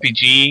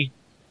RPG,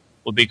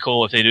 would be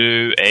cool. If they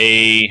do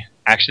a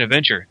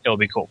action-adventure, it would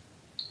be cool.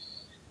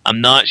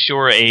 I'm not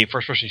sure a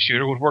first-person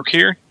shooter would work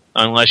here,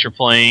 unless you're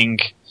playing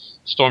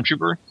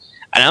Stormtrooper.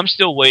 And I'm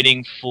still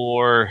waiting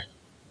for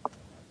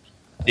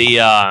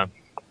what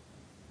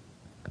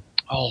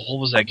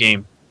was that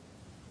game?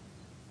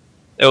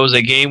 It was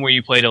a game where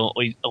you played an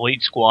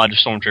elite squad of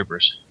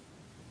stormtroopers.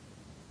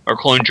 Or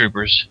clone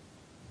troopers.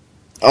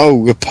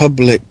 Oh,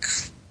 Republic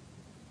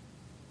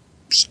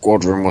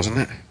Squadron, wasn't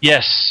it?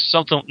 Yes,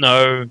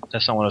 no,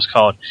 that's not what it was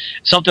called.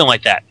 Something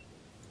like that.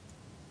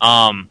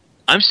 I'm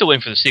still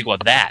waiting for the sequel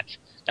of that.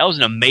 That was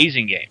an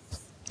amazing game.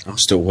 I'm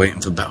still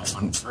waiting for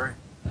Battlefront 3.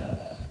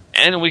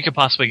 And we could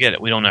possibly get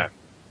it. We don't know.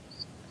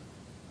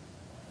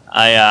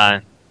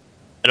 I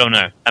don't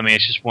know. I mean,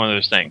 it's just one of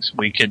those things.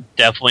 We could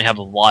definitely have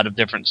a lot of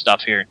different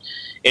stuff here.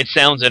 It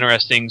sounds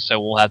interesting, so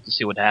we'll have to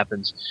see what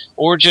happens.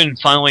 Origin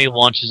finally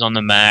launches on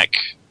the Mac.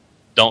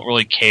 Don't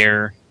really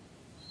care.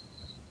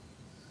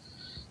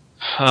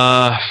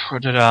 Dead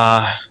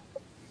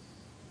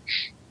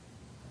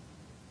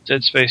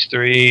Space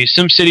 3.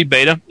 SimCity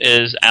Beta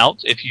is out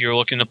if you're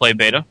looking to play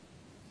beta.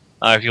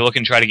 If you're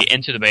looking to try to get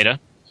into the beta,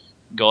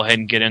 go ahead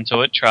and get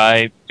into it.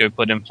 Go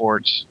put in for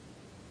it.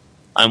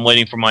 I'm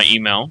waiting for my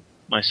email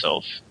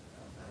myself.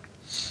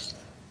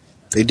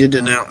 They did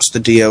announce the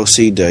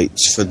DLC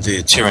dates for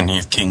the Tyranny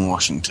of King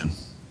Washington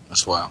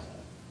as well.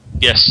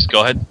 Yes,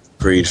 go ahead.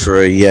 Breed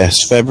 3,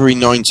 yes. February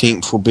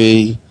 19th will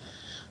be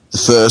the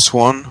first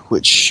one,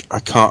 which I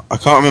can't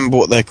remember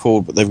what they're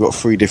called, but they've got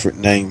 3 different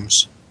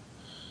names.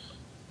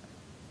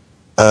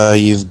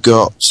 You've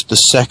got the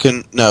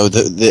second... No,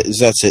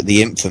 that's it,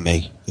 the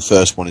Infamy. The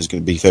first one is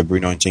going to be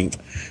February 19th.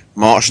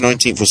 March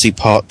 19th we'll see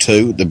Part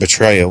 2, The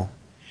Betrayal.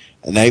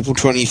 And April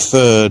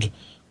 23rd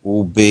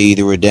will be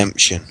The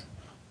Redemption.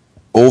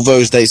 All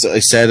those dates that I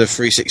said are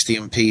 360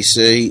 and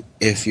PC.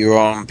 If you're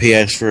on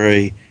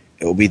PS3,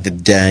 it will be the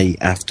day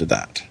after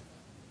that.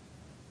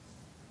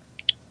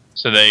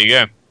 So there you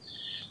go.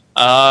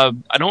 I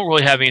don't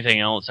really have anything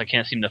else. I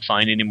can't seem to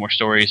find any more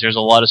stories. There's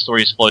a lot of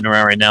stories floating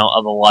around right now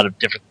of a lot of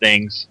different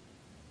things.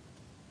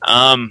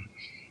 I'm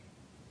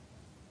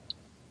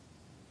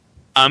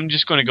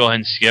just going to go ahead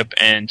and skip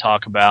and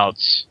talk about...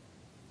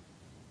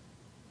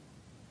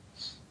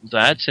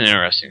 That's an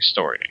interesting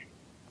story.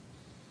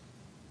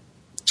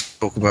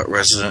 Talk about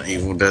Resident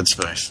Evil Dead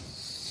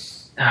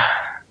Space.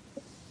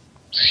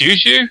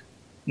 Excuse you?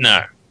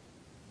 No.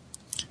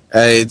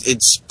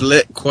 It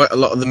split quite a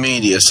lot of the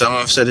media. Some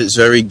have said it's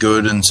very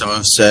good, and some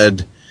have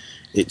said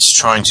it's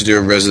trying to do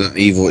a Resident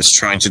Evil, it's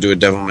trying to do a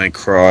Devil May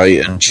Cry,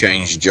 and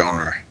change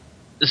genre.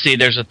 See,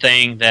 there's a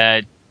thing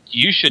that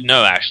you should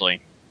know,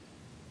 actually.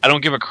 I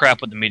don't give a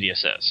crap what the media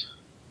says.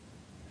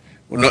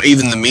 Well, not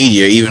even the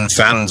media, even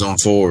fans on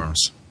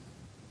forums.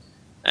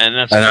 And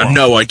that's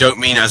no, I don't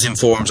mean as in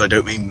forums, I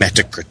don't mean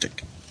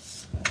Metacritic.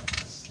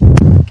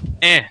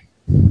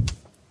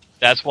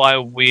 That's why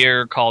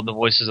we're called the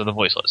Voices of the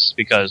Voiceless,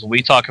 because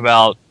we talk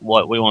about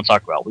what we want to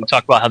talk about. We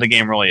talk about how the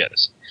game really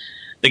is.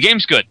 The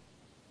game's good.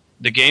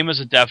 The game is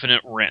a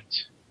definite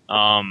rent.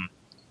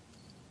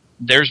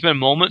 There's been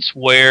moments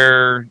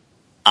where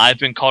I've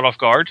been caught off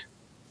guard.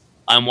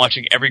 I'm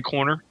watching every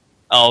corner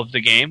of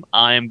the game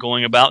I am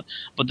going about,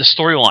 but the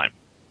storyline.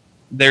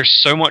 There's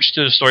so much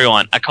to the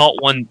storyline. I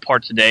caught one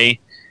part today.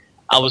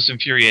 I was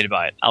infuriated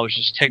by it. I was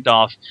just ticked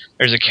off.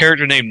 There's a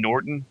character named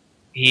Norton.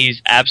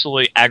 He's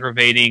absolutely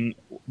aggravating,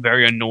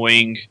 very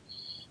annoying,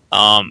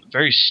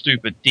 very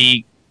stupid.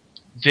 The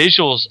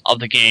visuals of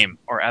the game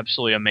are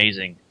absolutely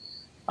amazing.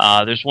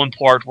 There's one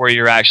part where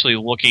you're actually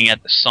looking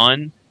at the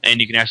sun,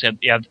 and you can actually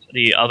have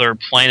the other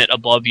planet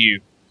above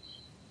you.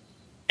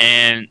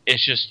 And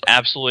it's just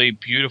absolutely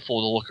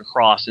beautiful to look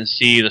across and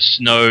see the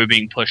snow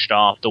being pushed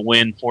off, the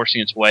wind forcing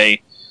its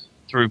way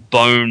through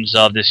bones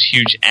of this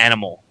huge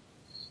animal,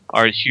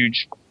 or a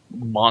huge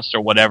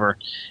monster, whatever.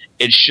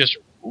 It's just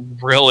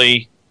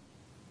really,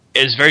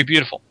 it's very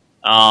beautiful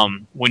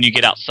when you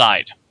get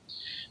outside.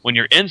 When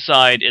you're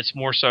inside, it's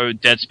more so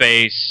Dead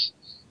Space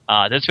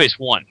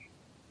 1.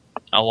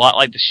 A lot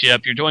like the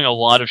ship. You're doing a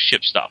lot of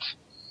ship stuff.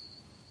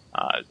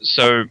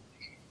 So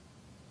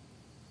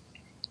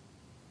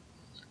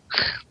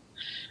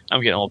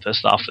I'm getting a little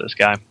pissed off at this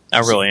guy. I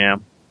really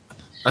am.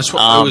 That's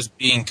what I was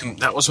being.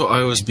 That was what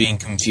I was being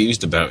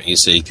confused about. You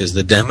see, because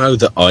the demo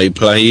that I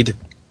played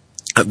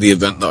at the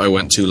event that I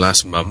went to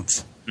last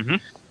month,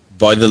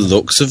 by the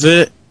looks of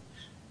it,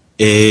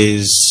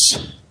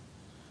 is,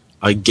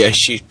 I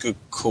guess you could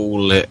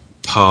call it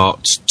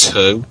part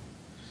 2,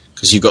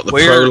 because you got the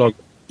prologue.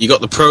 You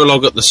got the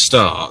prologue at the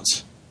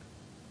start.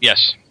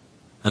 Yes.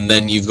 And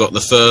then you've got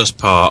the first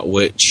part,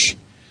 which,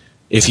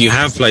 if you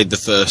have played the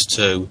first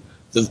 2,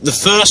 the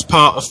first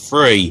part of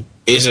 3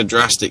 is a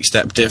drastic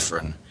step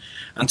different.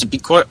 And to be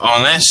quite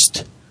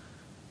honest,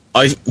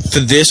 for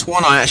this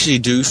one, I actually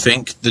do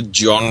think the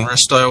genre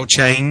style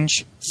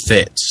change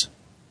fits.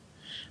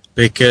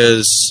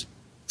 Because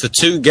for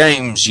 2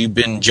 games, you've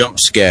been jump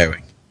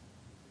scaring.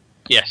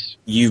 Yes.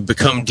 You've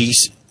become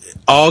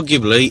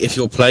arguably, if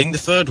you're playing the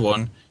third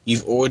one,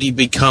 you've already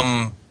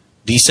become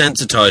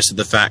desensitized to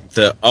the fact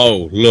that,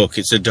 oh, look,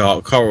 it's a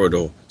dark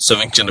corridor.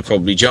 Something's going to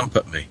probably jump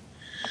at me.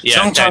 Yeah,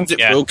 sometimes it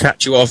will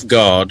catch you off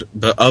guard,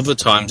 but other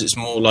times it's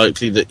more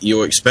likely that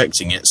you're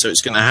expecting it, so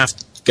it's going to have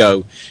to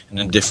go in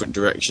a different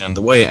direction. And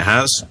the way it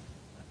has,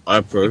 I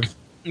approve.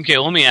 Okay,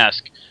 let me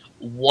ask.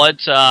 What,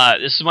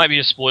 this might be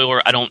a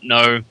spoiler, I don't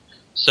know.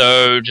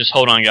 So just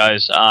hold on,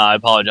 guys. I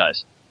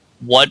apologize.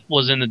 What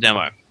was in the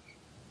demo?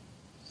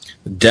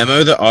 The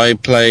demo that I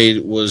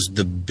played was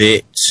the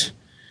bit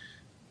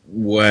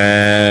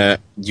where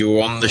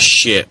you're on the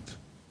ship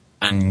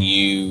and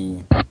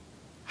you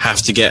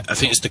have to get, I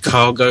think it's the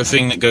cargo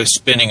thing that goes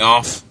spinning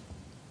off,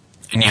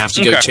 and you have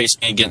to go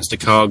chasing against the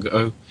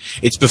cargo.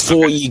 It's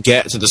before you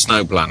get to the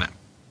snow planet.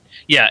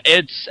 Yeah,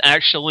 it's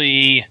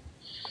actually...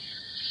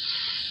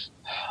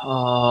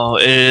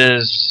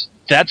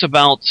 that's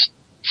about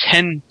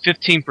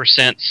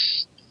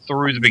 10-15%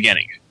 through the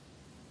beginning.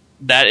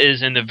 That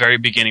is in the very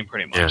beginning,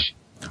 pretty much.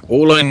 Yeah.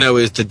 All I know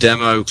is the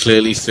demo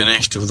clearly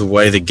finished the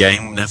way the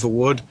game never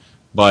would,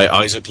 by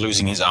Isaac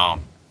losing his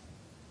arm.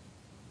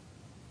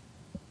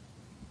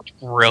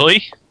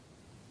 Really?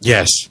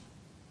 Yes.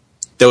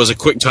 There was a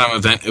quick time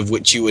event of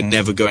which you were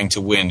never going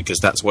to win, because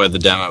that's where the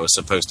demo was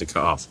supposed to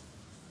cut off.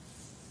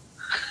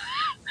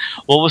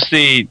 What was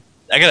the...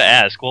 I gotta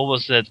ask, what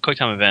was the quick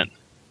time event?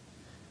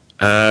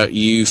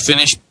 You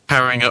finish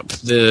powering up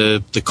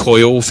the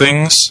coil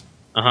things.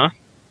 Uh-huh.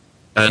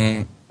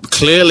 And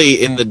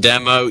clearly in the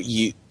demo,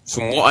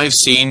 from what I've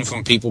seen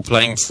from people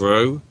playing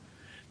through,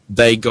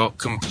 they got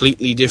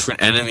completely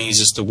different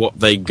enemies as to what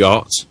they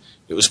got.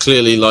 It was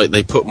clearly like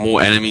they put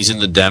more enemies in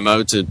the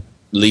demo to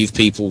leave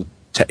people,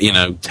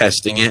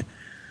 testing it.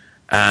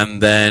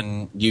 And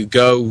then you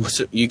go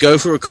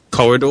for a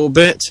corridor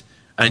bit,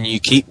 and you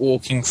keep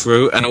walking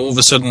through, and all of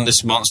a sudden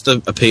this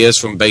monster appears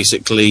from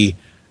basically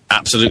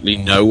absolutely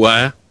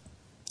nowhere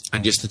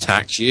and just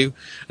attacks you.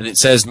 And it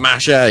says,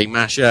 mash A,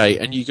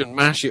 and you can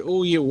mash it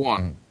all you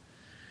want.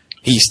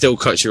 He still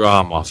cuts your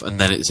arm off, and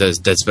then it says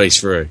Dead Space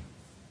 3.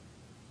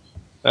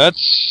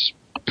 That's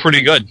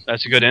pretty good.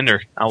 That's a good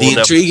ender. The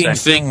intriguing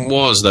thing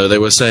was, though, they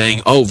were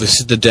saying, oh, this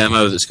is the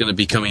demo that's going to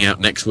be coming out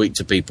next week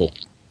to people.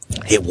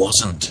 It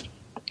wasn't.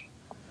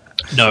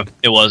 No,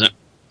 it wasn't.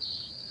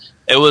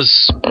 It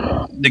was...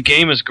 The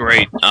game is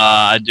great.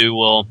 I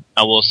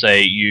will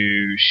say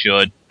you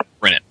should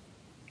rent it.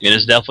 It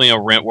is definitely a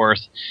rent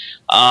worth.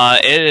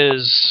 It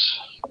is...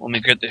 Let me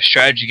get the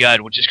strategy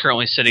guide, which is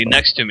currently sitting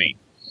next to me.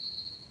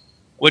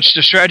 Which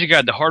the strategy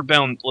guide, the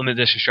hardbound limited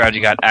edition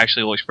strategy guide,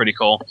 actually looks pretty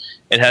cool.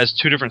 It has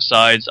two different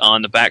sides.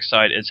 On the back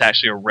side, it's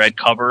actually a red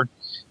cover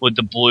with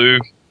the blue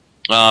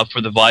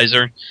for the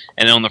visor.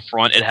 And then on the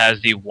front, it has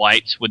the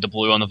white with the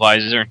blue on the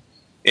visor.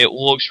 It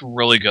looks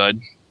really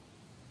good.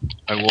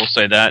 I will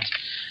say that.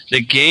 The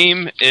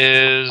game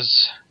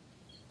is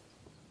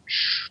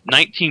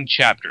 19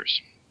 chapters,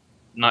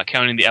 not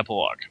counting the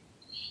epilogue.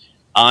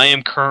 I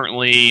am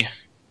currently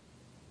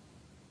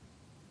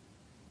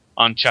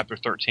on chapter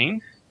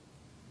 13.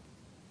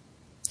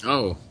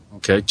 Oh,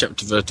 okay,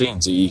 chapter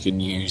 13. So you can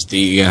use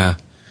the.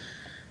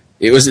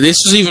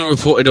 This was even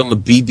reported on the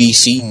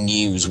BBC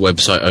News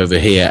website over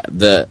here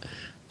that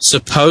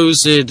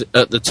supposed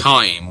at the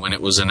time when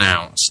it was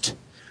announced,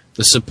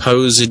 the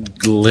supposed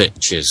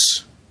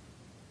glitches.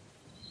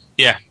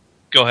 Yeah,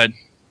 go ahead.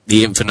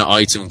 The infinite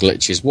item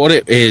glitches. What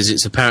it is,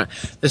 it's apparent.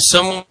 There's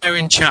somewhere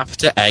in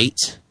chapter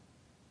 8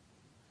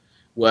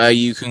 where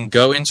you can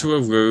go into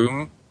a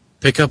room,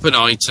 pick up an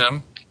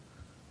item,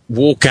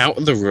 walk out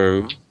of the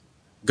room,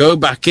 go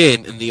back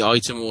in, and the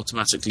item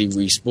automatically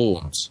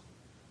respawns.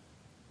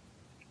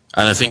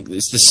 And I think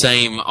it's the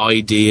same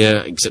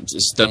idea, except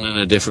it's done in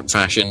a different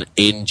fashion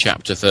in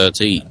chapter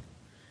 13.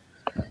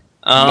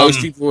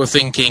 Most people were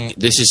thinking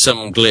this is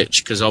some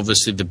glitch, because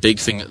obviously the big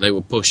thing that they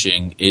were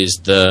pushing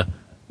is the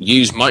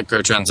use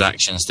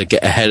microtransactions to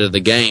get ahead of the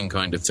game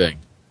kind of thing.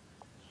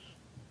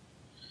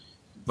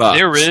 But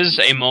there is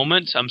a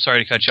moment, I'm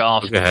sorry to cut you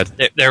off. Go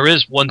ahead. There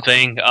is one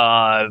thing,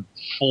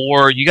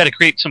 you got to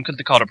create something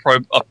called a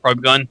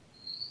probe gun.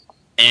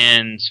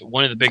 And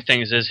one of the big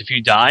things is if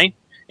you die,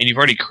 and you've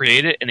already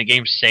created it, and the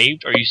game's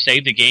saved, or you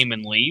save the game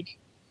and leave,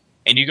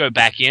 and you go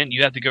back in,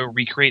 you have to go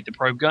recreate the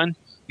probe gun,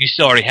 you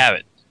still already have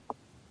it.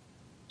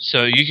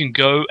 So you can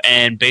go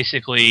and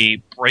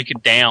basically break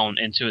it down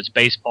into its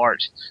base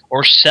parts,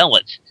 or sell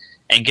it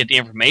and get the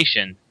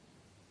information,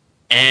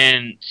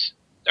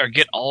 or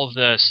get all of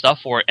the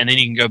stuff for it, and then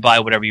you can go buy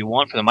whatever you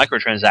want for the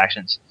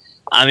microtransactions.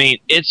 I mean,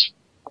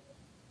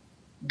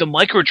 the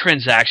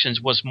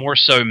microtransactions was more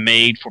so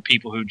made for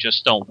people who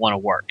just don't want to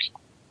work.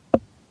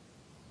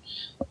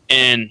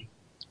 And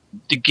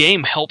the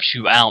game helps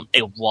you out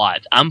a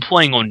lot. I'm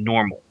playing on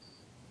normal.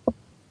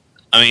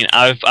 I mean,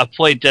 I've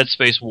played Dead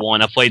Space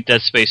 1, I've played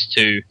Dead Space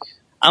 2.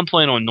 I'm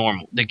playing on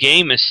normal. The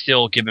game is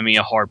still giving me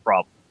a hard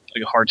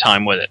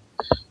time with it.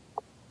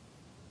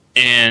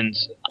 And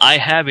I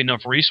have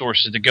enough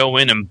resources to go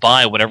in and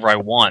buy whatever I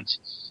want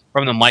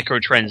from the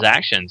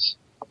microtransactions.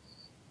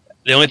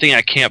 The only thing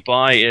I can't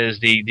buy is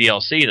the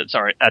DLC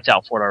that's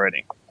out for it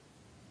already.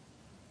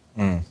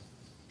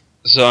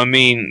 So, I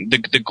mean, the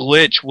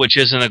glitch, which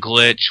isn't a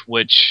glitch,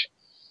 which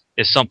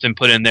is something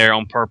put in there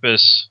on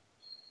purpose.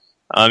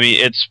 I mean,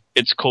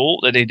 it's cool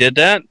that they did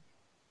that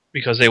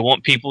because they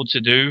want people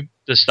to do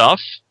the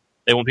stuff.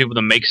 They want people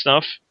to make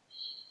stuff.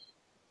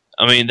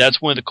 I mean,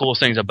 that's one of the coolest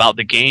things about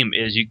the game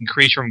is you can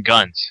create your own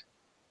guns.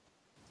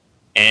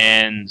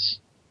 And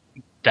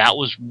that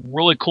was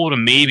really cool to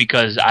me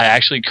because I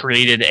actually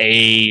created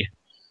a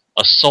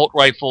assault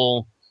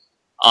rifle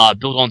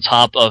built on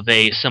top of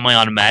a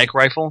semi-automatic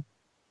rifle.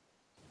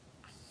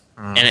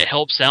 And it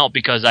helps out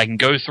because I can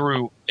go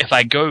through, if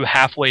I go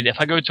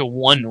to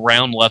one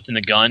round left in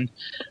the gun,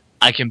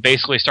 I can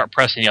basically start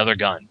pressing the other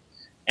gun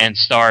and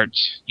start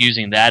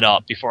using that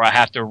up before I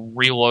have to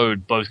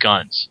reload both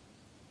guns.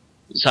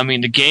 So, I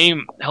mean, the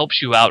game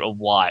helps you out a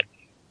lot.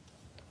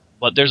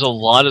 But there's a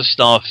lot of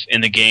stuff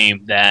in the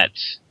game that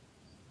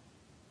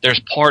there's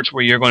parts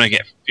where you're going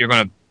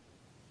to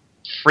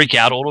freak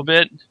out a little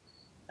bit,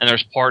 and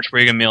there's parts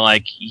where you're going to be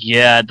like,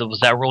 yeah,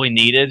 was that really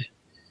needed?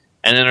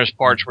 And then there's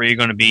parts where you're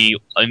going to be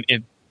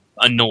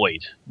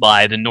annoyed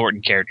by the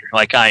Norton character,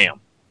 like I am.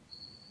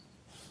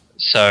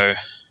 So,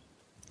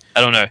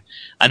 I don't know.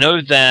 I know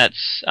that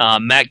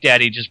Mac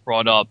Daddy just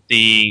brought up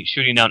the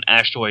shooting down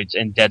asteroids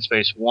in Dead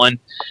Space 1.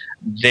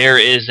 There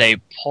is a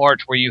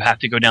part where you have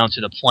to go down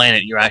to the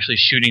planet. You're actually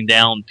shooting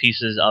down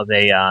pieces of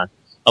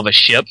a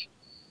ship.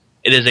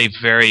 It is a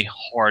very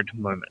hard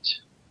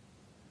moment.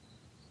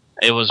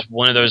 It was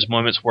one of those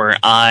moments where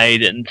I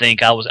didn't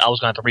think I was going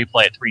to have to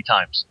replay it 3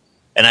 times.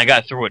 And I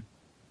got through it,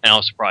 and I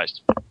was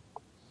surprised.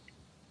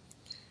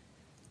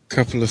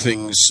 Couple of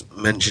things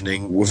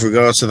mentioning with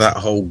regard to that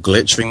whole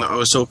glitch thing that I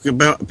was talking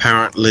about.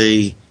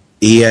 Apparently,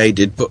 EA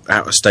did put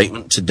out a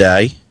statement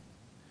today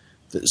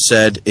that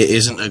said it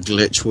isn't a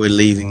glitch, we're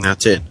leaving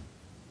that in.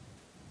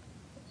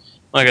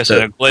 Like I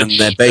said, a glitch. And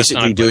they're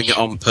basically doing it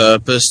on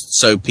purpose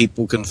so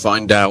people can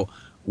find out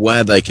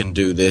where they can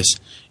do this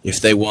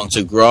if they want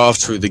to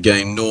graft through the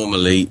game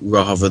normally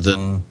rather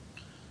than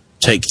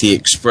take the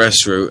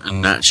express route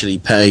and actually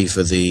pay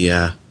for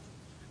the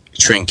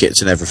trinkets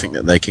and everything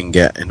that they can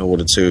get in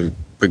order to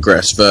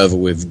progress further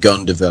with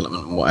gun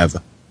development and whatever.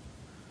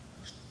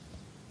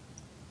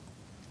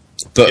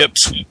 But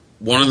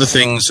one of the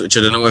things which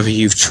I don't know whether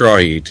you've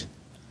tried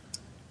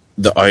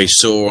that I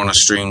saw on a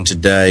stream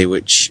today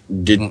which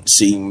didn't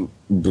seem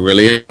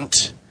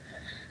brilliant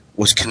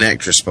was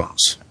Kinect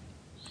response.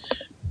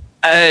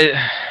 The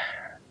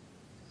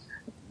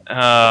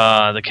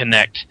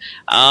Kinect.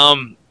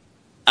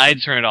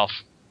 I'd turn it off.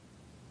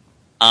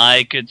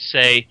 I could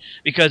say,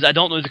 because I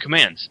don't know the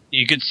commands.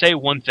 You could say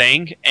one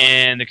thing,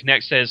 and the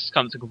Kinect says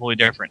something completely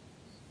different.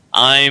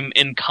 I'm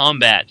in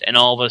combat, and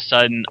all of a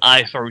sudden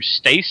I throw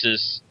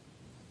stasis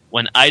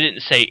when I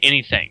didn't say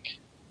anything.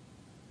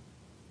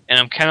 And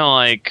I'm kind of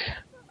like,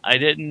 I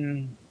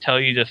didn't tell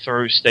you to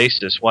throw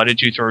stasis. Why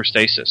did you throw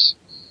stasis?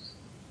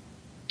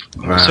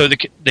 Wow. So the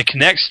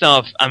Kinect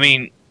stuff, I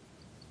mean,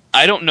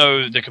 I don't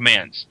know the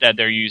commands that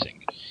they're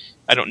using.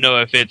 I don't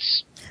know if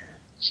it's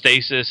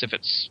stasis, if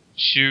it's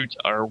shoot,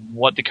 or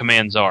what the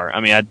commands are. I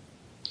mean,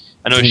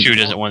 I know shoot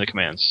isn't one of the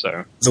commands,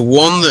 so... The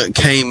one that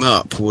came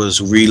up was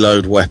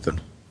reload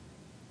weapon.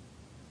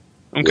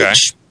 Okay.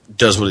 Which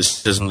does what it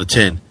says on the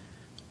tin.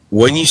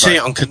 When you say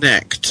it on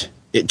Kinect,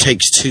 it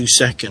takes 2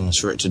 seconds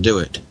for it to do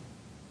it.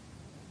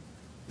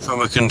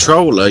 From a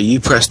controller, you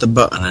press the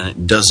button and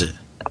it does it.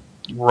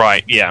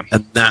 Right, yeah.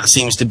 And that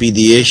seems to be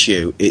the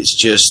issue. It's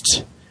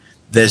just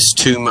there's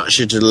too much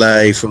a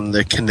delay from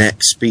the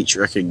Kinect speech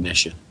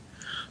recognition.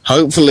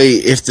 Hopefully,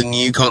 if the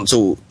new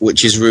console,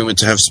 which is rumored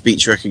to have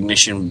speech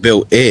recognition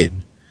built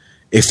in,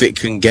 if it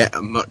can get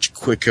a much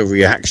quicker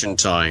reaction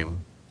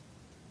time,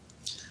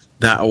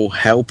 that will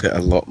help it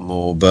a lot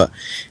more. But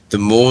the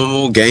more and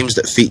more games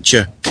that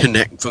feature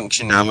Kinect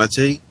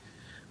functionality,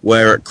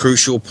 where at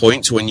crucial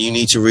points when you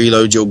need to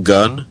reload your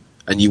gun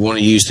and you want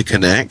to use the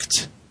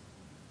Kinect,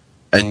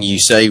 and you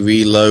say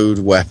reload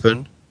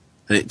weapon,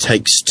 and it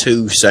takes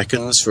 2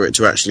 seconds for it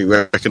to actually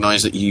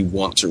recognize that you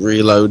want to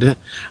reload it,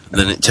 and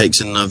then it takes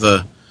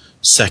another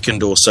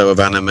second or so of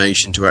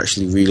animation to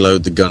actually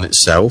reload the gun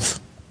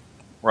itself.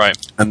 Right.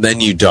 And then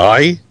you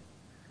die.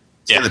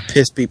 It's going to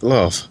piss people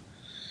off.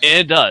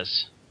 It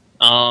does.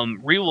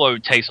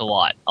 Reload takes a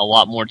lot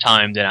more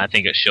time than I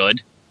think it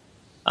should.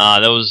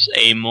 There was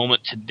a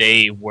moment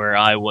today where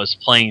I was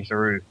playing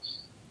through,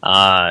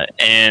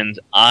 and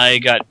I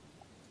got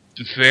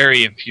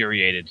very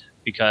infuriated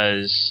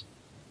because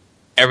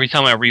every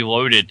time I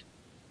reloaded,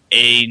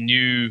 a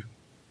new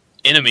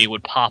enemy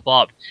would pop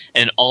up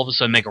and all of a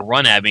sudden make a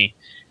run at me.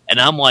 And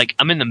I'm like,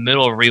 I'm in the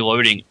middle of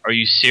reloading. Are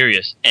you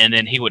serious? And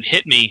then he would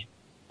hit me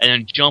and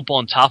then jump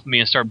on top of me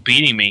and start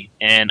beating me.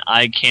 And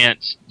I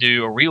can't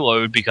do a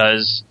reload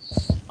because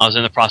I was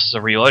in the process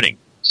of reloading.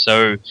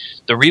 So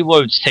the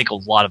reloads take a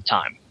lot of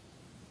time.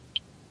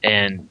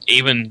 And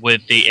even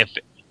with if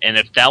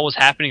that was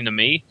happening to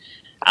me,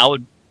 I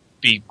would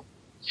be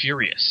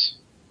furious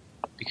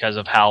because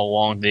of how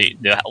long the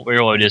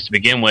reload is to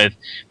begin with.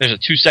 There's a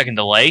 2-second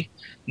delay.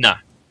 No,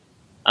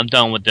 I'm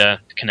done with the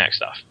Kinect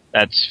stuff.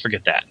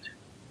 Forget that.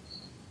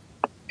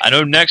 I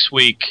know next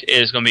week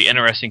is going to be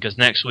interesting because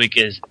next week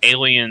is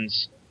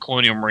Aliens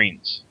Colonial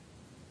Marines.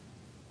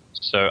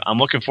 So I'm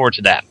looking forward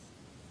to that.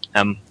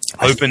 I'm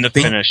hoping to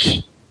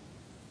finish.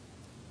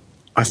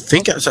 I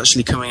think it's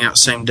actually coming out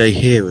same day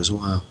here as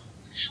well.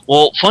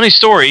 Well, funny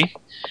story.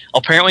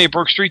 Apparently, it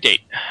broke street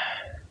date.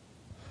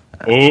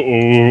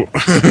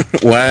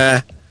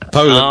 Where?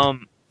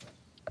 Poland.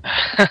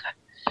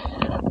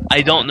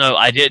 I don't know.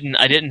 I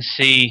didn't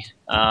see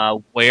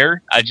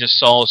where. I just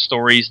saw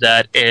stories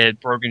that it had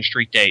broken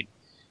street date,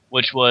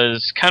 which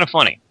was kind of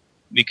funny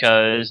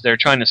because they're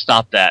trying to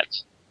stop that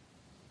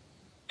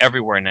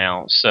everywhere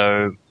now.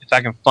 So if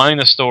I can find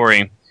the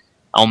story,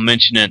 I'll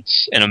mention it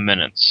in a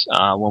minute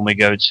when we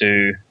get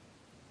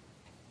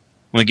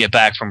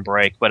back from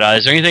break. But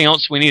is there anything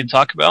else we need to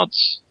talk about?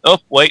 Oh,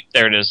 wait,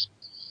 there it is.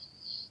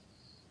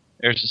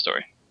 There's the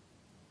story.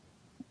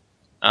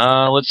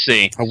 Let's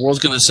see. I was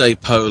going to say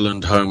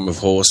Poland, home of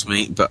horse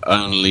meat, but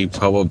only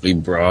probably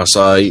Brass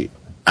Eye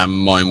and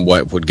Mind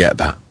Wipe would get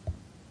that.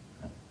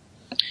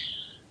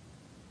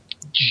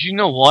 You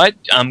know what?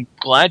 I'm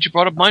glad you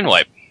brought up Mind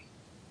Wipe.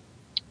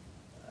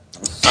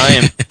 I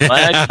am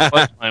glad you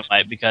brought up Mind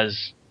Wipe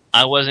because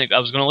I was going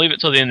to leave it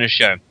till the end of the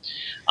show.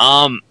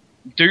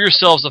 Do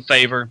yourselves a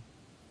favor.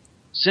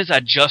 Since I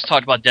just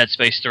talked about Dead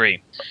Space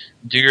 3,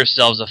 do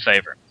yourselves a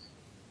favor.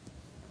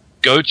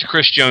 Go to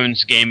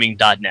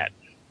chrisjonesgaming.net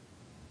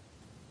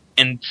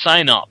and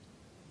sign up.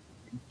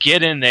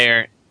 Get in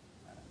there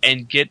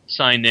and get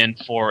signed in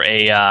for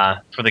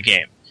the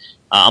game.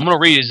 I'm going to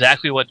read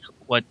exactly what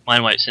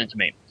Mind Wipe sent to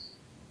me.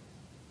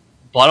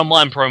 Bottom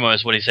line promo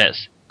is what he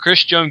says.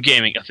 Chris Jones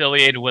Gaming,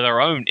 affiliated with our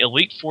own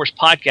Elite Force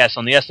podcast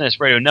on the SNS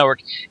Radio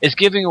Network, is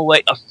giving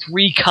away a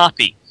free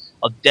copy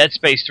of Dead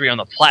Space 3 on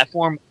the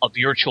platform of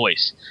your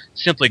choice.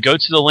 Simply go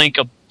to the link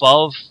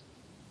above,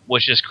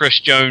 which is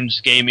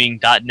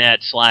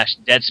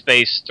chrisjonesgaming.net/Dead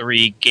Space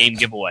 3 game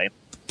giveaway.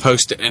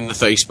 Post it in the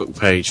Facebook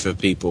page for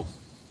people.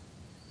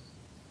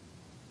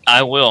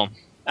 I will,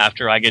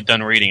 after I get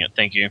done reading it.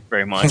 Thank you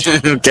very much.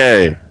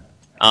 Okay.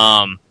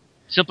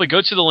 Simply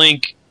go to the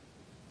link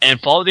and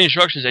follow the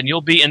instructions, and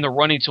you'll be in the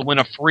running to win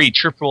a free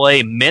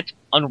AAA Mint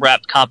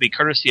unwrapped copy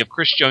courtesy of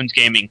Chris Jones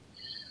Gaming.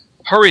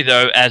 Hurry,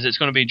 though, as it's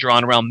going to be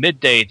drawn around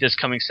midday this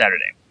coming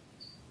Saturday.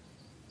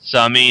 So,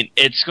 I mean,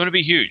 it's going to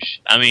be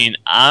huge. I mean,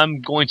 I'm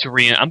going to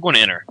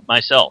enter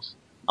myself.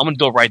 I'm going to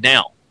do it right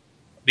now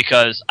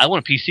because I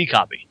want a PC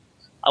copy.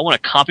 I want a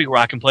copy where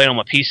I can play it on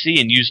my PC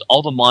and use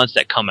all the mods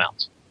that come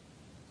out.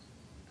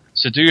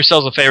 So do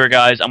yourselves a favor,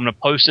 guys. I'm going to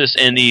post this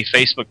in the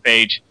Facebook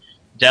page.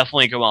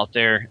 Definitely go out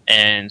there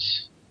and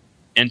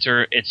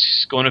enter.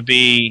 It's going to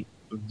be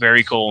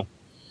very cool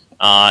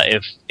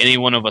if any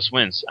one of us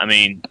wins. I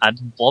mean, I'd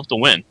love to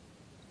win.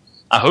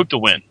 I hope to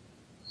win.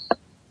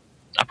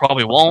 I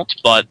probably won't,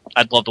 but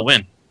I'd love to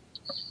win.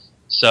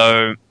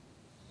 So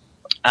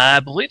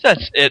I believe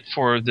that's it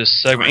for this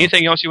segment.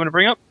 Anything else you want to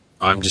bring up?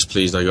 I'm just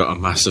pleased I got a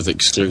massive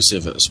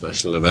exclusive at a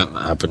special event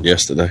that happened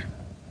yesterday.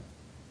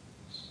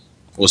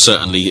 Or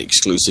certainly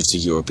exclusive to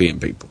European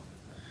people.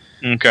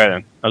 Okay,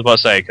 then. I was about to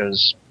say,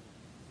 because...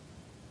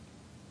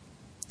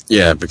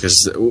 Yeah,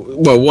 because,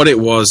 well, what it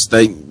was,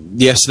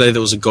 yesterday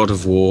there was a God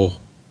of War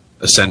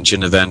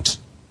Ascension event,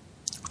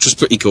 which was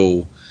pretty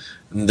cool.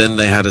 And then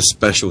they had a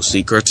special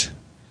secret,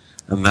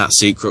 and that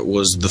secret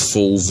was the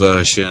full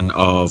version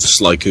of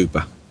Sly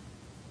Cooper.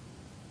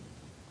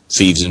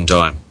 Thieves in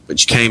Time,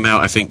 which came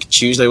out, I think,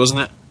 Tuesday, wasn't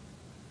it?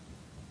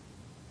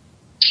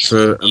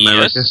 For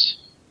America? Yes.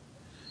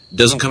 It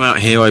doesn't come out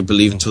here, I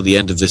believe, until the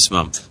end of this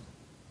month.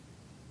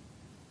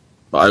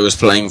 But I was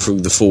playing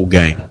through the full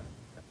game.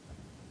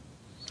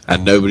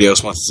 And nobody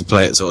else wanted to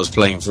play it, so I was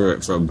playing through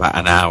it for about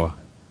an hour.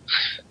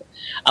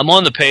 I'm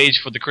on the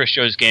page for the Chris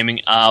Jones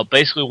Gaming.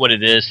 Basically what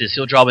it is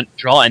he'll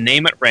draw a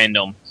name at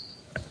random,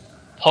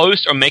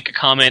 post or make a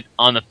comment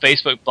on the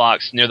Facebook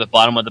box near the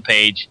bottom of the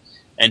page,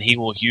 and he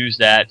will use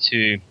that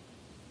to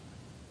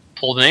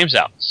pull the names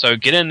out. So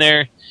get in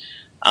there.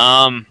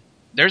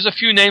 There's a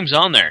few names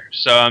on there.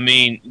 So, I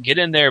mean, get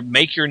in there,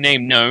 make your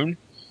name known,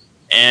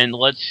 and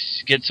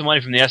let's get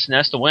somebody from the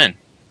SNS to win.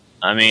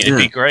 I mean, it'd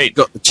be great.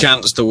 Got the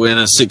chance to win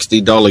a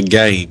 $60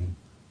 game,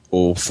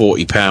 or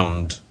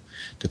 £40,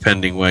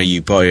 depending where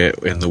you buy it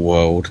in the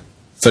world,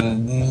 for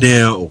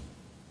 £0,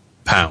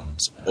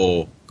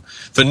 or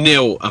for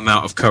nil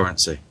amount of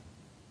currency.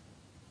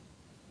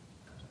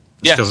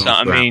 Yeah, so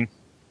I mean,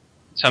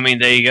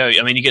 there you go.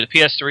 I mean, you get a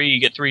PS3, you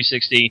get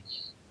 360,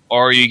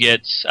 or you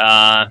get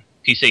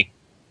PC.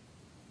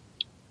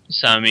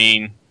 So, I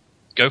mean,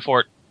 go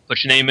for it.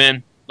 Put your name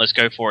in. Let's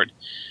go for it.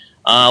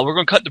 We're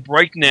going to cut the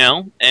break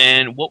now,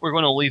 and what we're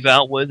going to leave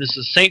out with is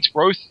the Saints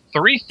Row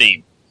 3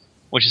 theme,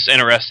 which is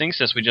interesting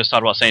since we just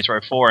talked about Saints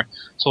Row 4.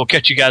 So we'll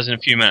catch you guys in a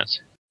few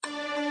minutes.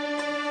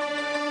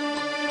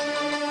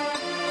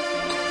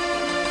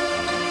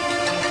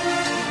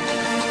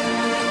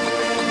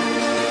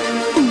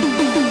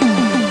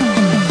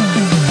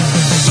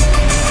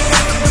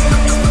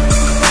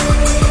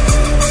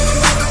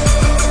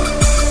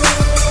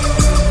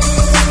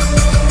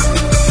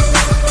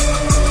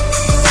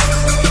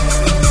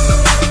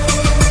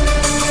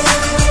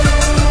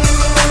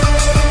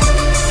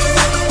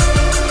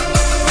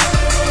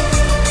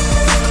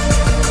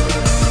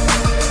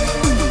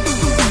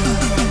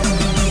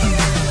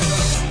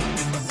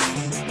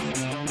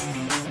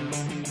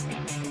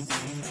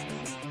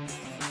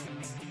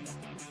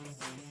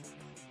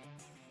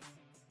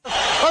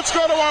 Let's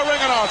go to our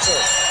ring announcer.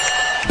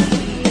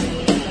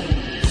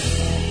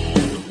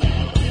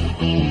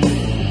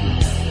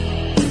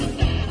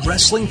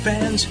 Wrestling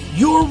fans,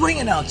 your ring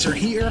announcer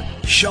here,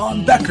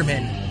 Sean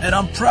Beckerman, and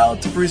I'm proud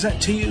to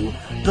present to you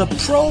the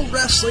Pro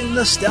Wrestling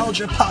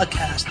Nostalgia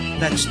Podcast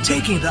that's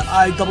taking the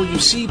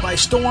IWC by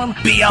storm,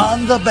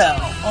 Beyond the Bell.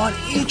 On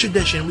each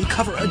edition, we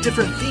cover a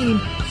different theme,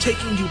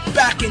 taking you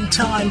back in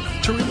time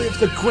to relive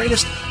the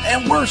greatest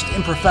and worst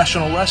in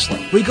professional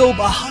wrestling. We go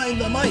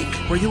behind the mic,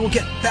 where you will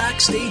get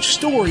backstage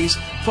stories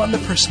from the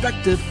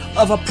perspective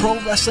of a pro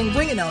wrestling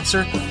ring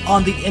announcer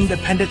on the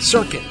independent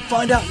circuit.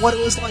 Find out what it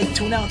was like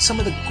to announce some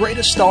of the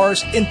greatest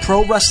stars in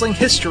pro wrestling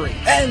history,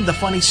 and the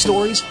funny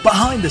stories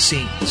behind the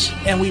scenes.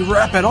 And we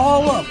wrap it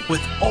all up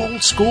with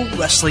old school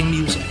wrestling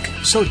music.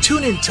 So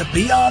tune in to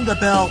Beyond the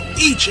Bell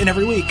each and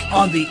every week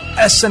on the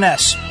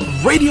SNS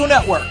Radio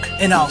Network,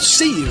 and I'll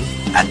see you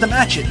at the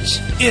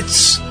matches.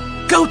 It's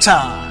go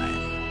time!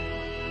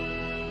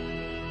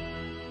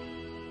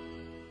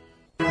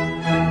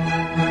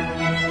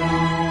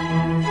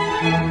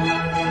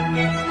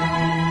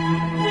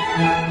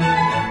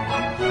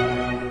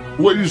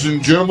 Ladies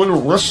and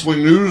gentlemen,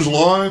 Wrestling News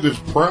Live is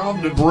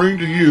proud to bring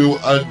to you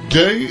a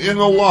day in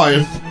the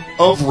life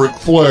of Ric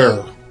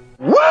Flair.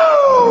 Woo!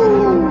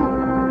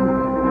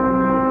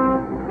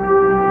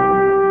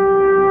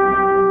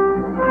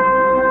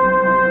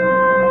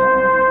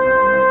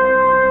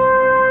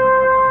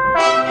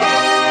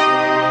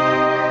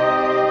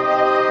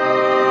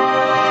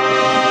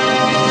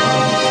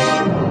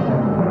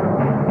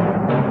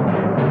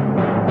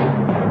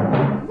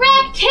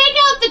 Rick, take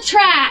out the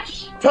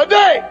trash!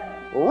 Today,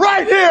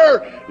 right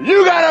here,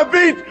 you gotta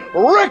beat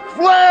Ric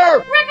Flair!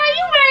 Rick, are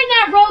you wearing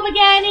that robe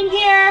again in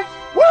here?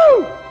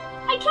 Woo!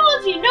 I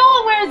told you, no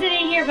one wears it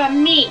in here but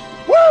me.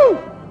 Woo!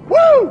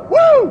 Woo!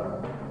 Woo!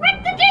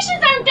 Rick, the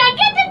dishes aren't done.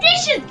 Get the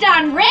dishes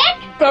done, Rick!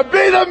 To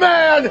be the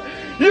man,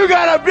 you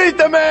gotta beat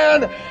the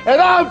man,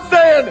 and I'm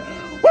saying,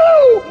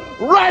 woo!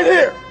 Right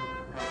here,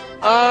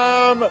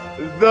 I'm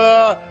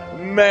the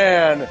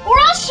man. Or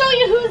I'll show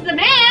you who's the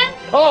man.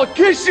 I'll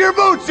kiss your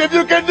boots if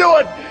you can do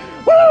it.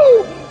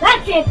 Woo!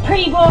 That's it,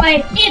 pretty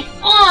boy. It's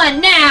on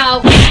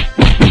now.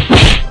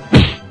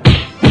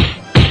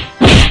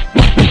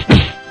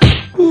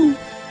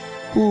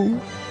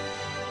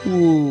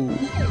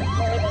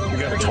 We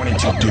got a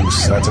 22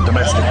 deuce. That's a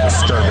domestic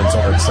disturbance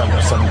over at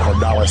 707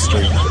 Cordalis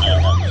Street.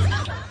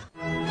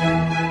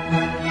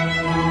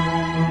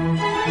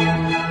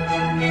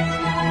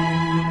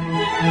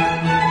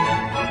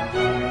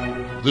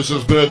 This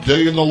has been a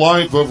day in the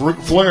life of Ric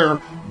Flair,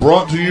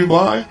 brought to you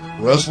by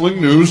Wrestling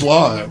News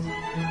Live.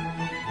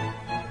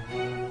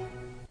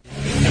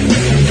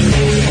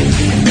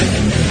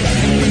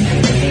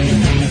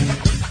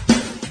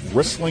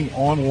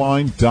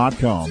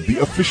 WrestlingOnline.com, the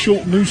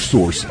official news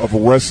source of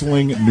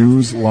Wrestling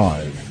News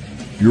Live.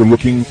 If you're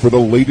looking for the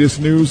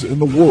latest news in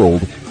the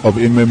world of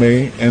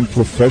MMA and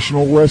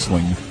professional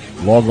wrestling,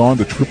 log on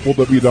to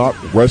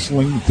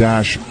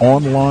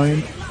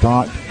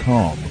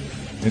www.wrestling-online.com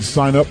and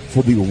sign up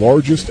for the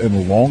largest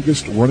and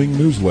longest running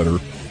newsletter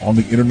on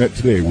the internet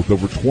today, with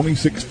over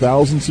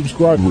 26,000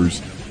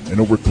 subscribers and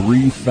over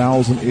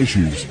 3,000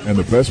 issues. And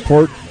the best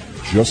part,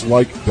 just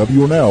like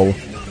WNL,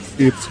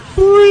 it's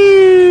free!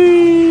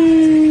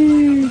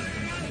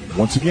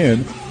 Once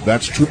again,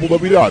 that's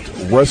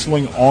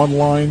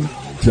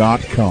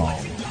www.wrestlingonline.com.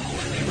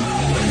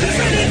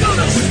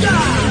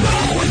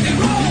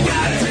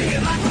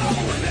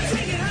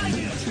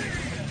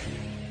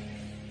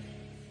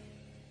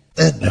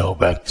 And now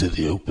back to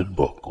the open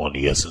book on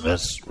the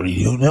SNS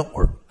Radio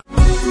Network.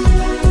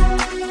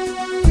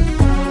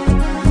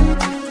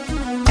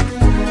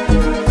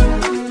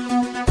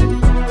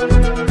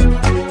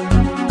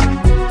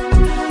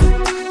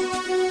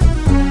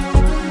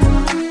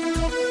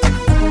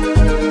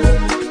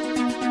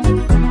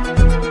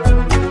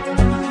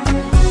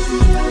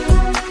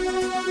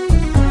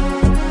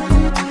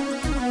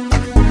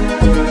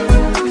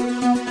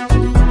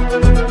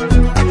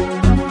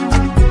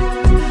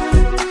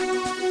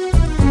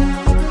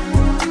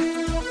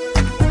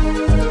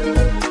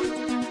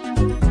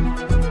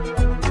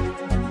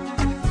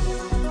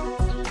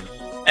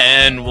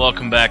 And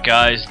welcome back,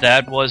 guys.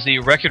 That was the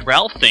Wreck-It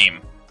Ralph theme,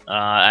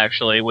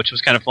 actually, which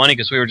was kind of funny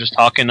because we were just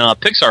talking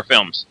Pixar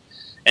films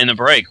in the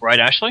break, right,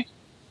 Ashley?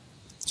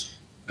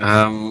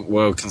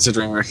 Well,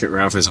 considering Wreck-It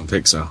Ralph isn't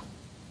Pixar.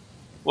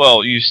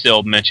 Well, you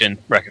still mentioned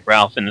Wreck-It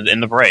Ralph in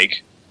the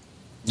break.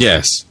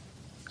 Yes.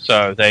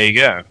 So, there you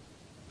go.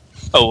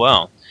 Oh,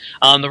 well.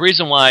 The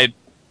reason why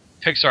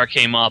Pixar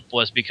came up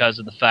was because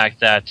of the fact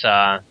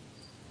that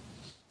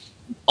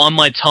on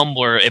my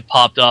Tumblr, it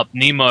popped up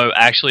Nemo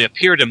actually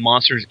appeared in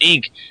Monsters,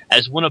 Inc.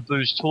 as one of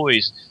Boo's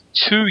toys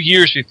 2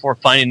 years before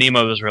Finding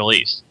Nemo was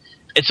released.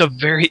 It's a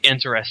very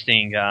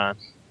interesting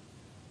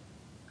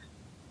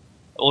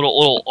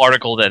little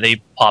article that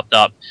they popped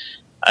up.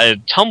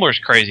 Tumblr's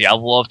crazy. I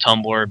love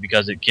Tumblr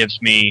because it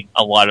gives me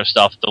a lot of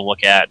stuff to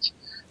look at,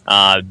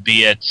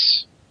 be it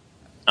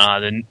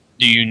the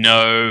Do you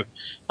know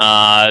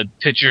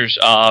pictures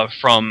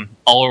from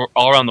all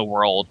around the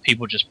world,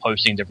 people just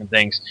posting different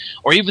things,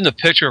 or even the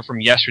picture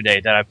from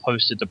yesterday that I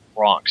posted to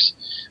Bronx,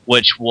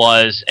 which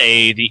was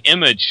the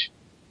image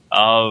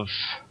of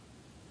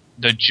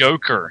the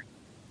Joker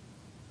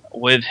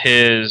with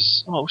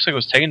his. Oh, it looks like it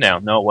was taken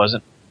down. No, it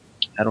wasn't.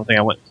 I don't think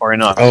I went far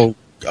enough. Oh,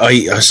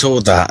 I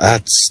saw that.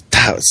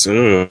 That's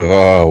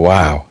oh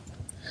wow.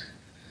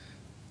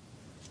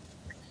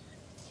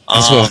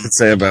 That's what I could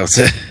say about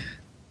it.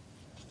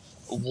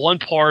 One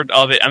part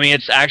of it, I mean,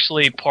 it's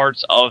actually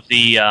parts of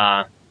the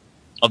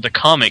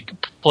comic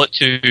put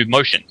to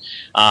motion.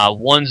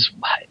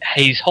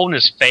 He's holding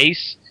his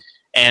face,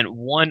 and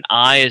one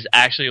eye is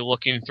actually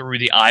looking through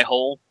the eye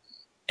hole,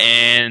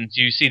 and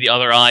you see the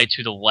other eye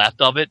to the left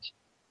of it,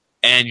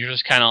 and you're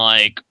just kind of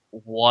like,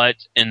 what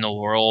in the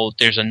world?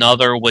 There's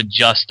another with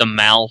just the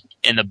mouth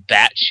in the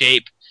bat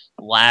shape,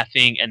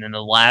 laughing, and then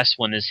the last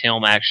one is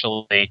him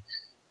actually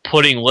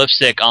putting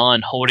lipstick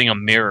on, holding a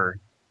mirror.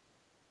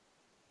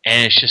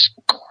 And it's just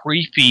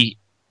creepy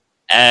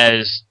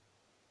it's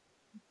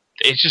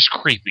just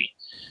creepy.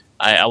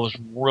 I was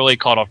really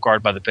caught off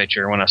guard by the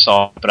picture when I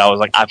saw it, but I was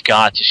like, I've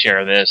got to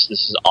share this.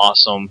 This is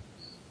awesome.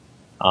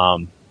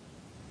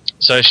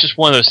 So it's just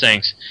one of those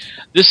things.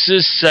 This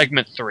is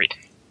segment 3.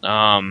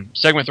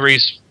 Segment 3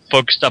 is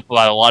focused up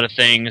about a lot of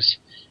things.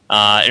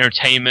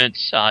 Entertainment,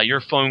 your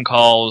phone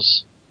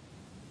calls,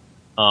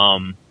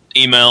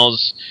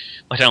 emails,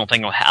 which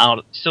I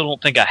still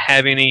don't think I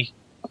have any.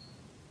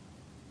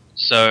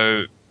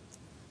 So,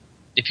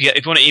 if you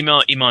want to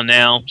email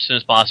now as soon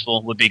as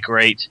possible would be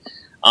great.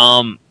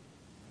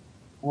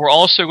 We're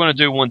also going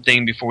to do one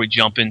thing before we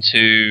jump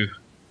into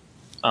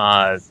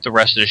the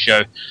rest of the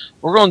show.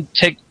 We're going to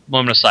take a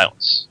moment of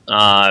silence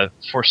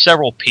for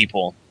several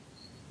people.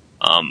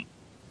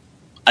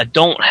 I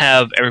don't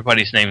have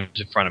everybody's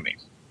names in front of me,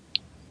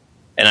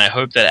 and I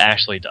hope that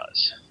Ashley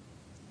does.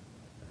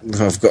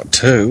 I've got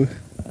 2.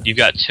 You've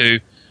got 2.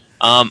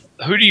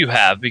 Who do you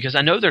have? Because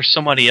I know there's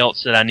somebody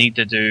else that I need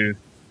to do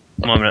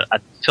a moment. I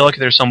feel like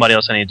there's somebody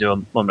else I need to do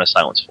a moment of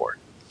silence for.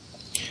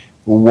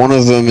 One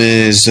of them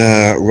is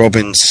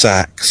Robin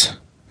Sachs,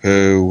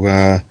 who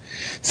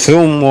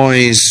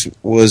film-wise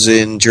was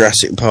in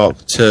Jurassic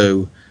Park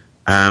 2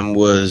 and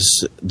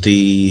was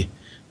the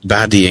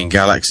baddie in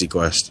Galaxy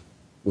Quest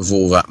with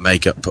all that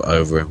makeup put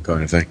over him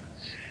kind of thing.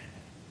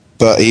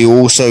 But he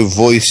also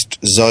voiced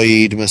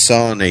Zaid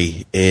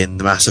Masani in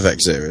the Mass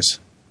Effect series.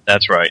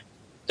 That's right.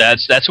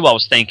 That's who I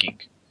was thinking.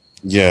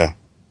 Yeah.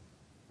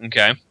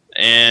 Okay.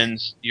 And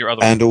your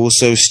other and one?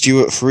 Also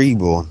Stuart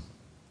Freeborn,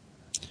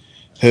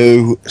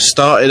 who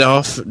started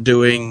off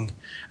doing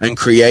and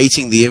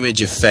creating the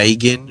image of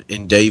Fagin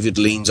in David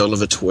Lean's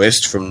Oliver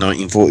Twist from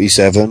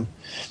 1947,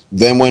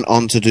 then went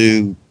on to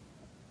do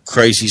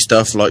crazy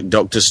stuff like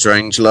Doctor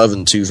Strangelove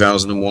and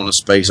 2001: A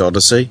Space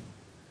Odyssey.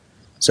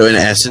 So in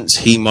essence,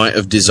 he might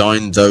have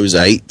designed those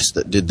apes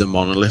that did the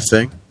monolith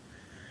thing.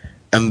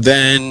 And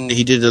then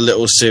he did a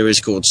little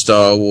series called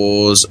Star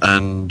Wars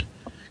and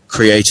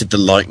created the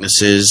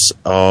likenesses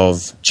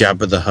of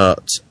Jabba the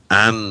Hutt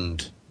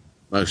and,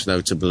 most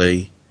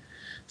notably,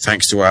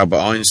 thanks to Albert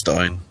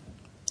Einstein,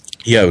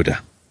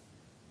 Yoda.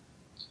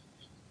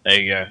 There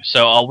you go.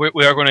 So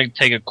we are going to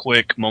take a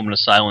quick moment of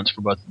silence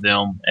for both of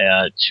them.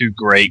 2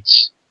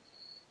 great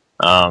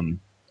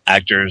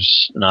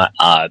actors, not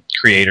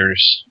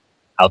creators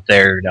out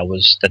there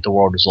that the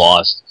world has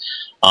lost.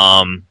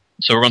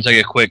 So we're going to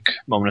take a quick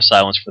moment of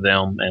silence for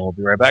them, and we'll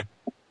be right back.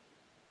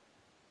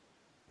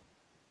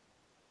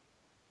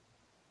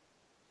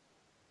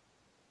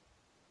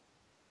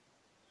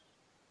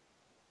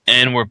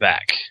 And we're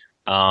back.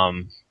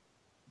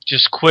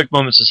 Just quick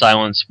moments of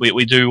silence.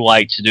 We do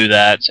like to do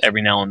that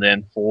every now and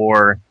then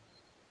for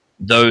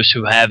those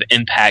who have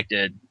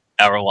impacted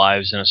our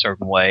lives in a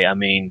certain way. I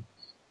mean,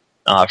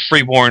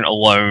 Freeborn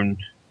alone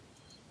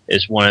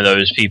is one of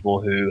those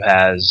people who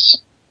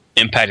has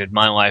impacted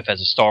my life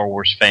as a Star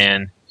Wars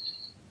fan.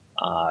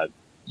 Yoda,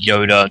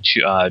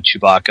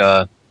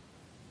 Chewbacca,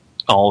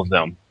 all of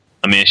them.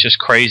 I mean, it's just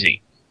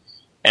crazy.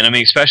 And I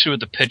mean, especially with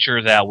the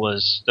picture that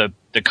was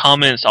the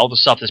comments, all the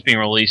stuff that's being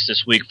released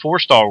this week for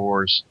Star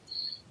Wars.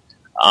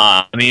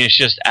 I mean, it's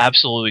just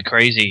absolutely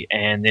crazy.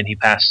 And then he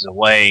passes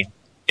away.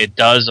 It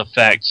does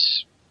affect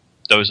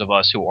those of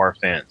us who are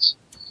fans.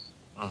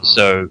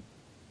 So,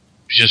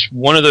 just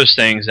one of those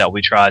things that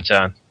we try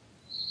to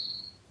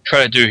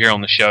do here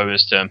on the show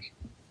is to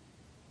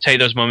take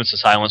those moments of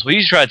silence. We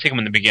usually try to take them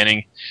in the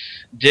beginning.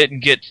 Didn't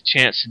get the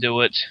chance to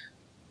do it.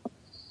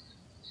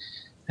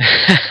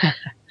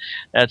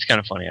 That's kind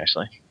of funny,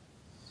 actually.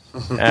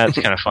 That's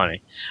kind of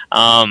funny.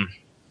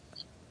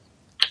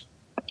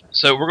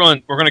 So we're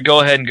going to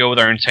go ahead and go with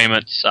our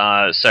entertainment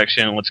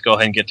section. Let's go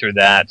ahead and get through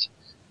that,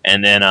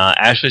 and then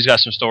Ashley's got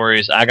some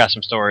stories. I got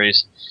some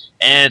stories,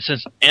 and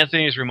since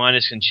Anthony's reminded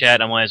us in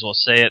chat, I might as well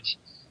say it.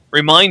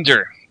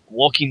 Reminder: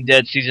 Walking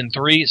Dead Season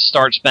 3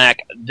 starts back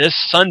this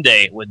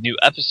Sunday with new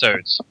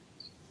episodes.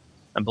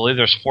 I believe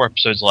there's 4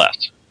 episodes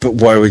left. But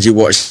why would you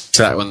watch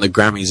that when the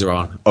Grammys are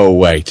on? Oh,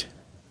 wait.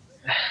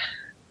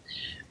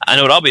 I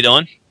know what I'll be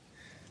doing.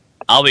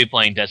 I'll be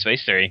playing Dead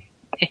Space 3.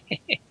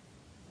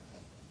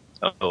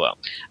 Oh well.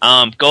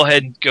 Go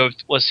ahead. Go.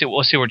 Let's see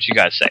what you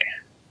guys say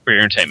for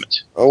your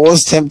entertainment. I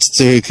was tempted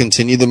to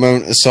continue the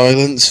moment of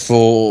silence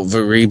for the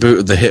reboot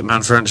of the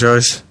Hitman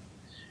franchise.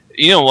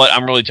 You know what?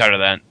 I'm really tired of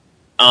that.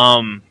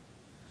 I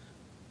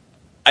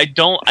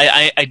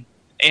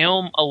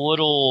am a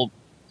little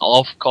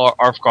off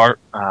guard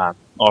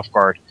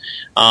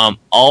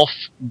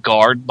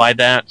by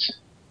that.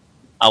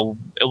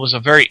 It was a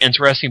very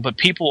interesting, but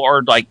people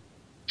are like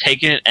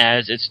taking it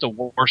as it's the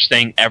worst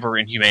thing ever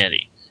in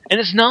humanity, and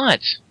it's not.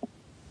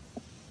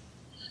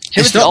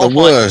 It's not the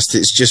worst.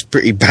 It's just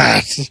pretty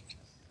bad.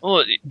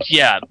 Well,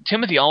 yeah,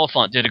 Timothy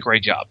Oliphant did a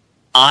great job.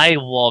 I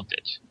loved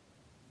it.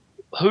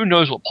 Who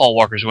knows what Paul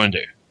Walker's going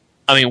to do?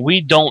 I mean, we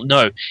don't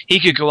know.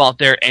 He could go out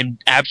there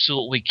and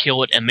absolutely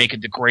kill it and make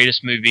it the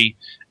greatest movie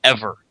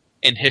ever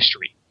in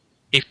history.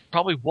 He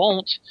probably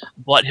won't,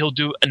 but he'll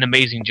do an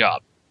amazing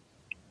job.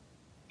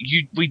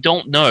 We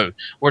don't know.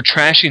 We're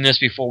trashing this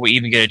before we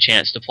even get a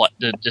chance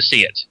to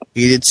see it.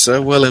 He did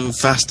so well in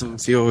Fast and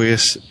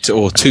Furious,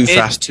 or Too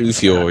Fast, Too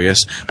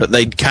Furious, but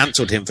they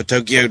cancelled him for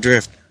Tokyo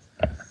Drift.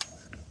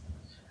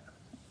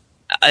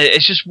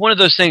 It's just one of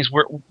those things.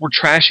 We're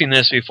trashing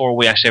this before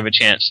we actually have a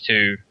chance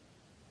to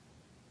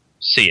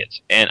see it,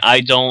 and I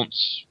don't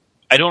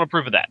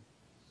approve of that.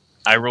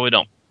 I really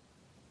don't.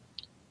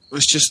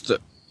 It's just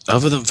that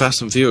other than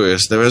Fast and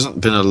Furious, there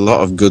hasn't been a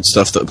lot of good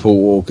stuff that Paul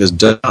Walker's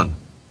done.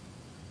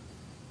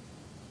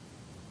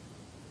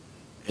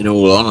 In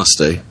all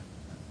honesty.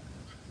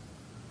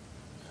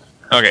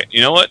 Okay, you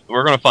know what?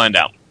 We're going to find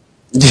out.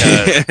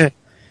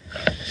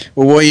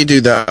 Well, while you do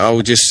that,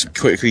 I'll just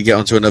quickly get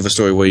onto another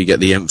story where you get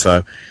the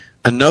info.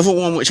 Another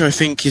one which I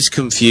think is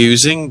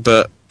confusing,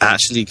 but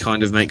actually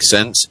kind of makes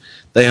sense.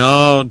 They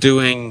are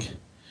doing...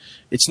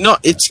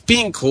 It's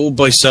being called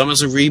by some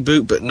as a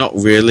reboot, but not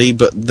really,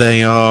 but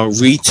they are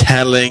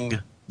retelling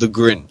The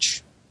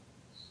Grinch.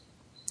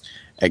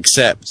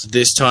 Except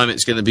this time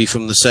it's going to be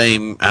from the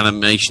same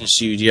animation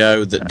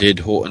studio that did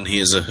Horton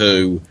Hears a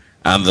Who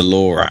and The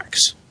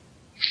Lorax.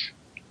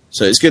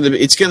 So it's going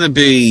to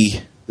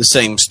be the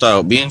same style.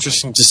 It'll be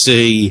interesting to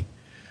see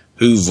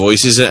who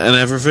voices it and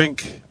everything.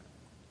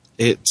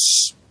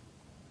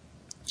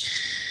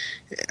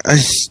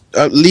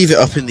 I'll leave it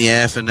up in the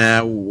air for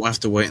now. We'll have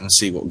to wait and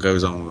see what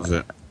goes on with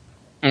it.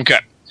 Okay.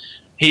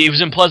 He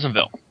was in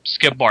Pleasantville.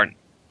 Skip Barton.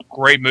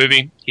 Great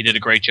movie. He did a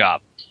great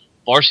job.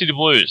 Varsity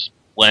Blues.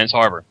 Lance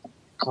Harbor.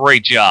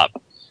 Great job.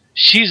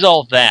 She's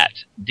All That.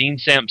 Dean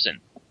Sampson.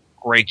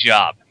 Great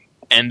job.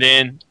 And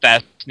then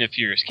Fast and the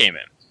Furious came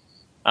in.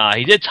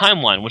 He did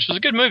Timeline, which was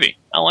a good movie.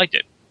 I liked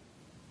it.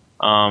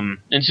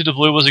 Into the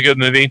Blue was a good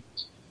movie.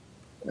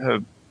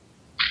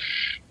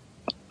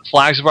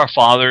 Flags of Our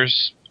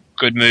Fathers.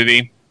 Good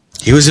movie.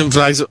 He was in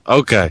Flags of...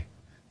 Okay.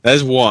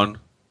 There's one.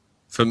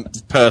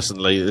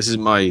 Personally, there's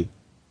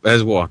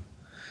one.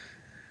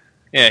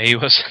 Yeah, he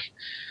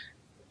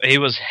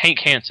was Hank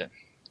Hansen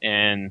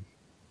and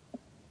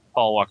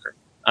Paul Walker.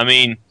 I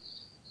mean,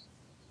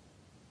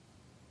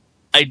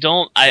 I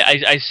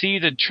see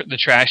the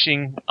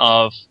trashing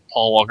of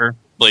Paul Walker.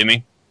 Believe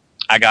me,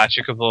 I got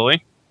you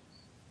completely.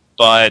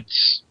 But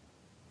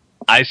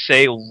I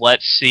say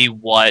let's see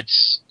what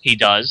he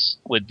does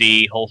with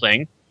the whole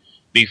thing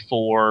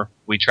before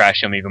we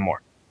trash him even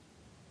more.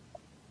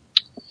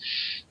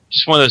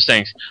 Just one of those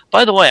things.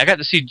 By the way, I got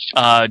to see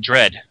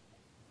Dredd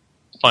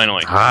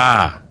finally.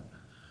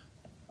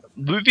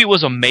 Movie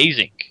was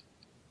amazing.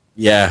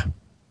 Yeah.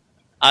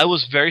 I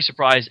was very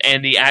surprised,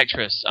 and the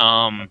actress,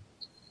 the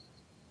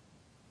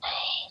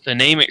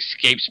name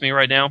escapes me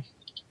right now.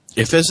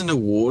 If there's an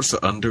award for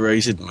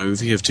underrated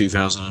movie of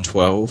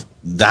 2012,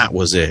 that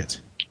was it.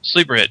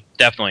 Sleeper hit,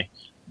 definitely.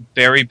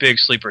 Very big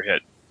sleeper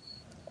hit.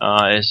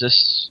 Is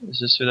this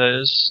who that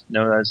is?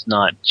 No, that's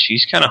not.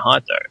 She's kind of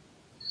hot,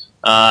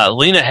 though.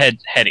 Lena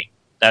Headey.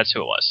 That's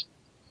who it was.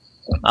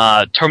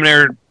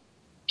 Terminator,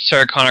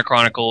 Sarah Connor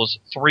Chronicles,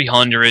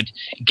 300,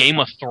 Game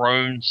of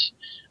Thrones.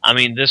 I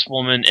mean, this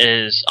woman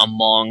is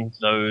among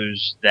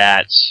those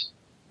that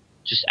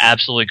just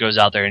absolutely goes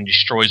out there and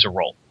destroys a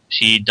role.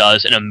 She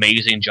does an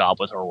amazing job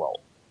with her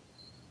role.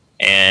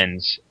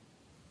 And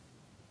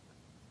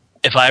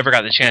if I ever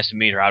got the chance to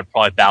meet her, I'd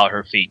probably bow at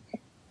her feet.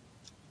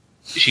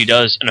 She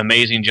does an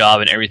amazing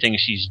job in everything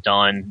she's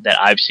done that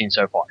I've seen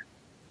so far.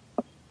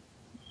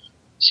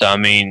 So, I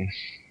mean,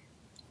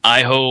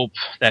 I hope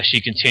that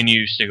she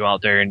continues to go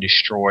out there and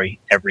destroy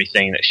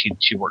everything that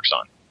she works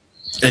on.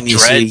 And you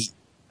see,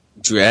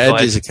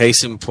 Dredd is a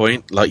case in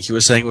point, like you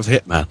were saying with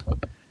Hitman.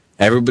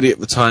 Everybody at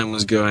the time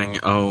was going,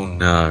 oh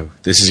no,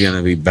 this is going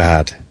to be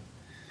bad.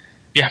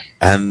 Yeah.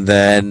 And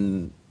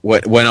then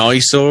when I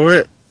saw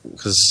it,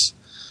 because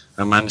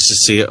I managed to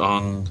see it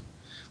on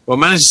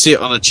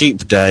a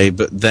cheap day,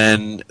 but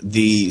then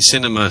the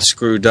cinema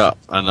screwed up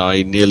and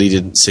I nearly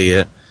didn't see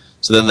it.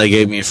 So then they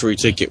gave me a free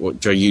ticket,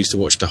 which I used to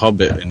watch The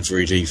Hobbit in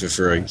 3D for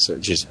free. So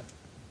it's just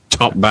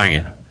top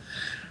banging.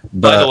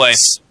 By the way,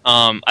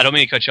 I don't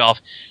mean to cut you off.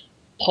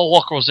 Paul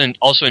Walker was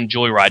also in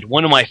Joyride,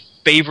 one of my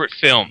favorite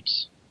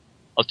films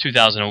of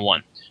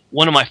 2001.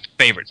 one of my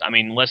favorites. I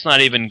mean, let's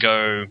not even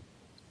go.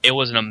 It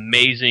was an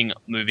amazing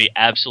movie.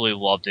 Absolutely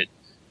loved it.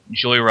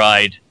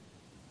 Joyride.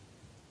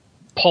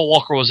 Paul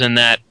Walker was in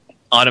that.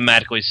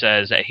 Automatically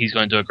says that he's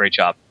going to do a great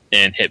job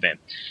in Hitman.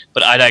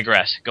 But I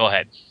digress. Go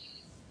ahead.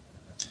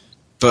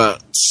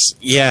 But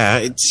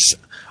yeah,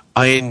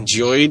 I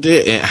enjoyed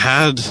it. It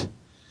had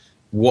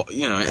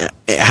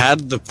it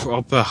had the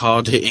proper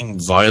hard-hitting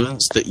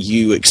violence that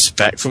you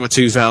expect from a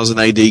 2000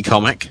 AD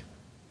comic.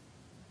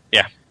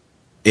 Yeah.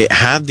 It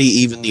had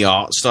even the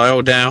art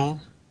style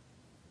down.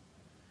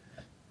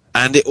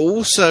 And it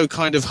also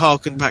kind of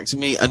harkened back to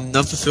me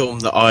another film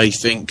that I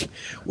think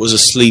was a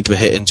sleeper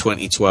hit in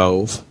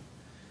 2012.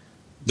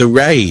 The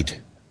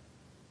Raid.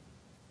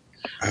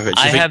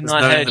 I have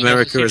not had a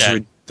chance to see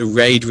that. The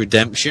Raid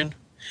Redemption.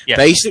 Yes.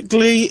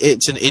 Basically,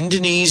 it's an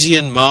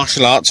Indonesian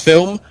martial arts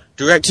film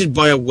directed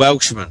by a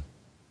Welshman.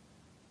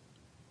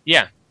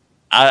 Yeah.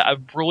 I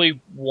really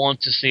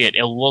want to see it.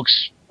 It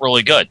looks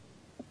really good.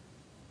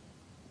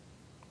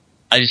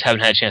 I just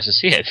haven't had a chance to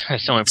see it.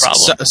 That's the only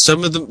problem.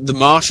 Some of the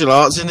martial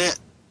arts in it,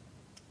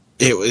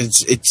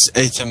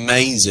 it's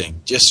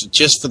amazing.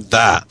 Just for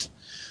that.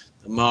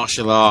 The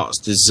martial arts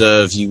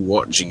deserve you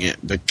watching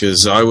it,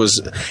 because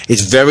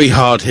it's very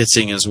hard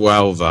hitting as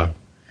well, though.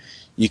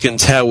 You can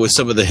tell with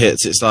some of the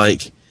hits, it's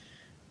like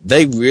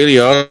they really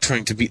are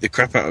trying to beat the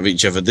crap out of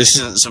each other. This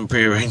isn't some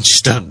prearranged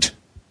stunt.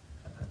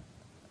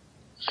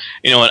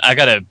 You know what? I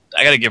gotta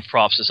give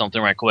props to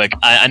something right quick.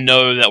 I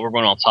know that we're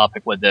going on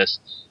topic with this,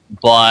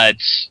 but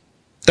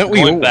don't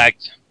we all?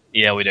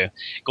 Yeah, we do.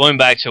 Going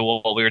back to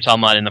what we were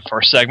talking about in the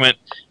first segment,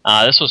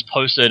 this was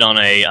posted on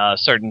a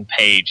certain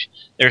page.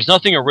 There's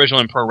nothing original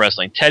in pro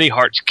wrestling. Teddy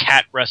Hart's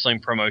cat wrestling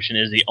promotion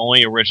is the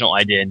only original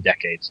idea in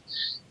decades.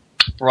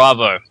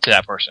 Bravo to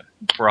that person.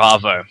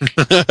 Bravo.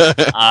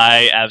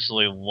 I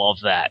absolutely love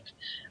that.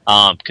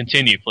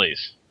 Continue,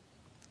 please.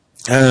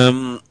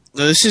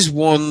 This is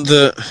one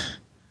that,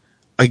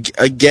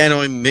 again,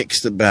 I'm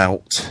mixed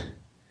about.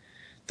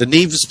 The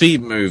Need for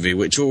Speed movie,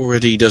 which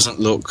already doesn't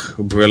look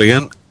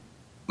brilliant,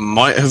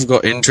 might have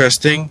got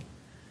interesting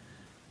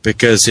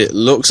because it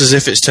looks as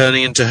if it's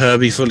turning into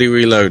Herbie Fully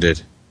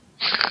Reloaded.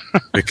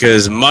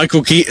 Because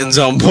Michael Keaton's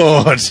on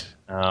board.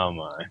 Oh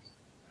my.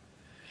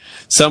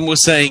 Some were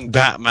saying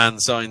Batman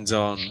signs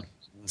on,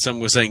 some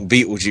were saying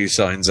Beetlejuice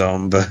signs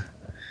on, but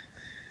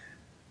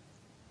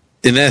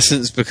in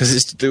essence, because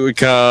it's to do with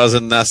cars,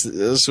 and that's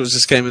what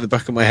just came in the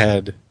back of my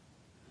head.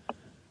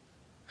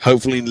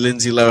 Hopefully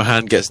Lindsay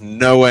Lohan gets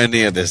nowhere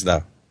near this,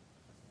 though.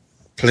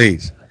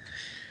 Please.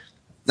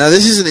 Now,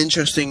 this is an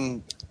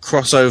interesting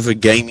crossover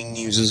gaming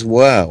news as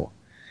well.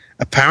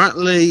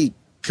 Apparently,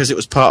 because it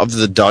was part of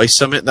the DICE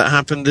Summit that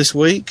happened this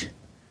week,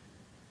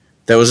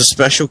 there was a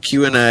special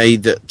Q&A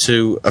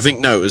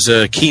it was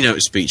a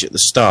keynote speech at the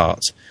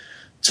start,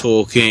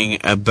 talking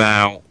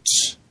about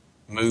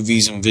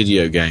movies and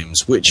video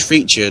games, which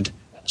featured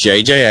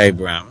J.J.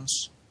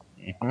 Abrams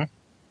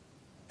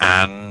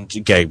and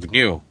Gabe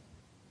Newell.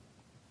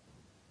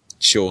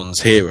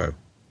 Sean's hero,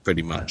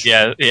 pretty much.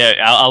 Yeah,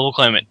 I will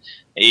claim it.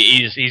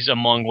 He's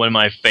among one of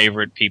my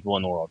favorite people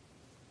in the world.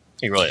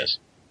 He really is.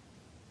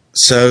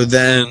 So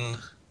then,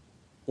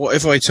 what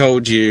if I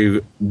told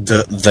you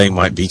that they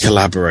might be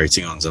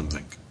collaborating on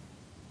something?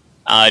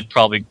 I'd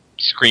probably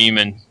scream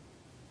and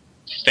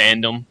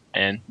fandom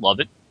and love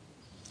it.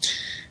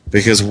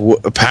 Because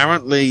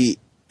apparently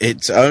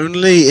it's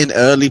only in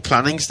early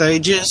planning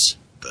stages,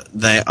 but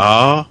they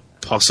are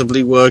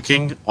possibly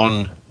working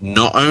on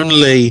not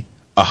only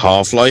a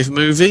Half-Life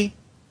movie,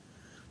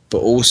 but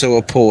also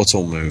a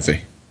Portal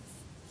movie.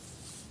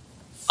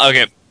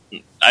 Okay,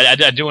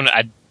 I do want to.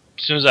 As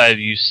soon as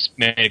you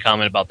made a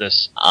comment about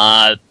this,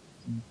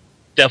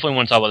 definitely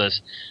want to talk about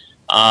this.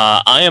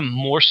 I am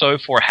more so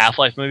for a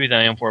Half-Life movie than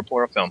I am for a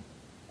Portal film.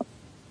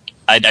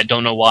 I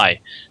don't know why.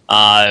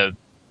 I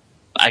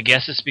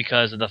guess it's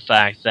because of the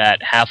fact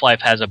that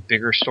Half-Life has a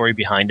bigger story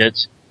behind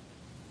it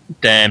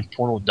than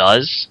Portal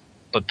does,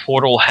 but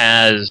Portal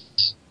has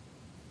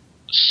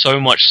so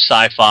much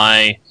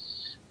sci-fi.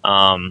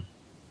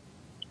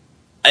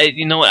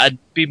 I'd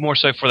be more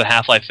so for the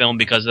Half-Life film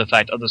because of the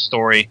fact of the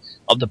story,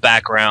 of the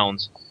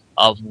backgrounds,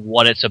 of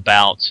what it's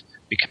about.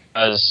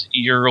 Because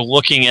you're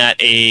looking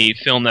at a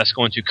film that's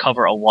going to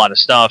cover a lot of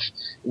stuff,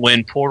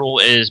 when Portal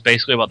is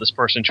basically about this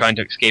person trying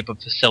to escape a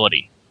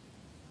facility,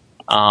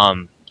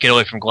 get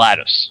away from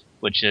GLaDOS,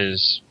 which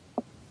is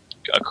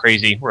a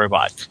crazy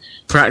robot.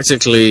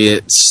 Practically,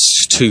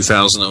 it's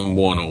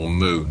 2001 or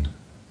Moon,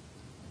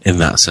 in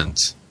that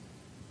sense.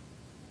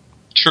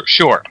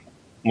 Sure.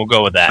 We'll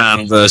go with that.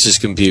 Man versus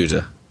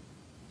computer.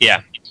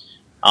 Yeah.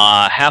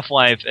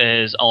 Half-Life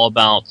is all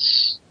about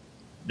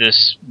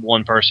this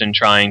one person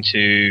trying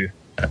to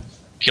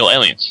kill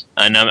aliens.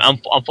 And I'm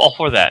all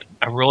for that.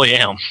 I really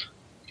am.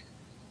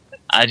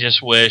 I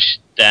just wish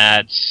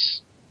that...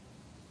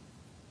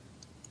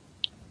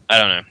 I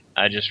don't know.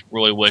 I just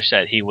really wish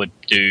that he would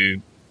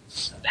do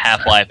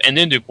Half-Life and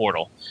then do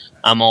Portal.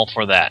 I'm all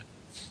for that.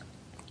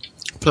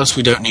 Plus,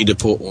 we don't need a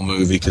Portal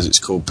movie because it's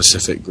called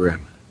Pacific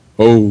Rim.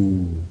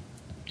 Oh.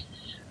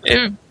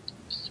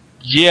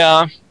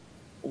 Yeah,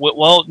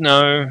 Well,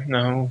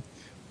 no.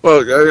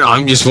 Well,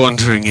 I'm just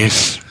wondering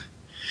if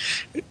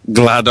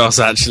GLaDOS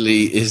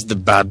actually is the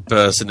bad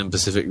person in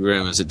Pacific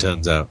Rim, as it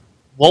turns out.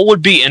 What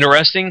would be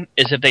interesting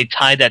is if they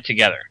tied that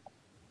together.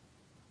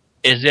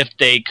 Is if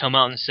they come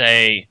out and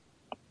say,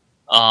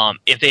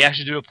 if they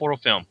actually do a Portal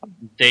film,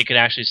 they could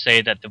actually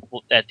say that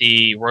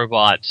the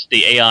robots,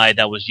 the AI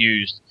that was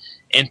used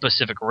in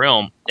Pacific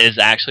Rim is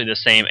actually the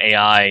same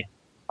AI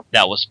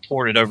that was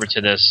ported over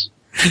to this.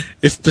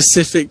 If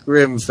Pacific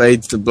Rim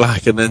fades to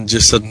black and then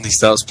just suddenly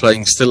starts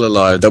playing Still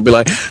Alive, they'll be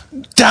like,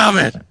 damn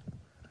it!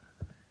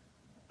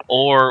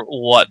 Or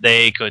what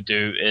they could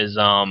do is,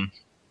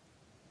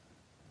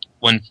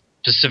 when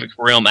Pacific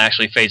Rim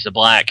actually fades to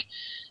black,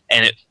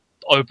 and it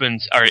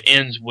opens or it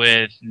ends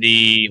with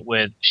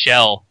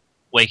Shell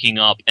waking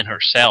up in her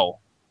cell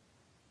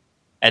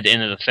at the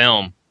end of the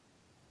film,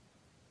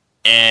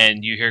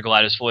 and you hear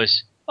GLaDOS'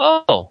 voice,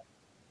 "Oh,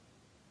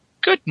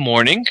 good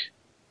morning.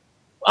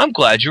 I'm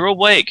glad you're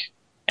awake,"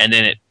 and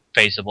then it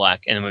fades to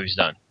black, and the movie's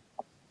done.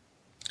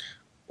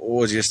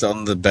 Or just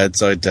on the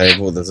bedside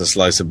table, there's a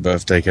slice of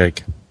birthday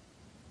cake.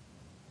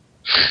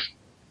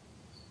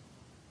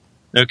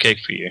 No cake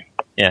for you.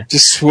 Yeah.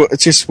 Just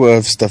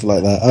swerve stuff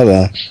like that. I don't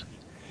know.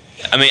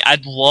 I mean,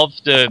 I'd love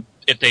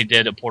if they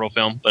did a Portal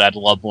film, but I'd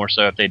love more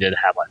so if they did a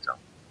Half-Life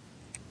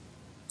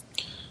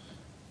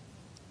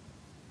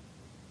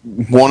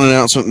film. One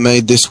announcement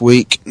made this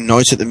week,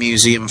 Night at the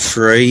Museum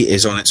 3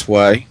 is on its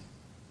way,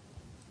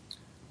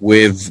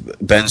 with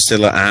Ben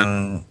Stiller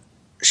and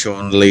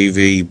Sean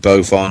Levy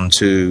both on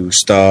to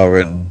star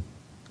and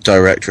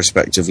direct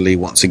respectively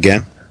once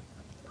again.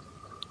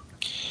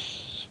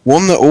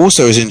 One that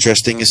also is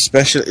interesting,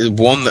 especially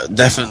one that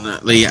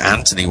definitely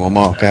Anthony will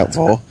mark out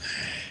for,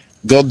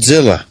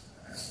 Godzilla.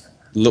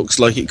 Looks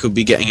like it could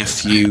be getting a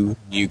few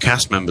new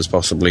cast members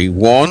possibly.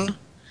 One,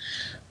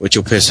 which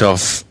will piss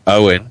off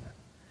Owen,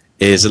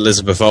 is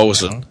Elizabeth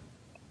Olsen.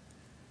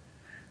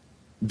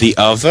 The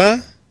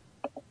other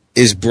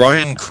is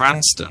Bryan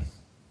Cranston.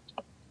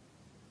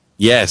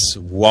 Yes,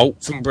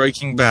 Walt from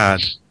Breaking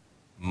Bad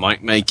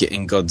might make it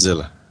in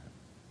Godzilla.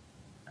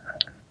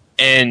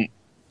 And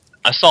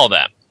I saw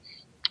that.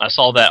 I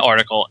saw that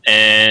article,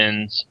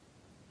 and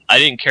I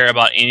didn't care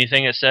about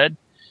anything it said,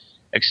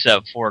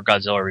 except for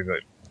Godzilla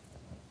reboot.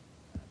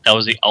 That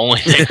was the only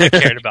thing I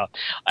cared about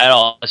at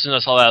all. As soon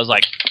as I saw that, I was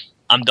like,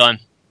 I'm done.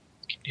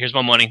 Here's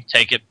my money.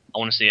 Take it. I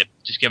want to see it.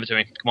 Just give it to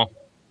me. Come on.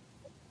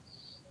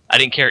 I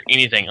didn't care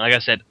anything. Like I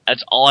said,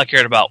 that's all I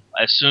cared about.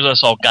 As soon as I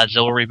saw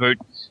Godzilla reboot,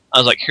 I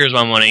was like, here's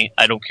my money.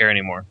 I don't care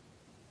anymore.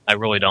 I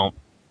really don't.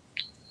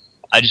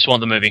 I just want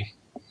the movie.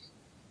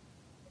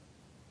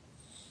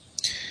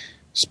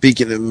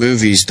 Speaking of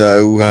movies,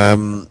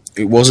 though,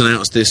 it was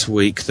announced this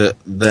week that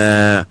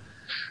there,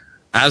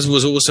 as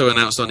was also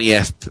announced on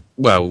EFP,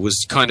 well, it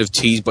was kind of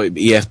teased by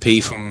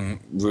EFP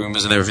from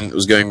rumours and everything that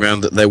was going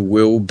around, that there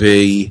will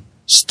be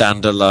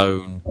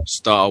standalone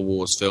Star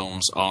Wars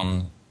films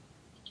on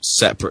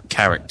separate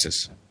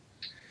characters.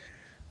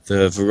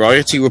 The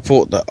Variety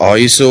report that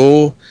I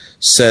saw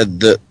said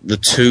that the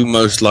two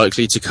most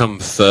likely to come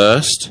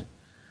first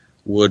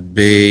would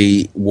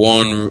be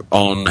one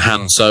on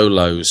Han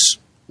Solo's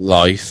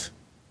life,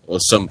 or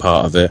some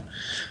part of it,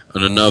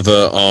 and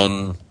another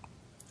on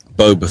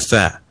Boba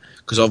Fett,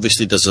 because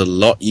obviously there's a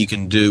lot you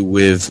can do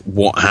with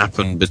what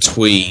happened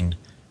between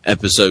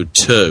episode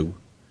 2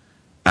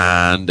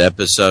 and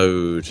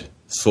episode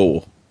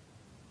 4.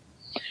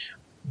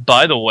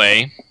 By the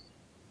way,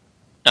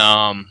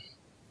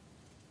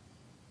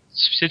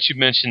 since you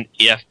mentioned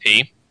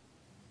EFP,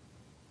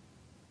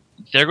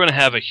 they're going to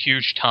have a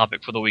huge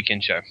topic for the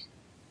weekend show.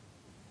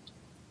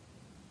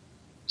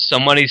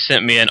 Somebody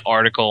sent me an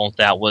article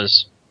that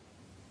was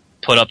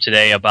put up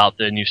today about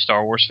the new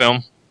Star Wars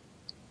film.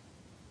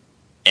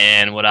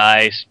 And what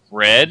I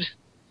read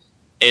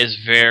is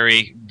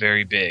very,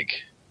 very big.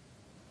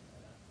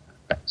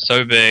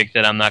 So big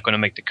that I'm not going to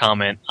make the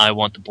comment. I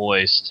want the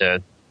boys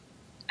to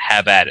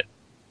have at it.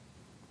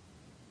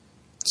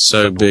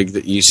 So big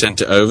that you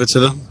sent it over to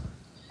them?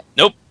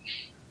 Nope.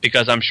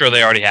 Because I'm sure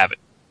they already have it.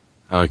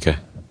 Okay.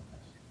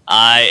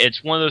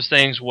 It's one of those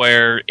things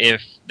where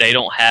if they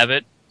don't have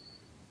it,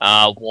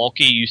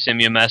 Walkie, you send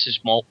me a message.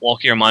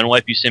 Walkie or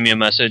Mindwipe, you send me a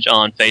message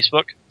on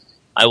Facebook.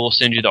 I will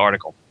send you the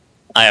article.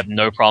 I have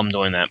no problem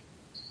doing that.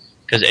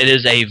 Because it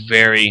is a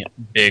very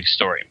big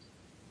story.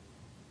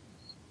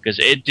 Because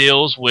it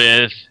deals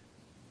with...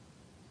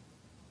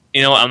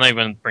 You know what? I'm not even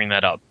going to bring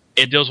that up.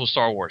 It deals with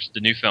Star Wars, the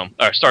new film.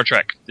 Or Star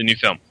Trek, the new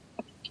film.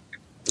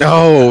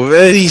 Oh,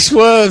 man, he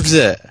swerved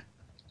it.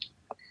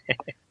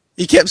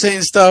 He kept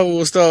saying Star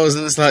Wars,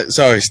 and it's like,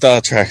 sorry,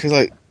 Star Trek. It's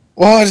like,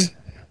 what?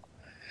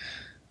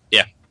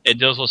 Yeah, it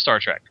deals with Star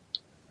Trek.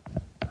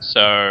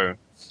 So,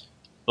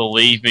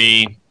 believe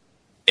me,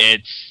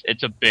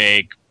 it's a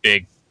big.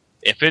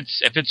 If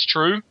it's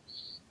true,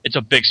 it's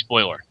a big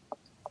spoiler.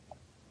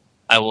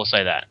 I will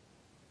say that.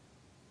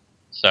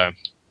 So,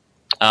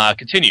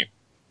 continue.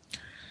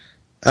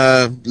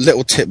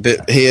 Little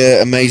tidbit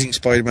here. Amazing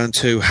Spider-Man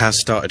 2 has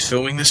started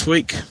filming this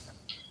week,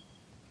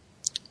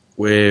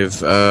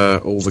 with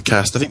all the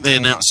cast. I think they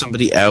announced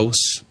somebody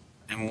else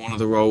in one of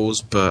the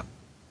roles, but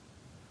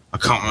I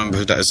can't remember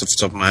who that is off the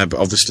top of my head.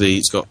 But obviously,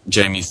 it's got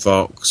Jamie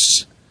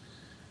Foxx.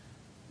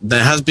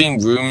 There has been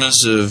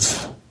rumours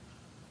of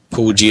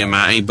Paul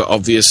Giamatti, but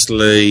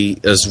obviously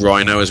as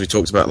Rhino, as we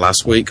talked about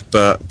last week.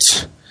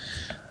 But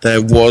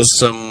there was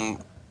some.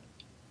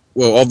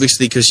 Well,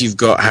 obviously, because you've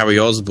got Harry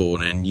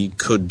Osborn in, you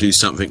could do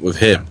something with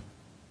him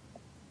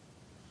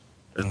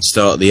and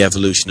start the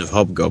evolution of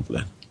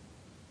Hobgoblin.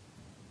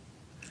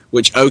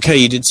 Which, okay,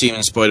 you did see him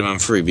in Spider-Man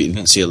 3, but you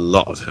didn't see a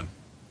lot of him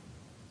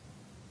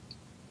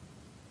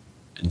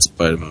in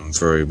Spider-Man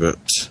 3,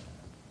 but...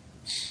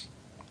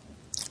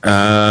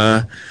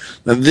 now,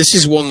 this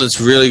is one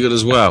that's really good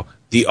as well.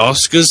 The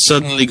Oscars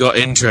suddenly got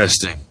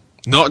interesting.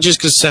 Not just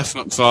because Seth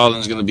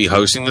MacFarlane's going to be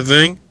hosting the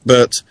thing,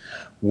 but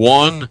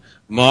one...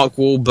 Mark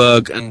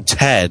Wahlberg and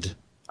Ted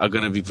are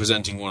going to be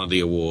presenting one of the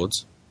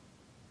awards.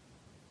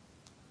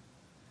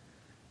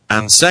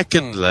 And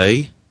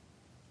secondly,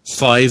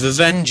 5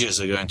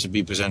 Avengers are going to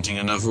be presenting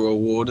another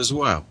award as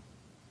well.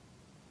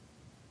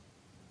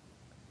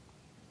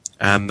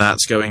 And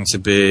that's going to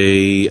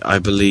be, I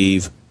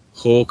believe,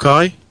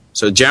 Hawkeye.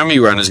 So Jeremy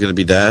Renner's going to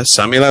be there,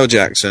 Samuel L.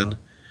 Jackson,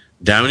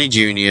 Downey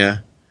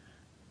Jr.,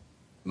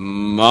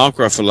 Mark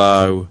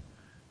Ruffalo,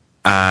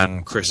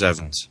 and Chris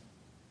Evans.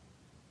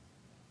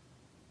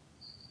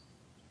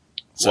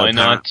 So why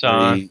not?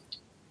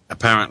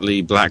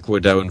 Apparently, Black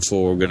Widow and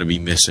Thor are going to be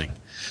missing.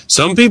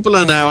 Some people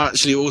are now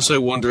actually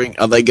also wondering,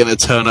 are they going to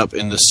turn up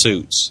in the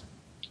suits?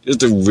 Just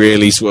to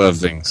really swerve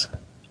things.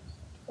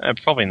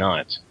 Probably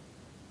not.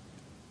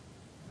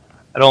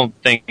 I don't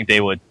think they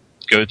would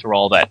go through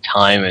all that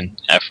time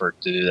and effort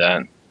to do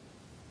that.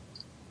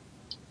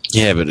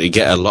 Yeah, but they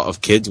get a lot of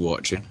kids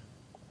watching.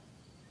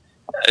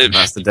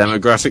 That's the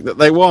demographic that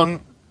they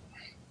want.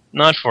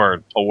 Not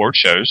for award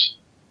shows.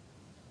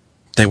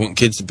 They want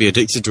kids to be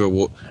addicted to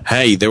award.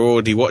 Hey, they're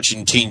already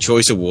watching Teen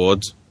Choice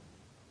Awards.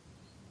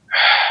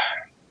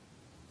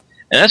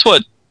 And that's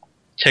what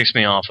ticks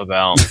me off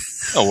about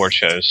award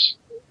shows.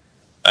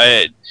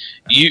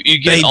 You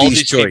get Baby's all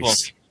these choice. people.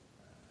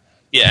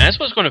 Yeah, and that's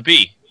what it's going to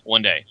be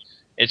one day.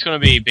 It's going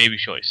to be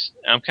Baby's Choice.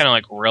 And I'm kind of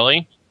like,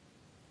 really?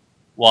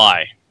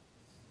 Why?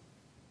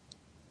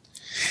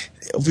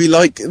 It'll be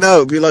like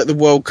the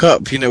World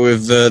Cup,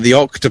 with the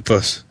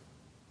octopus.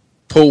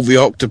 Paul the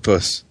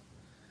Octopus.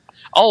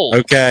 Oh,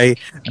 okay.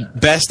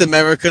 Best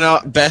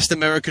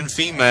American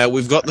female.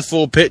 We've got the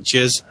 4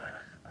 pictures.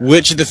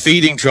 Which of the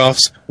feeding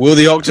troughs will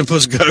the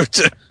octopus go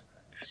to?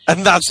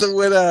 And that's the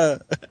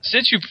winner.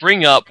 Since you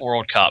bring up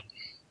World Cup,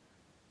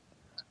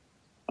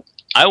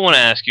 I want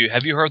to ask you: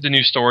 have you heard the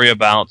new story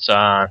about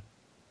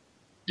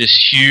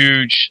this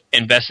huge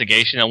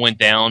investigation that went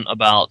down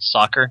about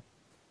soccer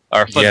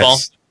or football?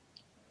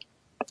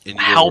 Yes.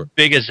 How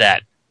big is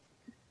that?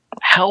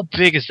 How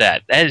big is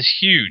that? That is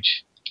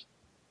huge.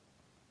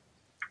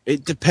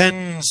 It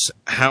depends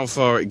how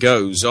far it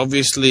goes.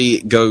 Obviously,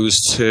 it goes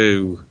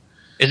to...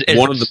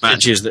 one of the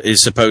matches that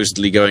is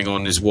supposedly going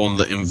on is one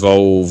that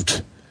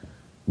involved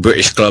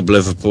British club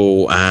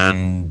Liverpool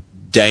and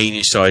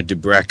Danish side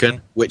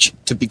Debrecen, which,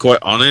 to be quite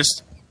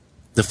honest,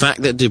 the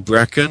fact that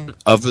Debrecen,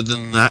 other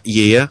than that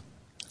year,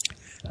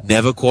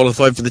 never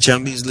qualified for the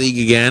Champions League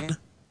again,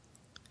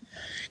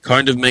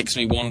 kind of makes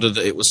me wonder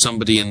that it was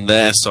somebody in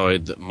their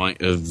side that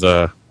might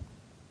have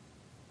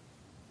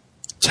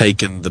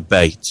taken the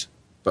bait.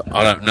 But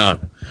I don't know.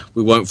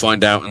 We won't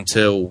find out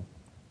until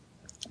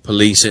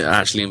police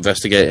actually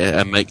investigate it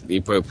and make the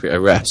appropriate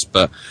arrest.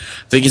 But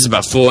I think it's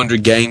about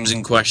 400 games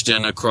in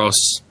question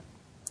across...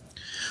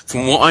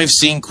 From what I've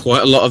seen,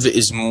 quite a lot of it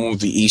is more of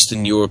the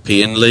Eastern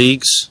European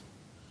leagues.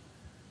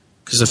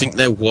 Because I think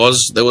there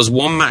was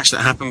one match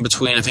that happened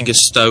between, I think,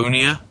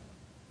 Estonia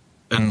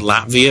and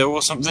Latvia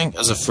or something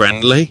as a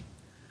friendly.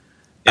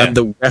 Yeah. And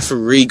the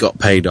referee got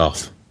paid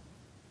off.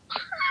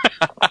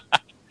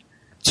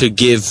 To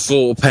give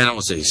 4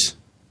 penalties.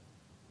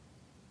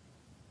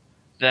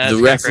 That's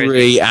the referee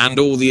crazy. And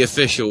all the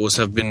officials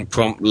have been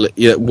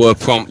were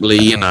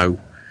promptly,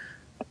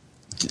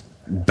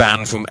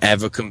 banned from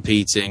ever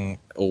competing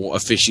or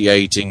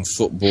officiating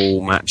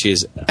football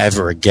matches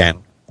ever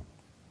again.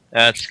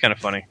 That's kind of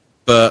funny.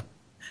 But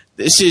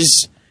this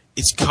is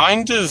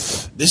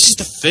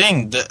the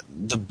thing, that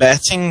the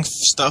betting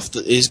stuff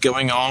that is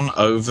going on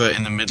over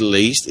in the Middle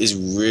East is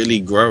really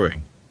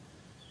growing.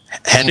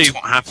 Hence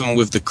what happened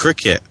with the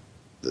cricket.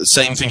 The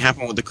same thing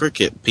happened with the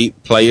cricket.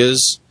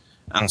 Players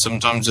and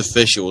sometimes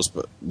officials,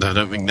 but I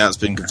don't think that's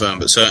been confirmed,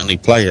 but certainly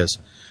players,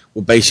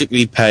 were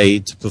basically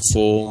paid to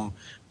perform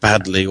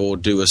badly or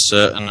do a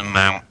certain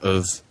amount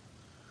of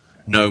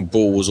no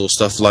balls or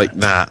stuff like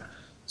that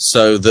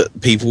so that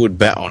people would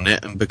bet on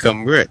it and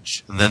become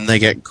rich. And then they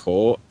get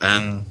caught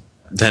and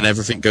then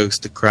everything goes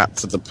to crap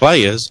for the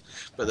players,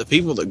 but the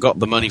people that got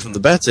the money from the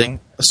betting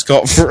are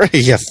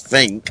scot-free, I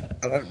think.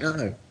 I don't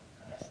know.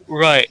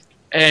 Right.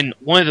 And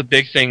one of the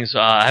big things,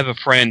 I have a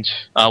friend,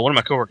 one of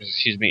my coworkers,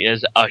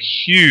 is a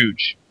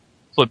huge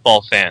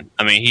football fan.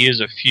 I mean, he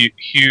is a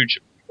huge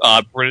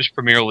British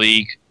Premier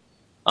League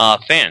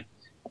fan.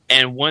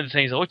 And one of the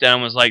things I looked at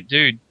him was like,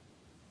 dude,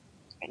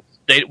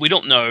 we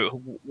don't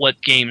know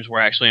what games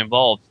were actually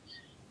involved.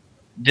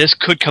 This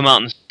could come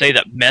out and say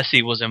that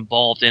Messi was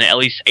involved in at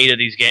least 8 of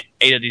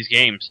these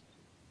games.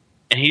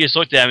 And he just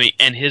looked at me,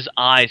 and his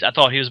eyes, I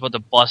thought he was about to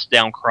bust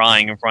down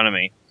crying in front of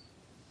me.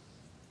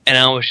 And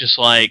I was just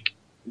like,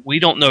 we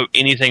don't know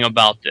anything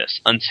about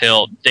this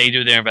until they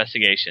do their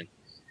investigation.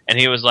 And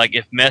he was like,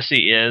 if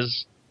Messi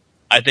is,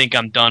 I think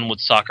I'm done with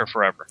soccer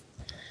forever.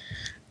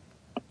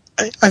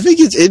 I think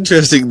it's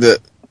interesting that,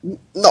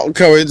 not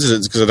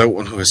coincidence because I don't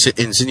want to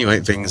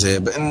insinuate things here,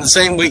 but in the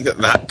same week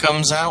that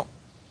comes out,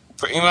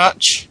 pretty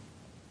much,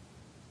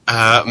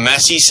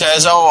 Messi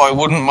says, I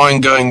wouldn't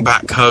mind going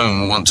back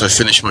home once I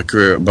finish my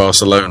career at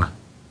Barcelona.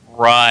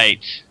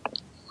 Right.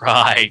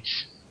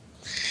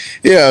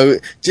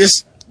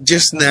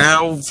 Just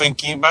now,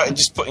 thinking about it,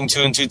 just putting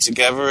 2 and 2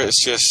 together,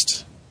 it's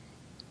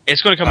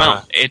going to come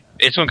out.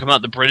 It's going to come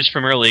out. The British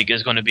Premier League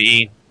is going to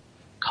be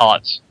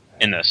caught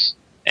in this.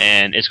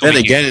 And it's going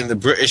to be again, in the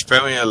British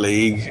Premier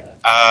League,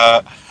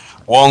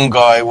 one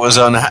guy was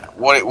on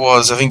what it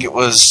was. I think it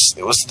was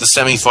the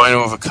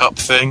semi-final of a cup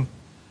thing,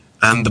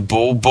 and the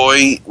ball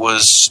boy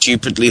was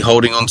stupidly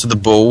holding onto the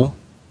ball.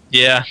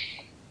 Yeah.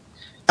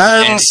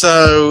 And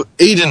so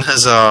Eden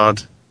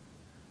Hazard,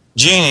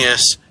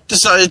 genius,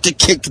 decided to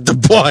kick the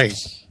boy.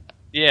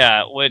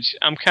 Yeah, which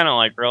I'm kind of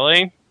like,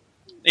 really?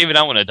 Even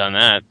I would have done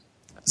that.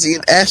 See,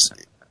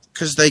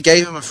 because they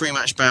gave him a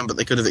 3-match ban, but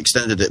they could have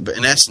extended it. But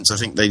in essence, I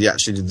think they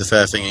actually did the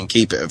fair thing and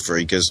keep it at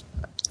 3, because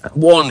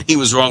 1, he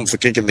was wrong for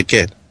kicking the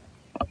kid.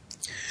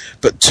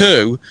 But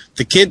 2,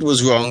 the kid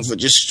was wrong for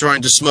just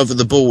trying to smother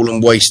the ball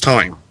and waste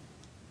time.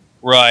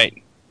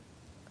 Right.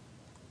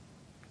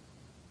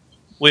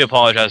 We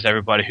apologize to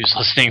everybody who's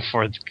listening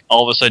for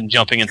all of a sudden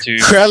jumping into...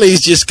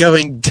 Crowley's just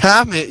going,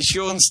 damn it,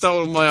 Sean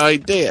stole my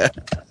idea.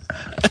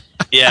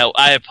 Yeah,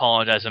 I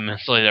apologize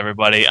immensely to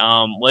everybody.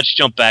 Let's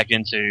jump back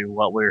into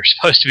what we were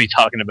supposed to be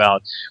talking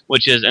about,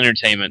 which is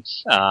entertainment.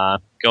 Go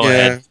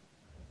ahead.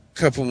 A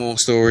couple more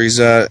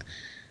stories.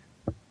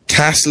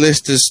 Cast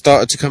list has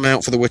started to come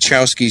out for the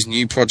Wachowskis'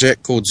 new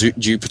project called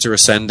Jupiter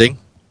Ascending,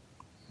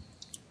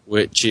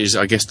 which is,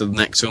 I guess, the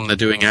next film they're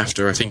doing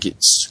after. I think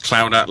it's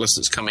Cloud Atlas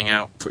that's coming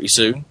out pretty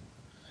soon.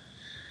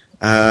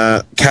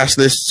 Cast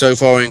list so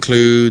far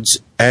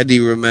includes Eddie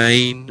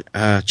Redmayne,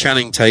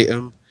 Channing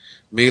Tatum,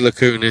 Mila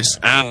Kunis,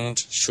 and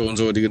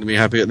Sean's already going to be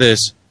happy at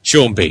this,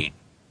 Sean Bean.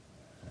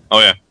 Oh,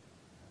 yeah.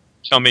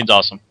 Sean Bean's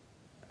awesome.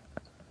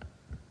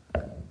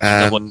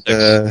 And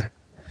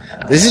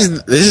this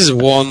is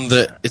one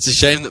that it's a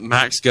shame that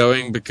Mac's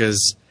going,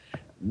 because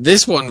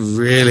this one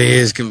really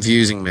is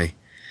confusing me.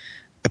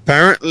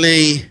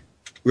 Apparently,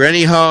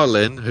 Rennie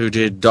Harlin, who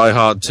did Die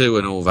Hard 2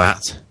 and all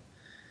that,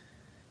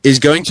 is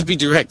going to be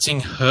directing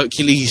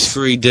Hercules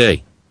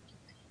 3D.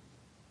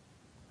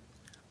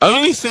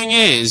 Only thing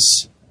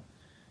is,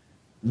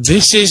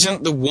 this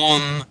isn't the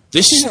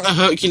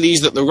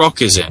Hercules that The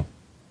Rock is in.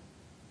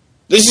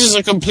 This is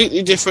a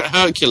completely different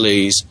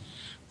Hercules,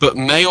 but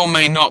may or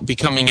may not be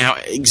coming out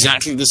at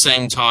exactly the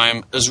same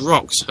time as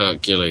Rock's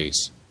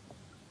Hercules.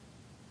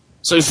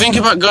 So think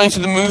about going to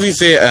the movie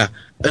theater,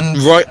 and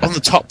right on the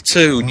top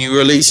 2 new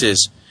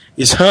releases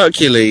is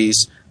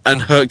Hercules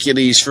and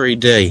Hercules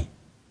 3D.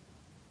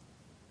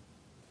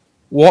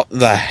 What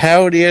the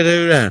hell do you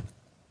do then?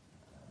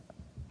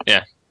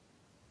 Yeah.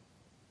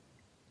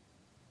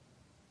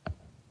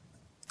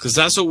 Because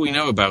that's all we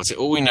know about it.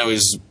 All we know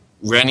is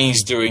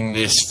Rennie's doing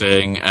this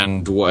thing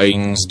and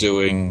Dwayne's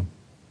doing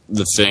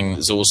the thing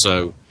that's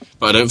also...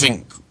 But I don't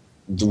think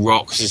The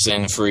Rock's is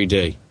in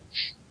 3D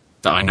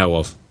that I know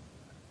of.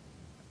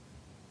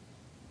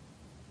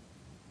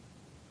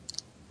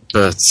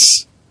 But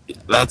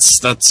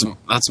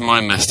that's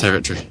my mess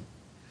territory.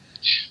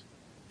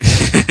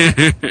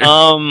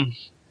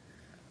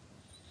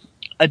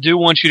 I do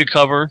want you to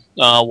cover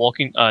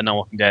Walking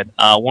Dead.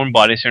 Warm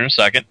Bodies here in a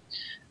second.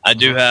 I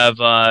do have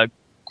a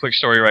quick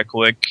story right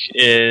quick.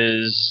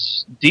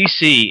 Is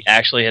DC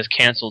actually has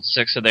canceled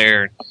 6 of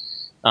their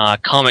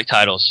comic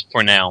titles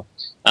for now.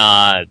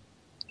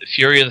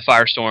 Fury of the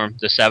Firestorm,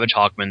 The Savage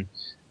Hawkman,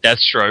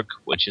 Deathstroke,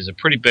 which is a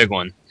pretty big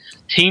one,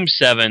 Team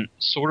 7,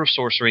 Sword of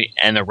Sorcery,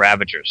 and The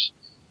Ravagers.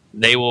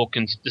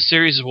 The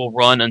series will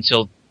run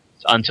until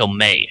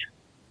May.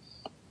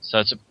 So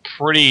it's a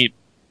pretty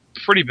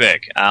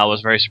big. I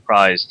was very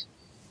surprised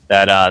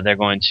that they're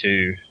going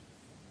to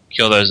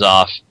kill those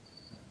off.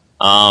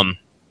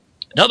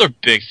 Another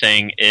big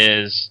thing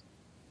is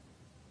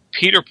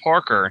Peter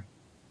Parker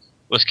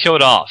was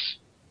killed off,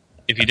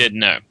 if you didn't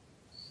know,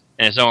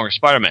 and it's no longer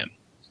Spider-Man.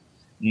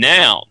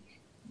 Now,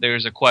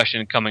 there's a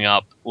question coming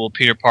up, will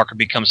Peter Parker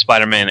become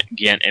Spider-Man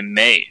again in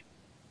May?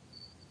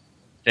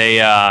 They,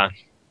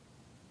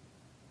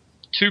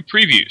 2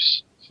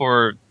 previews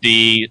for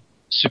the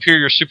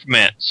Superior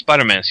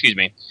Spider-Man,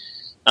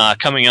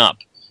 coming up.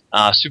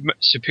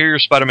 Superior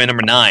Spider-Man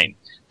number 9.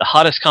 The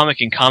hottest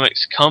comic in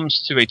comics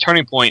comes to a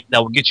turning point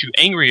that will get you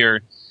angrier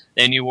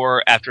than you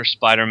were after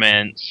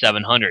Spider-Man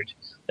 700.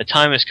 The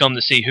time has come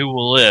to see who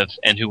will live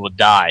and who will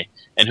die,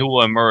 and who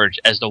will emerge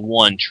as the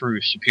one true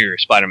Superior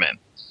Spider-Man.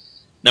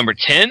 Number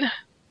 10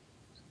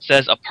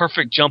 says a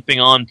perfect jumping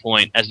on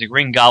point as the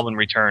Green Goblin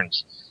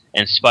returns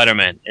and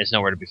Spider-Man is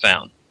nowhere to be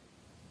found.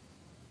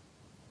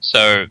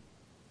 So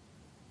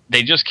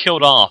they just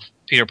killed off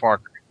Peter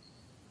Parker,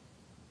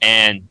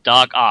 and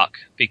Doc Ock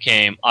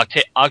became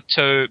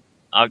Otto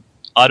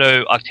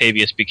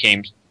Octavius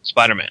became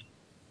Spider-Man.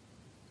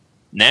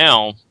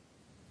 Now,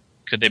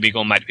 could they be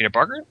going back to Peter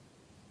Parker?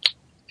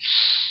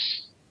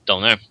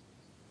 Don't know.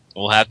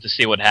 We'll have to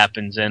see what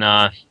happens in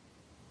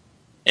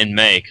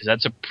May, because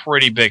that's a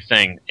pretty big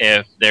thing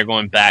if they're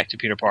going back to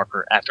Peter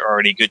Parker after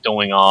already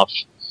going off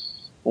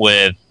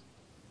with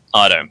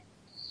Otto.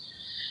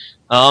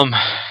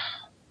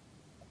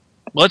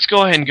 Let's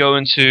go ahead and go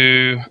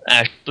into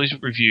Ashley's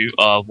review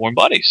of Warm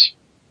Bodies.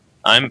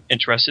 I'm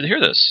interested to hear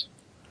this.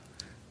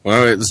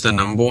 Well, it's the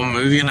 #1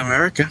 movie in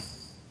America.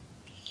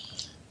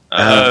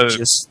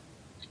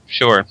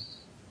 Sure.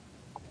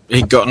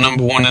 It got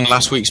 #1 in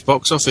last week's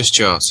box office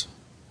charts.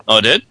 Oh,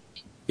 it did?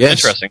 Yes.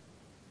 Interesting.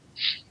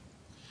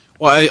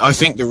 Well, I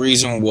think the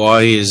reason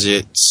why is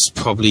it's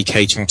probably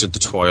catering to the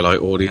Twilight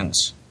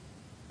audience.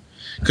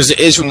 Because it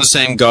is from the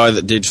same guy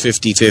that did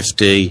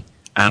 50-50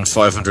 and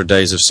 500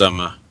 Days of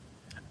Summer.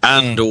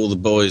 And All the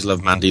Boys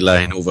Love Mandy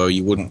Lane, although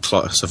you wouldn't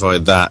classify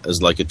that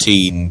as like a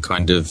teen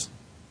kind of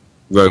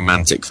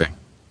romantic thing.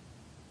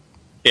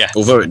 Yeah.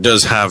 Although it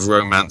does have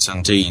romance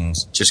and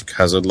teens, just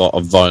has a lot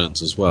of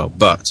violence as well.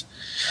 But,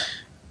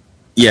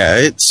 yeah,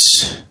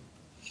 it's...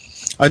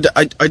 I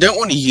don't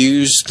want to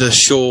use the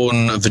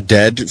Shaun of the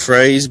Dead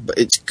phrase, but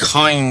it's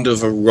kind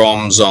of a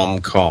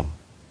rom-zom-com,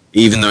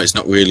 even though it's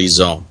not really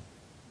zom.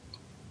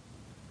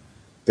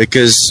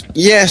 Because,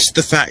 yes,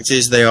 the fact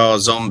is they are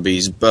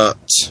zombies,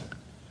 but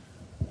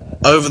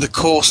over the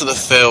course of the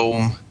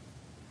film,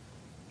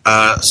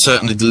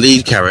 certainly the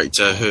lead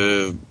character,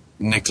 who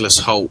Nicholas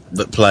Hoult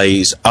that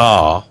plays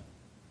R,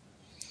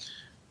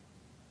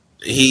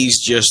 he's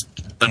just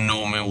a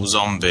normal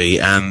zombie,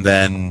 and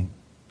then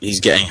he's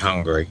getting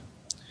hungry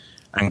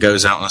and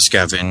goes out on a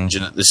scavenge,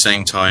 and at the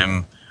same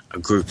time a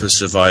group of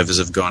survivors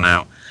have gone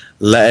out,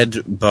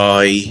 led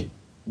by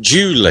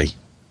Julie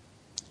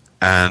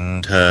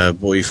and her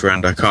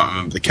boyfriend. I can't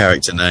remember the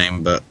character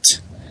name,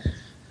 but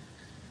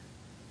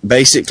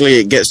basically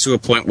it gets to a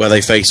point where they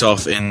face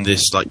off in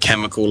this like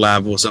chemical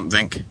lab or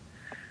something,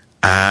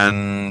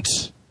 and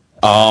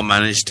R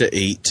manages to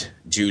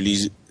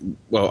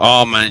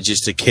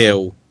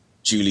kill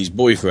Julie's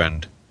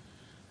boyfriend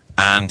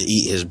and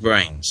eat his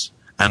brains.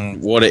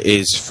 And what it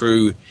is,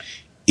 through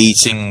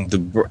eating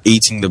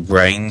the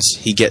brains,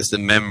 he gets the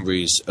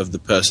memories of the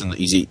person that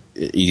he's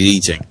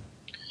eating.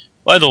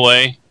 By the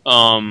way,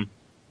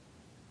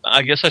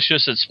 I guess I should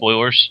have said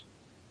spoilers,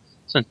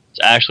 since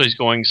Ashley's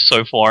going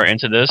so far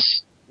into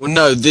this. Well,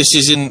 no, this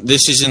is in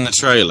the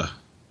trailer.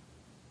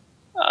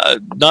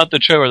 Not the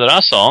trailer that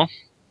I saw.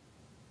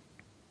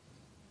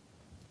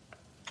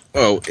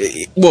 Well,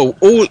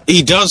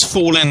 he does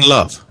fall in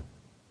love.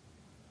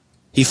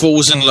 He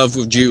falls in love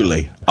with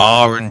Julie.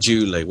 R and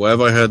Julie. Where have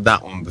I heard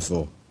that one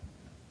before?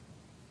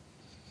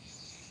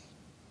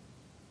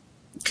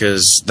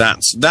 Because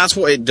that's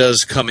what it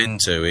does come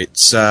into. It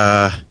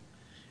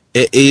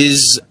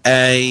is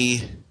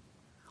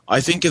I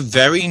think a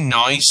very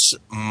nice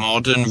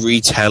modern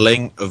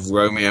retelling of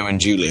Romeo and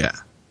Juliet.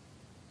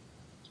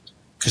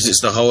 Because it's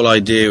the whole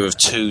idea of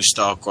two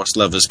star-crossed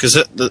lovers. Because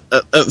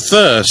at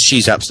first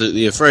she's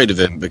absolutely afraid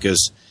of him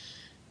because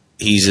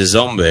he's a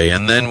zombie,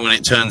 and then when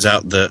it turns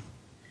out that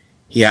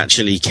he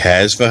actually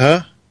cares for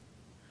her,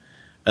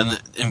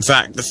 and in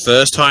fact the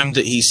first time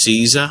that he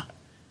sees her,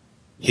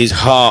 his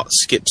heart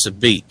skips a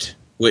beat,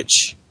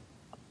 which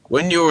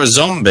when you're a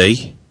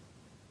zombie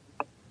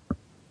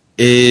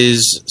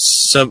is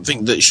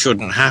something that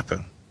shouldn't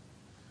happen.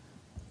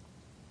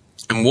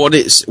 And what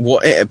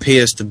it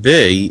appears to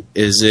be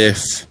is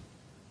if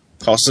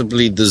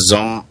possibly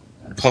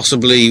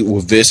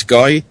with this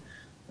guy,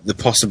 the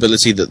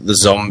possibility that the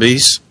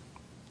zombies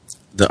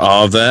that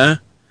are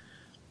there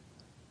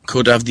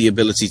could have the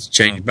ability to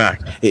change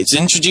back. It's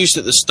introduced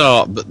at the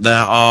start, but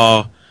there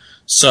are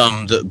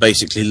some that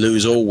basically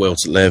lose all will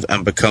to live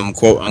and become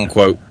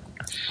quote-unquote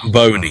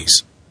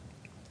bonies.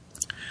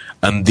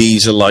 And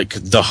these are like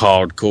the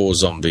hardcore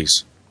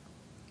zombies.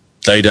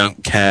 They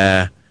don't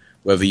care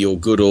whether you're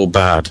good or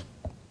bad.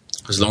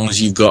 As long as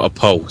you've got a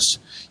pulse,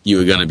 you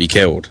are going to be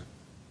killed.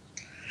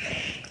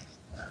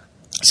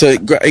 So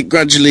it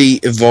gradually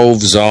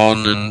evolves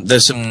on, and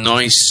there's some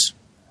nice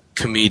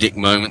comedic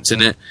moments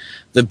in it.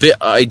 The bit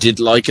I did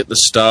like at the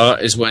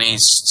start is when he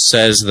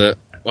says that,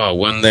 well,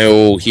 when they're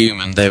all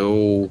human, they were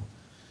all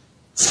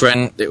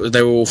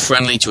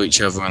friendly to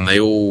each other, and they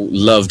all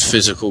loved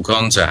physical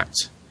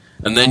contact.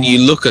 And then you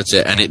look at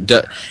it, and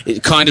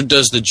it kind of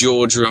does the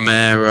George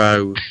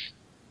Romero,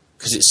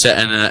 because it's set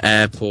in an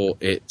airport.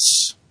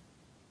 It's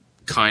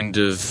kind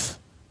of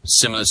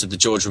similar to the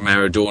George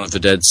Romero Dawn of the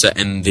Dead set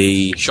in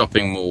the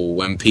shopping mall,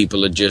 when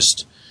people are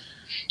just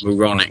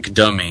moronic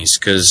dummies,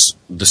 because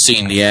the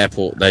scene in the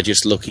airport, they're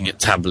just looking at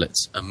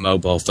tablets and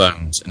mobile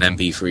phones and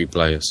MP3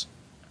 players,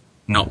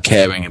 not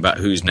caring about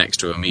who's next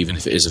to them, even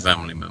if it is a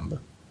family member.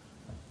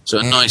 So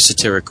a nice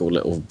satirical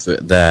little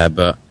bit there,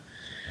 but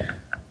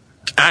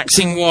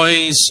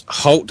acting-wise,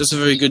 Holt does a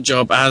very good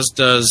job, as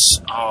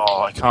does...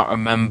 Oh, I can't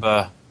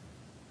remember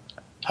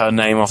her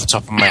name off the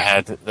top of my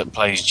head that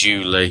plays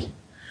Julie.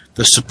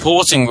 The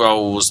supporting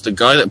roles, the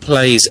guy that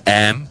plays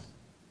M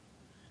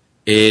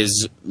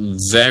is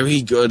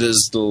very good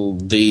as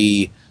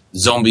the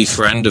zombie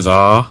friend of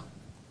R.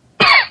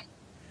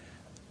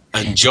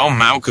 And John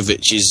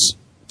Malkovich is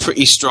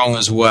pretty strong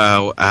as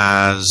well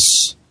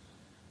as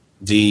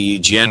the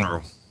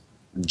general,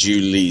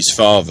 Julie's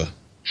father.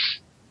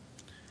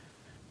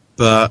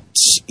 But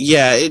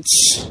yeah,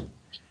 it's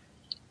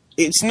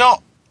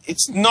not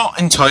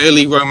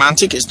entirely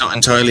romantic. It's not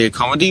entirely a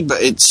comedy,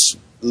 but it's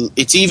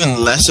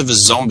even less of a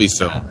zombie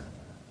film.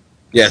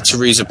 Yeah,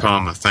 Teresa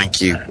Palmer.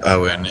 Thank you,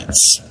 Owen.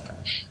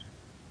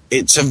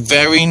 It's a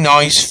very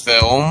nice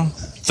film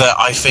that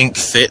I think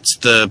fits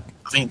I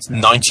think it's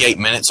 98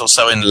 minutes or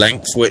so in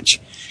length, which,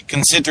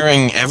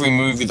 considering every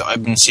movie that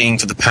I've been seeing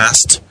for the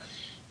past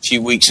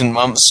few weeks and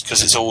months,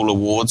 because it's all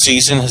award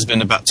season, has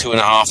been about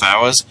 2.5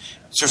 hours.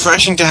 It's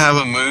refreshing to have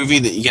a movie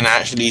that you can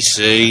actually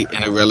see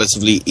in a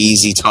relatively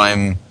easy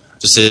time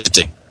for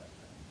sitting.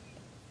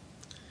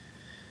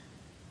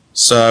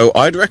 So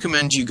I'd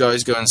recommend you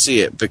guys go and see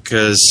it,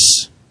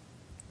 because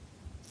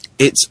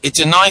it's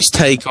a nice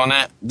take on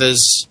it.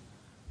 There's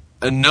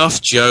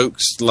enough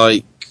jokes,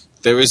 like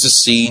there is a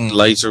scene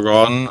later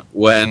on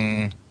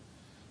when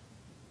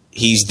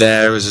he's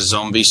there as a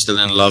zombie still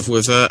in love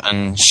with her,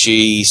 and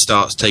she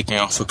starts taking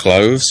off her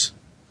clothes,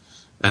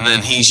 and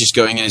then he's just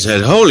going in his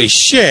head, holy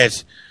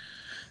shit!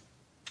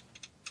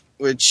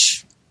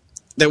 Which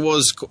there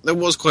was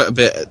quite a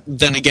bit.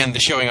 Then again, the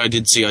showing I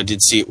did see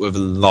it with a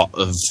lot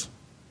of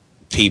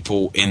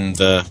people in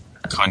the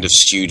kind of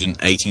student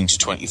 18 to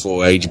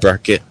 24 age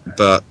bracket,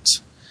 but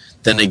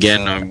then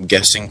again, I'm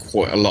guessing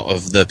quite a lot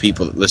of the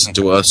people that listen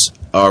to us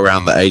are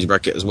around the age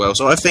bracket as well.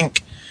 So I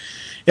think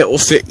it will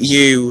fit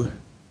you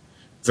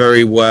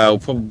very well,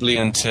 probably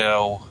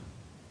until...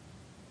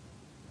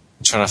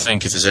 I'm trying to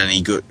think if there's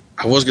any good...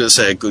 I was going to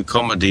say a good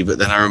comedy, but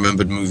then I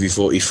remembered Movie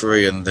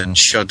 43 and then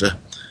Shudder.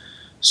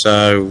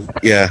 So,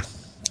 yeah,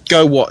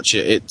 go watch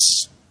it.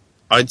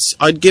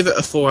 I'd give it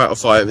a 4 out of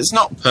 5. It's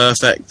not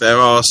perfect. There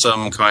are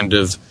some kind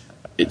of...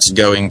 It's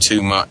going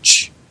too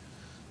much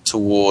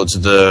towards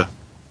the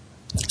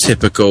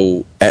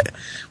typical...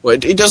 Well,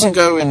 it doesn't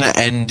go in the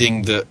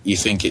ending that you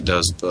think it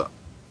does, but...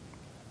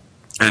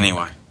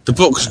 Anyway, the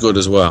book's good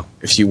as well,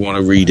 if you want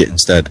to read it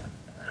instead.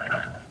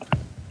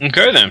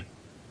 Okay, then.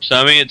 So,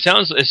 I mean, it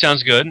sounds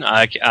good.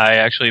 I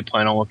actually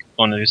plan on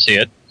going to see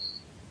it.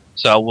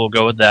 So we'll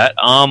go with that.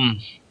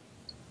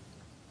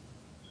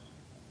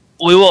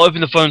 We will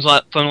open the phone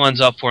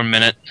lines up for a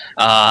minute.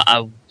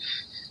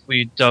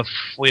 We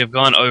have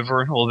gone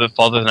over a little bit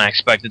farther than I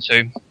expected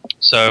to.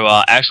 So,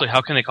 Ashley,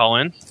 how can they call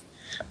in?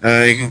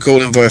 You can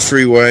call in via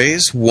 3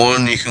 ways.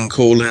 One, you can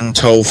call in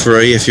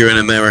toll-free if you're in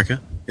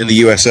America, in the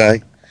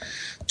USA,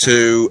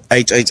 to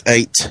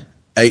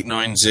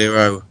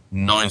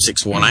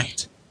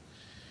 888-890-9618.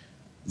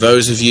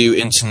 Those of you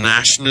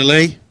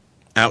internationally,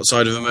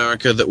 outside of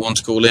America, that want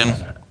to call in,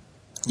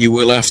 you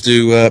will have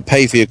to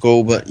pay for your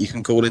call, but you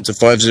can call into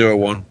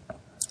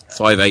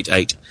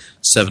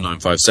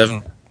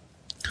 501-588-7957.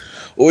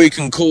 Or you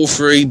can call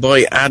free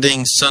by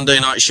adding Sunday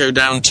Night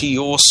Showdown to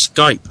your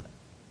Skype.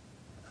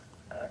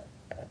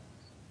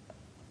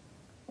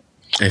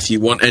 If you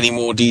want any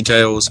more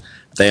details,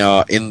 they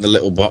are in the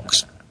little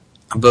box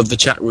above the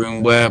chat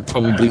room where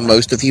probably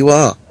most of you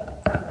are.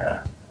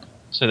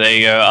 So there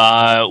you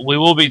go. We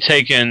will be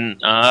taking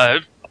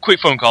quick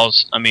phone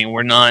calls. I mean,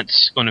 we're not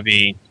going to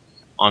be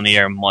on the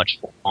air much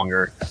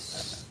longer.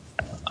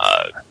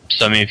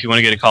 So, I mean, if you want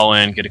to get a call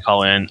in, get a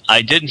call in.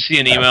 I didn't see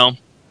an email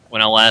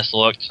when I last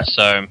looked,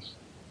 so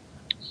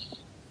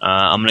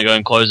I'm going to go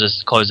and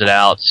close it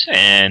out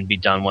and be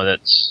done with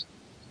it.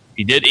 If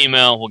you did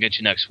email, we'll get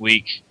you next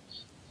week.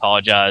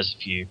 Apologize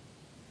if you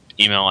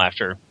email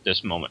after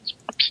this moment.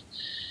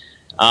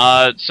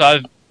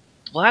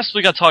 Last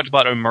week I talked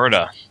about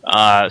Omerta,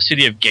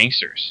 City of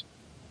Gangsters.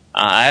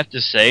 I have to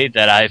say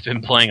that I've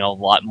been playing a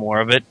lot more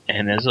of it,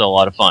 and this is a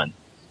lot of fun.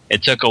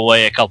 It took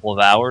away a couple of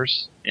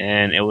hours,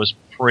 and it was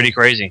pretty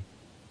crazy.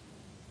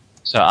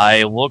 So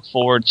I look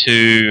forward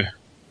to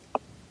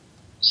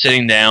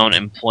sitting down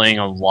and playing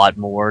a lot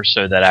more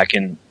so that I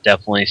can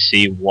definitely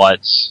see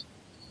what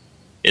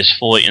is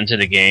fully into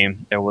the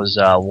game. There was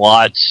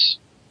lots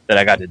that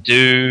I got to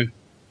do.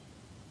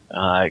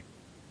 I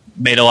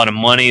made a lot of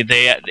money.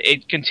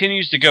 It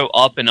continues to go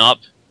up and up,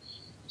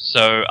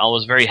 so I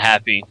was very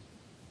happy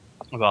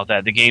about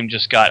that. The game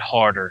just got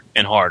harder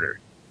and harder,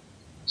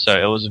 so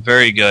it was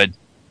very good.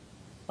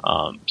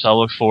 So I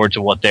look forward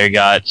to what they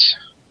got.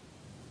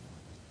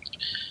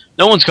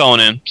 No one's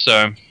calling in,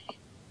 so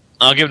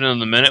I'll give it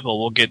another minute, but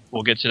we'll get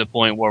to the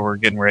point where we're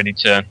getting ready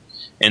to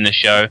end the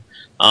show.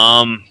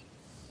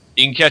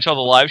 You can catch all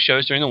the live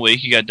shows during the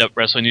week. You got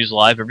Wrestling News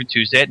Live every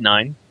Tuesday at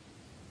 9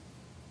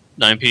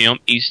 p.m.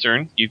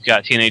 Eastern. You've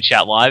got TNA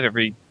Chat Live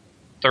every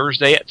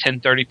Thursday at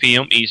 10:30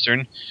 p.m.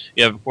 Eastern.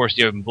 You have, of course,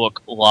 the Open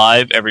Book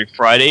live every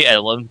Friday at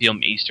 11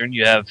 p.m. Eastern.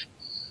 You have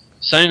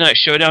Sunday Night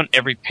Showdown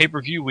every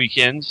pay-per-view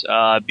weekends,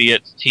 be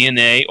it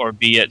TNA or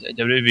be it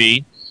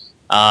WWE,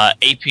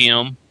 8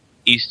 p.m.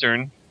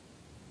 Eastern,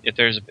 if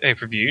there's a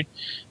pay-per-view.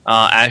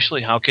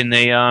 Ashley, how can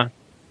they,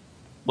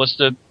 what's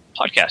the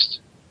podcast?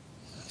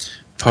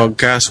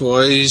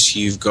 Podcast-wise,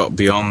 you've got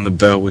Beyond the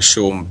Bell with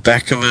Sean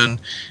Beckerman.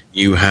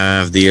 You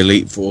have the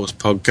Elite Force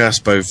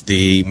podcast, both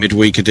the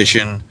midweek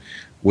edition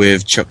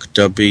with Chuck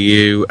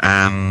W.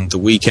 and the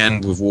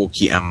weekend with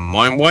Walkie and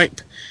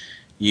Mindwipe.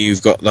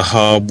 You've got The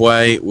Hard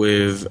Way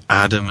with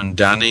Adam and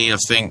Danny. I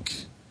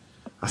think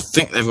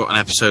they've got an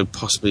episode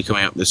possibly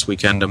coming up this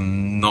weekend.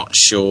 I'm not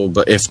sure,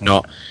 but if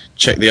not,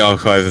 check the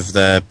archive of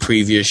their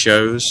previous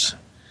shows.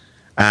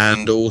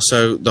 And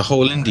also the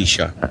Whole Indie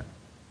Show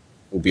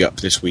will be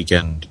up this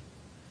weekend.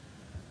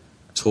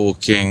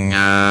 Talking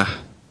a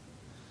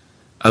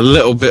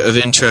little bit of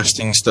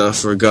interesting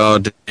stuff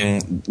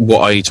regarding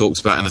what I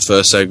talked about in the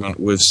first segment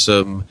with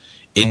some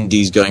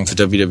indies going for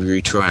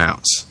WWE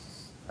tryouts.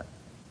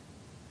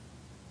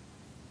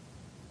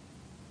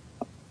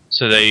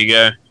 So there you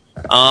go.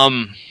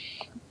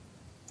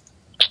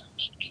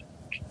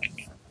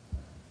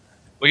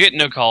 We get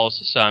no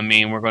calls, so I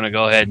mean, we're going to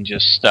go ahead and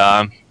just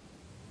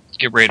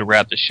get ready to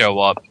wrap the show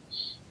up.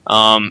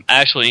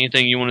 Ashley,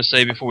 anything you want to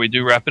say before we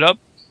do wrap it up?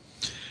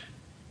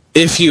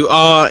 If you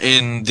are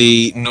in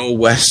the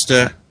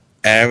Nor'Wester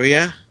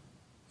area,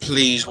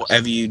 please,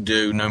 whatever you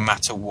do, no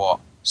matter what,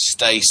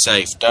 stay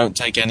safe. Don't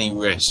take any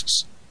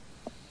risks,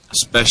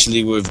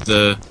 especially with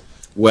the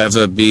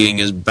weather being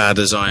as bad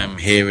as I am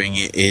hearing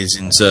it is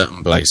in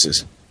certain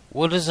places.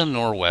 What is a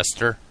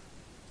Nor'Wester?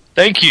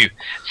 Thank you.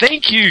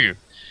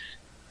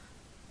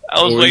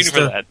 I was waiting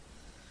for that.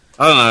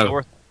 I don't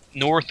know.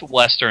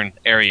 Northwestern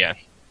area.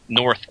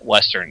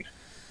 Northwestern.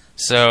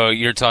 So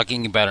you're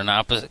talking about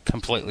an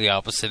completely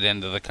opposite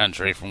end of the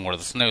country from where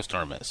the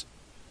snowstorm is.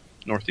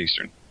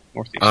 Northeastern.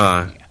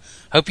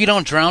 Hope you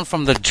don't drown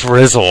from the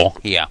drizzle.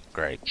 Yeah,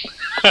 great.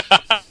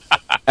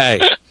 Hey,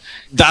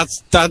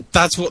 that's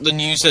what the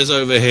news says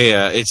over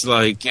here. It's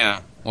like,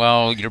 yeah.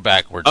 Well, you're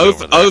backwards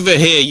over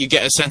here, you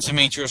get a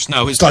centimetre of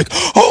snow. It's like,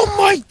 oh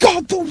my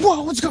God, the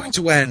world's going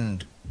to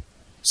end.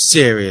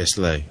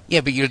 Seriously. Yeah,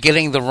 but you're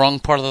getting the wrong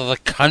part of the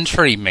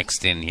country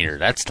mixed in here.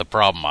 That's the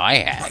problem I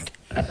had.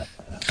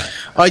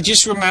 I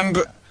just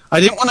remember, I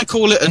didn't want to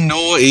call it a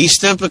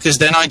nor'easter because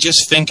then I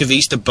just think of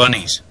Easter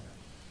bunnies.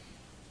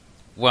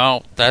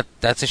 Well,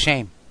 that's a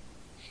shame.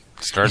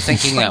 Start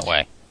thinking that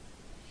way.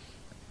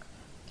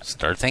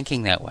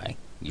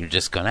 You're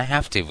just gonna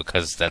have to,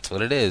 because that's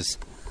what it is.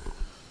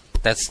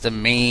 That's the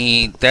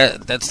main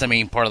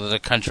part of the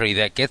country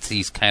that gets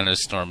these kind of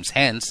storms.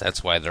 Hence,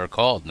 that's why they're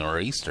called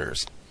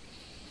nor'easters.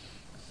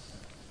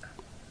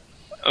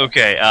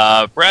 Okay,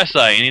 Brass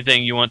Eye,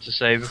 anything you want to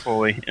say before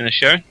we end the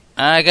show?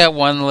 I got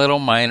one little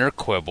minor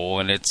quibble,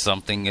 and it's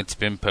something that's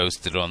been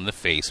posted on the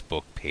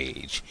Facebook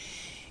page.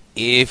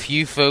 If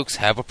you folks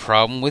have a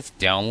problem with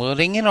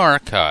downloading an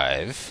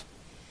archive,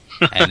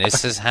 and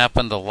this has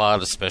happened a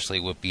lot, especially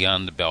with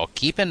Beyond the Bell,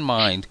 keep in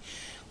mind,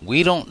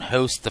 we don't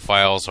host the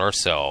files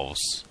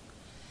ourselves.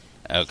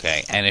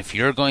 Okay, and if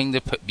you're going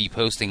to be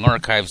posting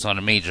archives on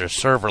a major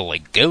server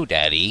like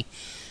GoDaddy,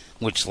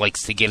 which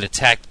likes to get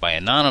attacked by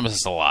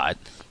Anonymous a lot,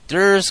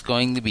 there's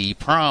going to be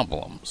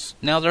problems.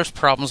 Now, there's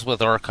problems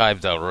with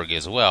archive.org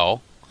as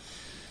well,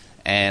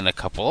 and a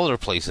couple other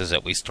places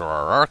that we store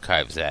our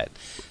archives at.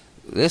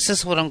 This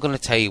is what I'm going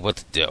to tell you what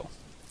to do.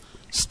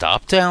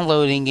 Stop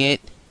downloading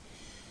it.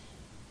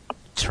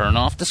 Turn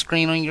off the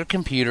screen on your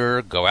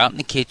computer. Go out in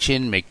the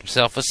kitchen. Make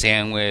yourself a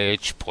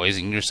sandwich.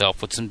 Poison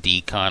yourself with some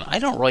decon. I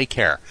don't really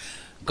care.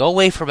 Go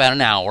away for about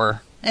an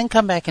hour and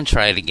come back and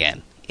try it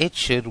again. It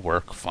should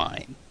work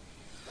fine.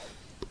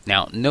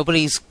 Now,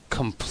 nobody's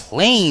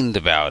complained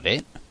about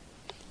it,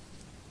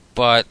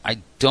 but I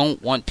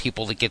don't want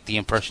people to get the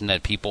impression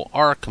that people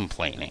are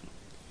complaining,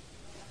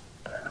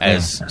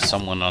 as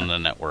someone on the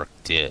network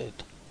did.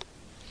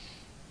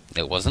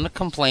 It wasn't a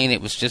complaint,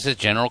 it was just a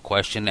general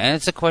question, and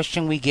it's a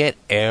question we get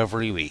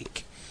every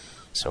week.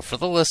 So for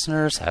the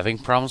listeners having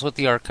problems with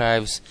the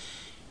archives,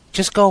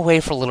 just go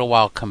away for a little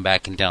while, come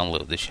back and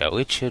download the show.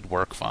 It should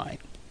work fine.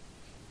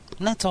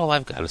 And that's all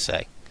I've got to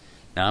say.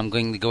 Now I'm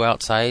going to go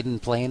outside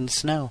and play in the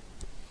snow.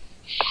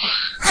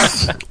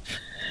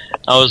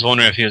 I was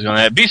wondering if he was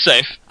going to be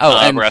safe.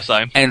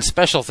 And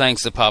special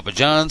thanks to Papa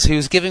John's,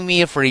 who's giving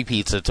me a free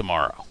pizza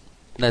tomorrow.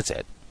 That's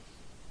it.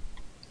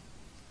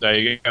 There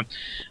you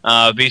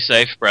go. Be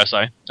safe, Brass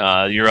Eye.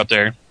 You're up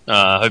there.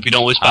 Hope you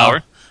don't lose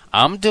power.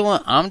 I'm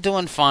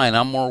doing fine.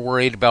 I'm more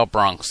worried about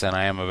Bronx than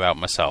I am about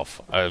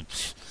myself. The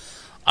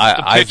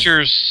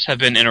pictures have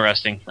been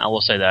interesting. I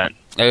will say that.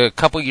 A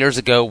couple years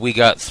ago, we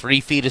got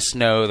 3 feet of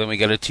snow, then we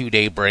got a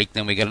 2-day break,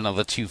 then we got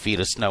another 2 feet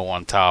of snow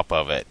on top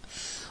of it.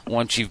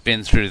 Once you've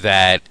been through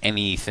that,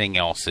 anything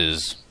else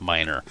is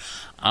minor.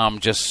 I'm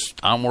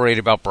worried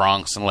about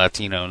Bronx and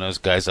Latino and those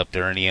guys up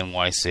there in the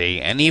NYC,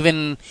 and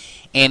even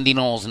Andy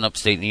Knowles in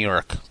upstate New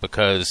York,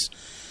 because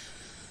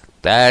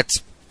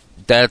that's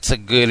that's a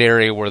good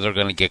area where they're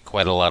going to get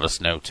quite a lot of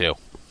snow, too.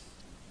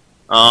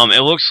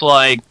 It looks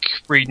like,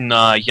 reading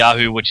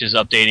Yahoo, which is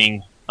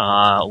updating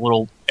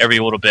every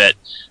little bit,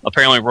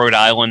 apparently Rhode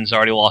Island's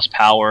already lost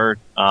power,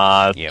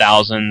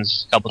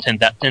 thousands, a couple 10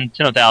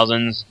 of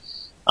thousands.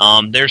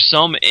 There's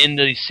some in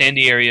the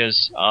sandy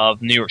areas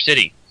of New York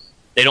City.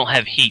 They don't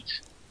have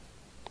heat.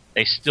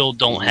 They still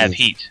don't have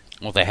heat.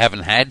 Well, they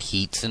haven't had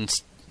heat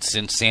since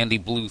Sandy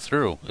blew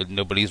through.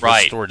 Nobody's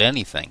restored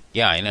anything.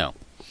 Yeah, I know.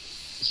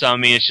 So, I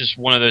mean, it's just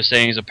one of those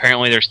things.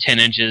 Apparently there's 10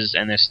 inches,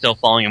 and they're still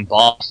falling in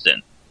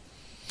Boston.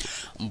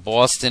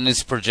 Boston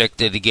is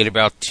projected to get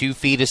about 2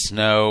 feet of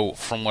snow.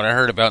 From what I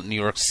heard about New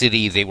York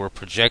City, they were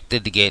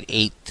projected to get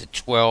 8 to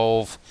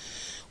 12,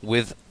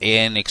 with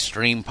an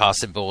extreme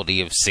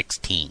possibility of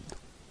 16.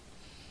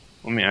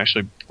 Let me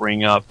actually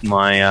bring up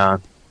my...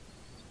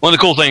 one of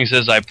the cool things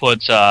is I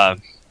put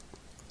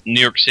New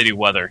York City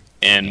weather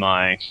in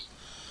my...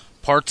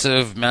 Parts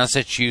of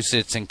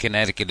Massachusetts and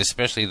Connecticut,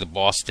 especially the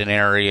Boston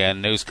area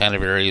and those kind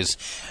of areas,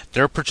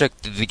 they're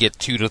projected to get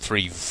 2 to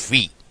 3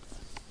 feet.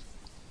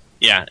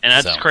 Yeah, and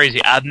that's crazy.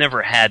 I've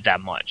never had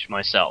that much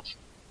myself.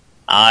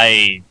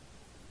 I've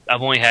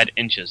only had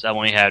inches. I've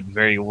only had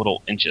very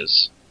little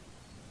inches.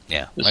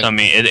 Yeah. So, I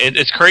mean,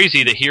 it's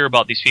crazy to hear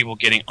about these people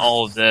getting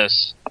all of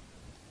this,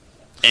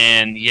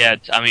 and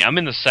yet, I mean, I'm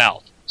in the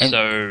South,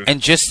 and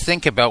just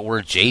think about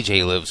where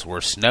JJ lives,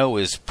 where snow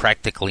is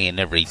practically an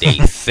everyday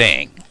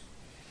thing.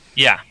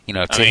 Yeah. You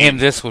know, to him,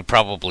 this would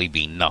probably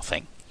be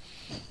nothing.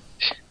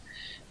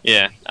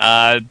 Yeah.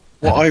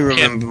 What I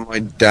remember my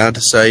dad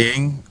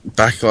saying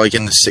back like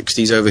in the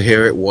 60s over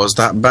here, it was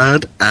that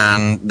bad,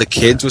 and the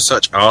kids were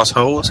such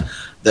assholes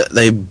that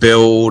they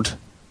built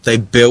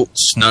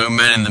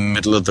snowmen in the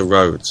middle of the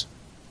roads.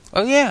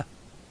 Oh yeah.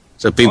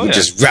 So people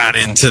just ran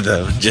into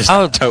them and just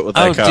totaled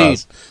their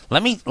cars.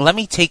 Dude, let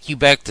me take you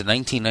back to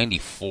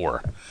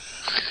 1994.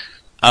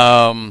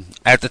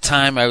 At the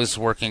time, I was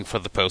working for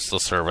the Postal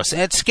Service,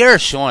 and it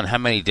scares Sean how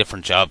many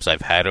different jobs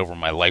I've had over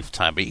my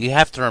lifetime. But you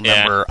have to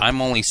remember, I'm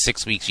only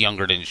 6 weeks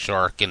younger than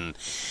Shark, and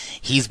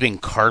he's been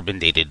carbon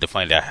dated to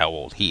find out how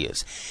old he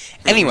is.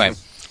 Anyway,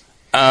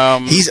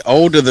 he's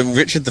older than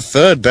Richard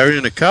III, buried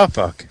in a car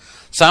park.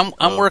 So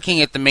I'm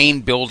working at the main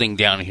building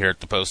down here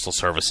at the Postal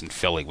Service in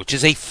Philly, which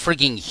is a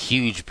frigging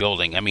huge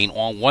building. I mean,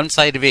 on one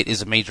side of it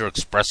is a major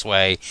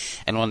expressway,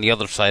 and on the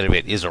other side of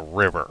it is a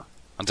river.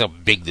 That's how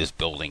big this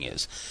building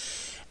is.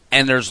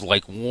 And there's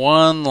like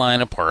one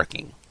line of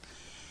parking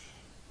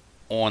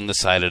on the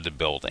side of the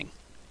building.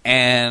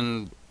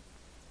 And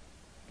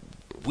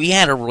we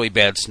had a really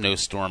bad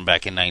snowstorm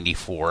back in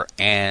 94,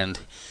 and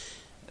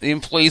the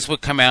employees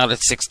would come out at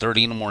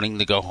 6:30 in the morning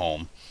to go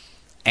home,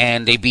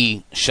 and they'd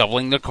be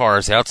shoveling their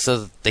cars out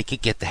so that they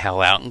could get the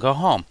hell out and go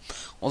home.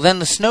 Well, then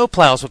the snow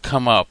plows would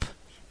come up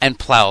and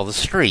plow the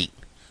street,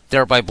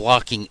 thereby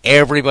blocking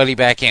everybody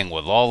back in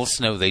with all the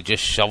snow they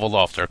just shoveled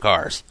off their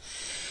cars.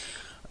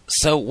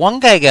 So one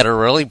guy got a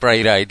really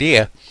bright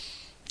idea,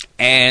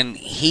 and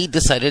he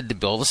decided to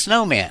build a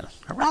snowman,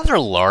 a rather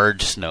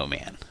large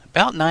snowman,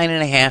 about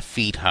 9.5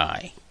 feet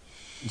high.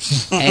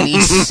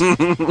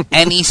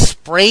 And he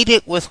sprayed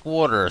it with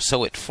water,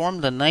 so it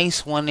formed a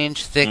nice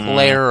 1-inch thick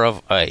layer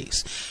of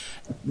ice.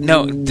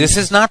 No, this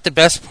is not the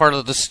best part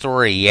of the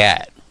story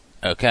yet,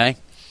 okay?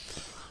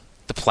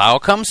 The plow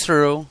comes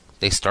through.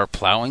 They start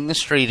plowing the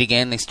street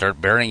again. They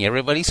start burying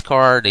everybody's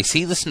car. They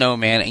see the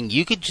snowman, and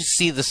you could just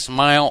see the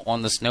smile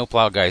on the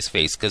snowplow guy's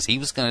face because he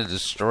was going to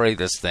destroy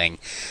this thing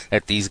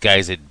that these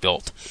guys had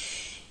built.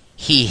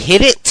 He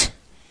hit it,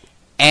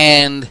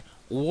 and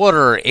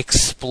water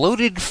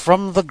exploded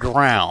from the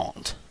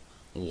ground.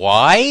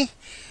 Why?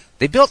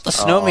 They built the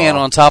snowman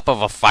on top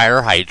of a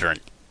fire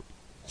hydrant.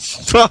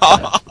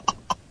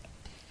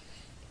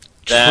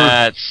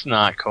 That's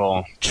not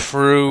cool.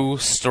 True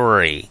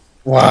story.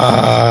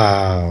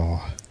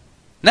 Wow.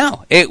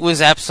 No, it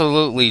was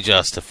absolutely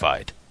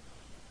justified.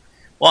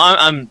 Well,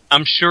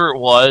 I'm sure it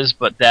was,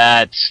 but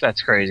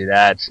that's crazy.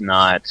 That's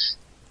not.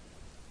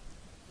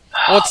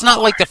 Well, it's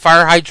not like the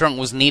fire hydrant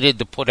was needed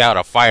to put out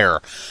a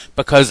fire,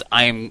 because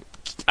I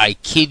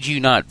kid you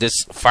not,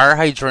 this fire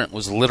hydrant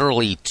was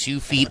literally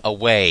 2 feet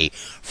away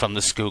from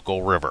the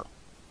Schuylkill River.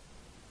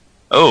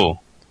 Oh.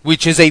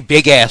 Which is a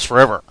big-ass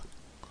river.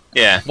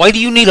 Yeah. Why do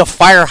you need a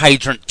fire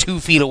hydrant 2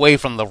 feet away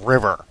from the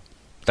river?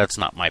 That's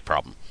not my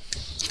problem.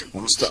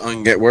 Once the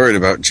un get worried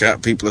about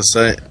chat, people are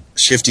saying,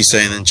 Shifty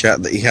saying in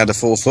chat that he had a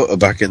 4-footer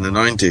back in the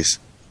 90s.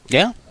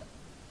 Yeah.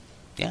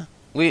 Yeah.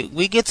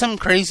 We get some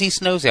crazy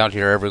snows out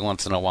here every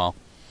once in a while.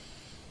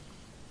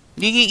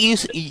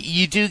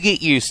 You do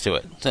get used to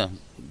it. So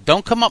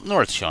don't come up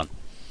north, Sean.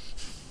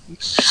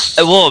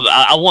 Well,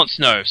 I want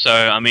snow, so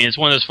I mean it's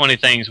one of those funny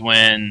things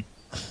when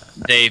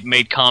they've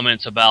made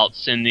comments about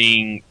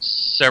sending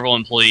several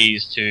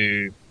employees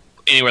to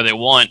anywhere they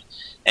want,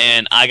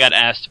 and I got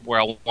asked where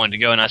I wanted to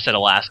go, and I said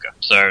Alaska.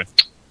 So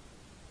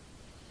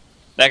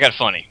that got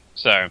funny.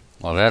 So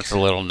well, that's a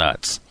little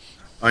nuts.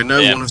 I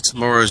know one of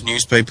tomorrow's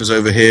newspapers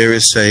over here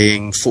is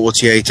saying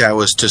 48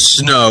 hours to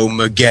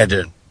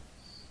Snowmageddon.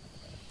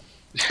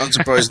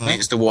 Unsurprisingly,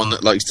 it's the one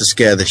that likes to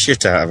scare the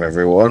shit out of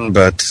everyone,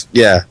 but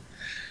yeah.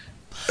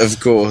 Of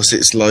course,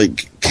 it's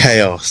like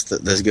chaos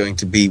that there's going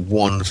to be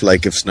one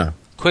flake of snow.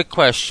 Quick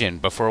question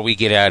before we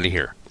get out of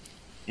here.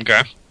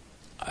 Okay.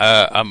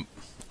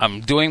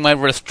 I'm doing my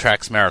Rift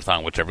Tracks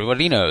Marathon, which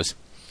everybody knows.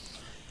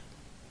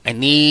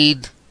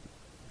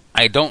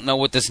 I don't know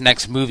what this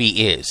next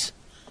movie is.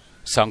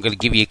 So I'm going to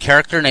give you a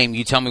character name,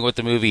 you tell me what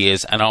the movie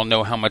is, and I'll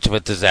know how much of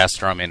a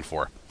disaster I'm in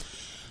for.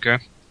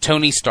 Okay.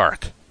 Tony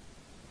Stark.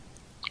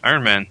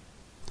 Iron Man.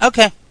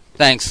 Okay,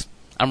 thanks.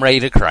 I'm ready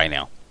to cry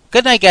now.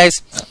 Good night,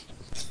 guys.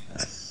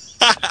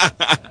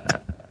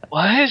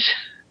 What?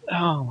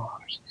 Oh.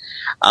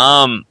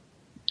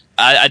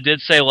 I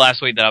did say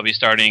last week that I'll be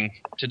starting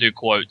to do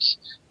quotes.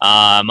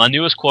 My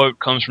newest quote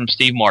comes from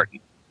Steve Martin.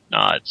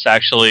 It's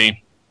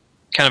actually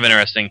kind of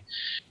interesting.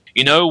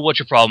 You know what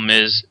your problem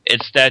is?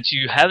 It's that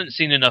you haven't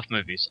seen enough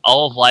movies.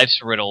 All of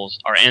life's riddles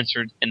are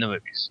answered in the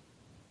movies.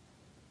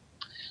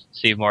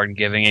 Steve Martin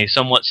giving a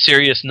somewhat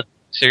serious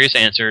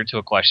answer to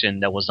a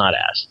question that was not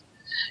asked.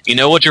 You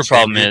know what your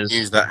problem is?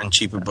 Use that and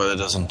cheaper by the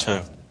dozen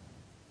too.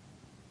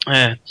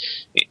 Let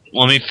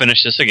me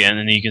finish this again,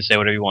 and then you can say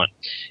whatever you want.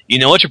 You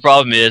know what your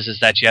problem is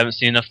that you haven't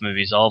seen enough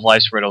movies. All of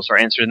life's riddles are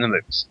answered in the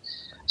movies.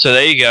 So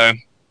there you go.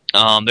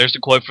 There's the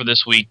quote for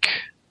this week.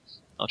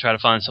 I'll try to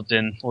find something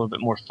a little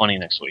bit more funny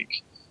next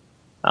week.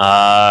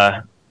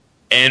 And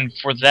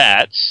for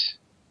that,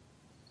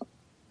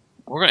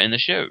 we're going to end the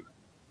show.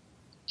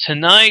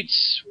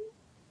 Tonight's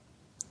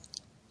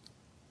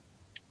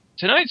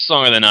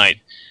Song of the Night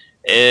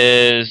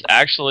is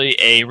actually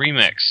a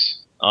remix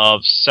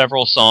of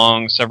several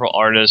songs, several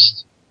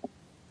artists.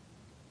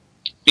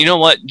 You know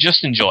what?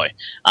 Just enjoy.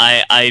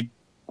 I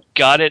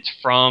got it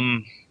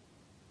from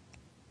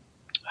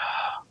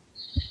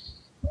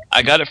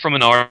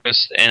an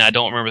artist, and I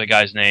don't remember the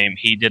guy's name.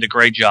 He did a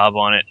great job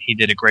on it. He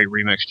did a great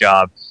remix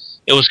job.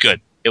 It was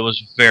good. It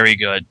was very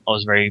good. I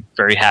was very,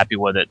 very happy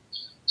with it.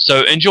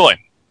 So enjoy.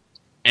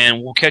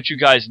 And we'll catch you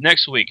guys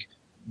next week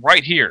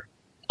right here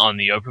on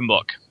The Open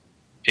Book.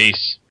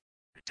 Peace.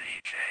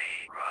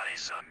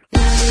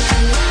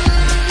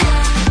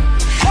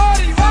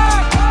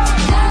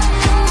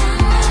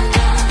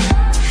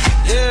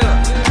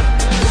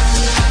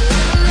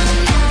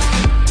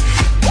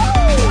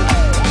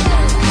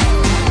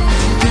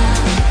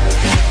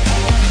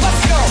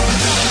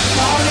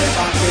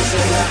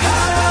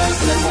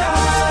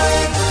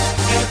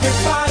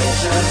 Everybody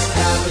just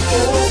have a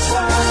good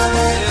time,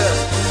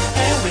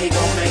 and we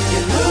gon' make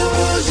you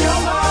lose your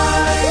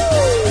mind.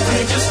 We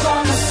just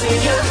wanna see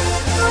you.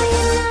 Oh,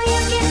 you know you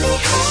get me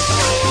high.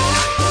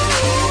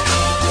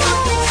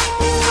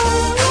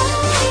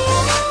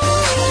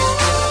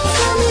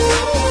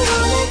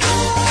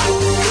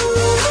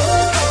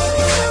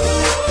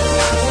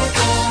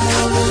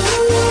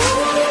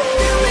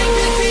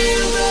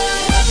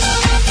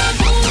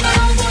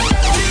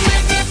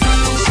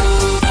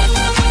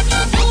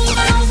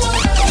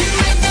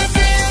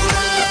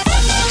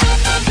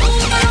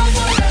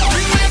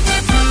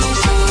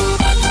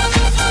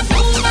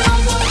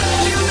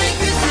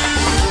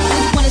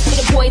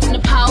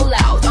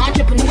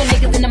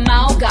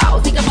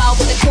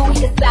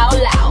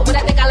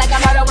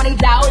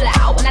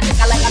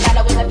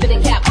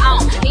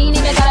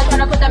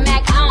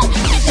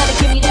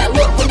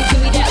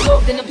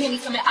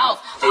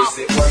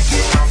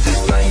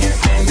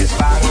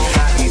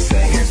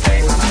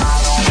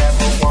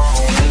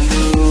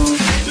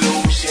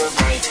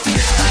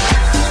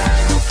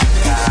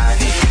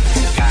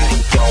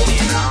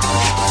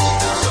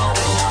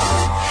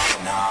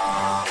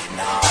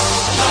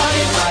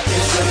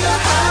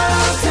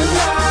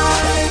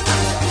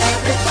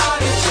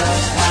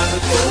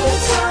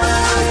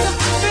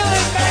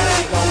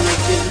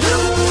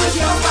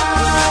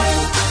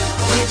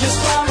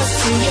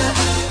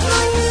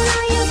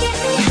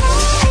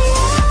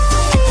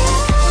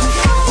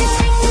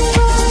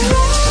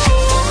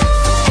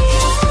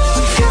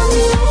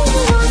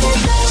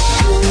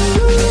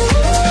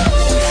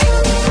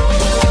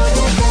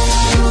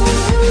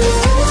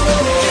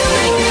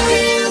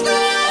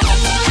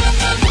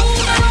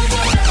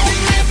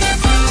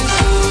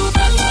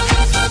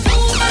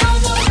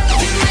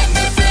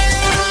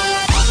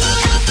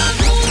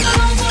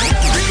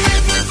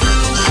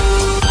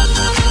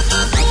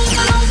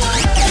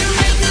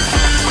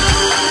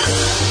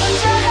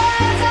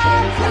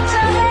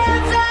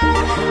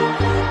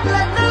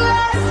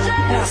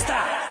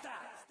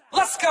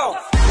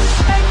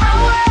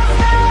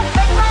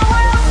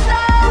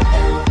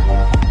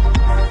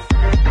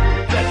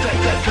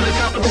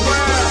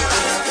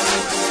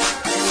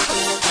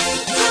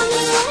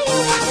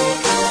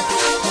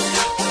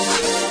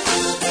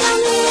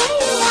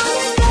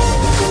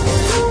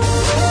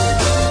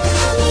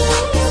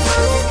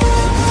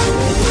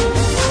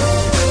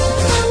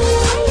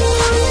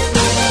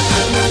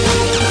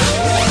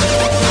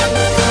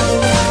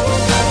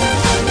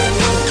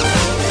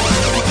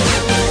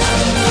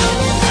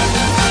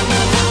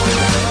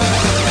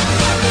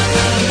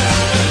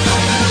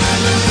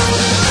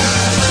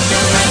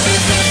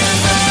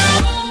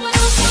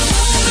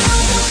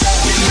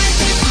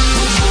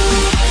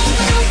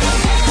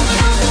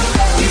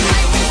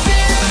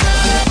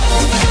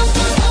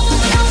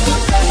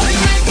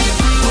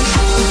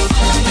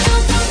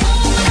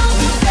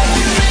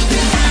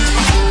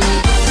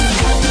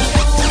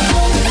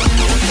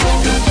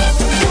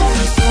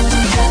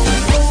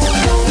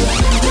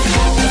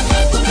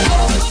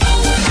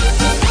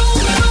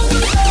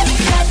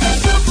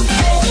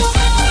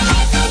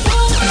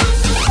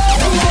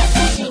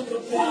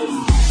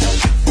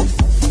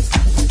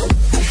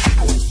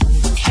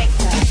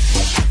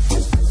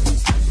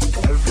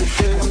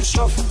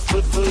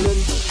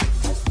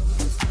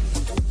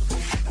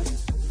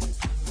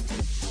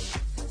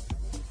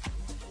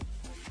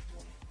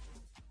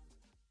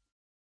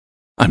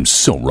 I'm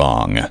so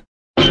wrong.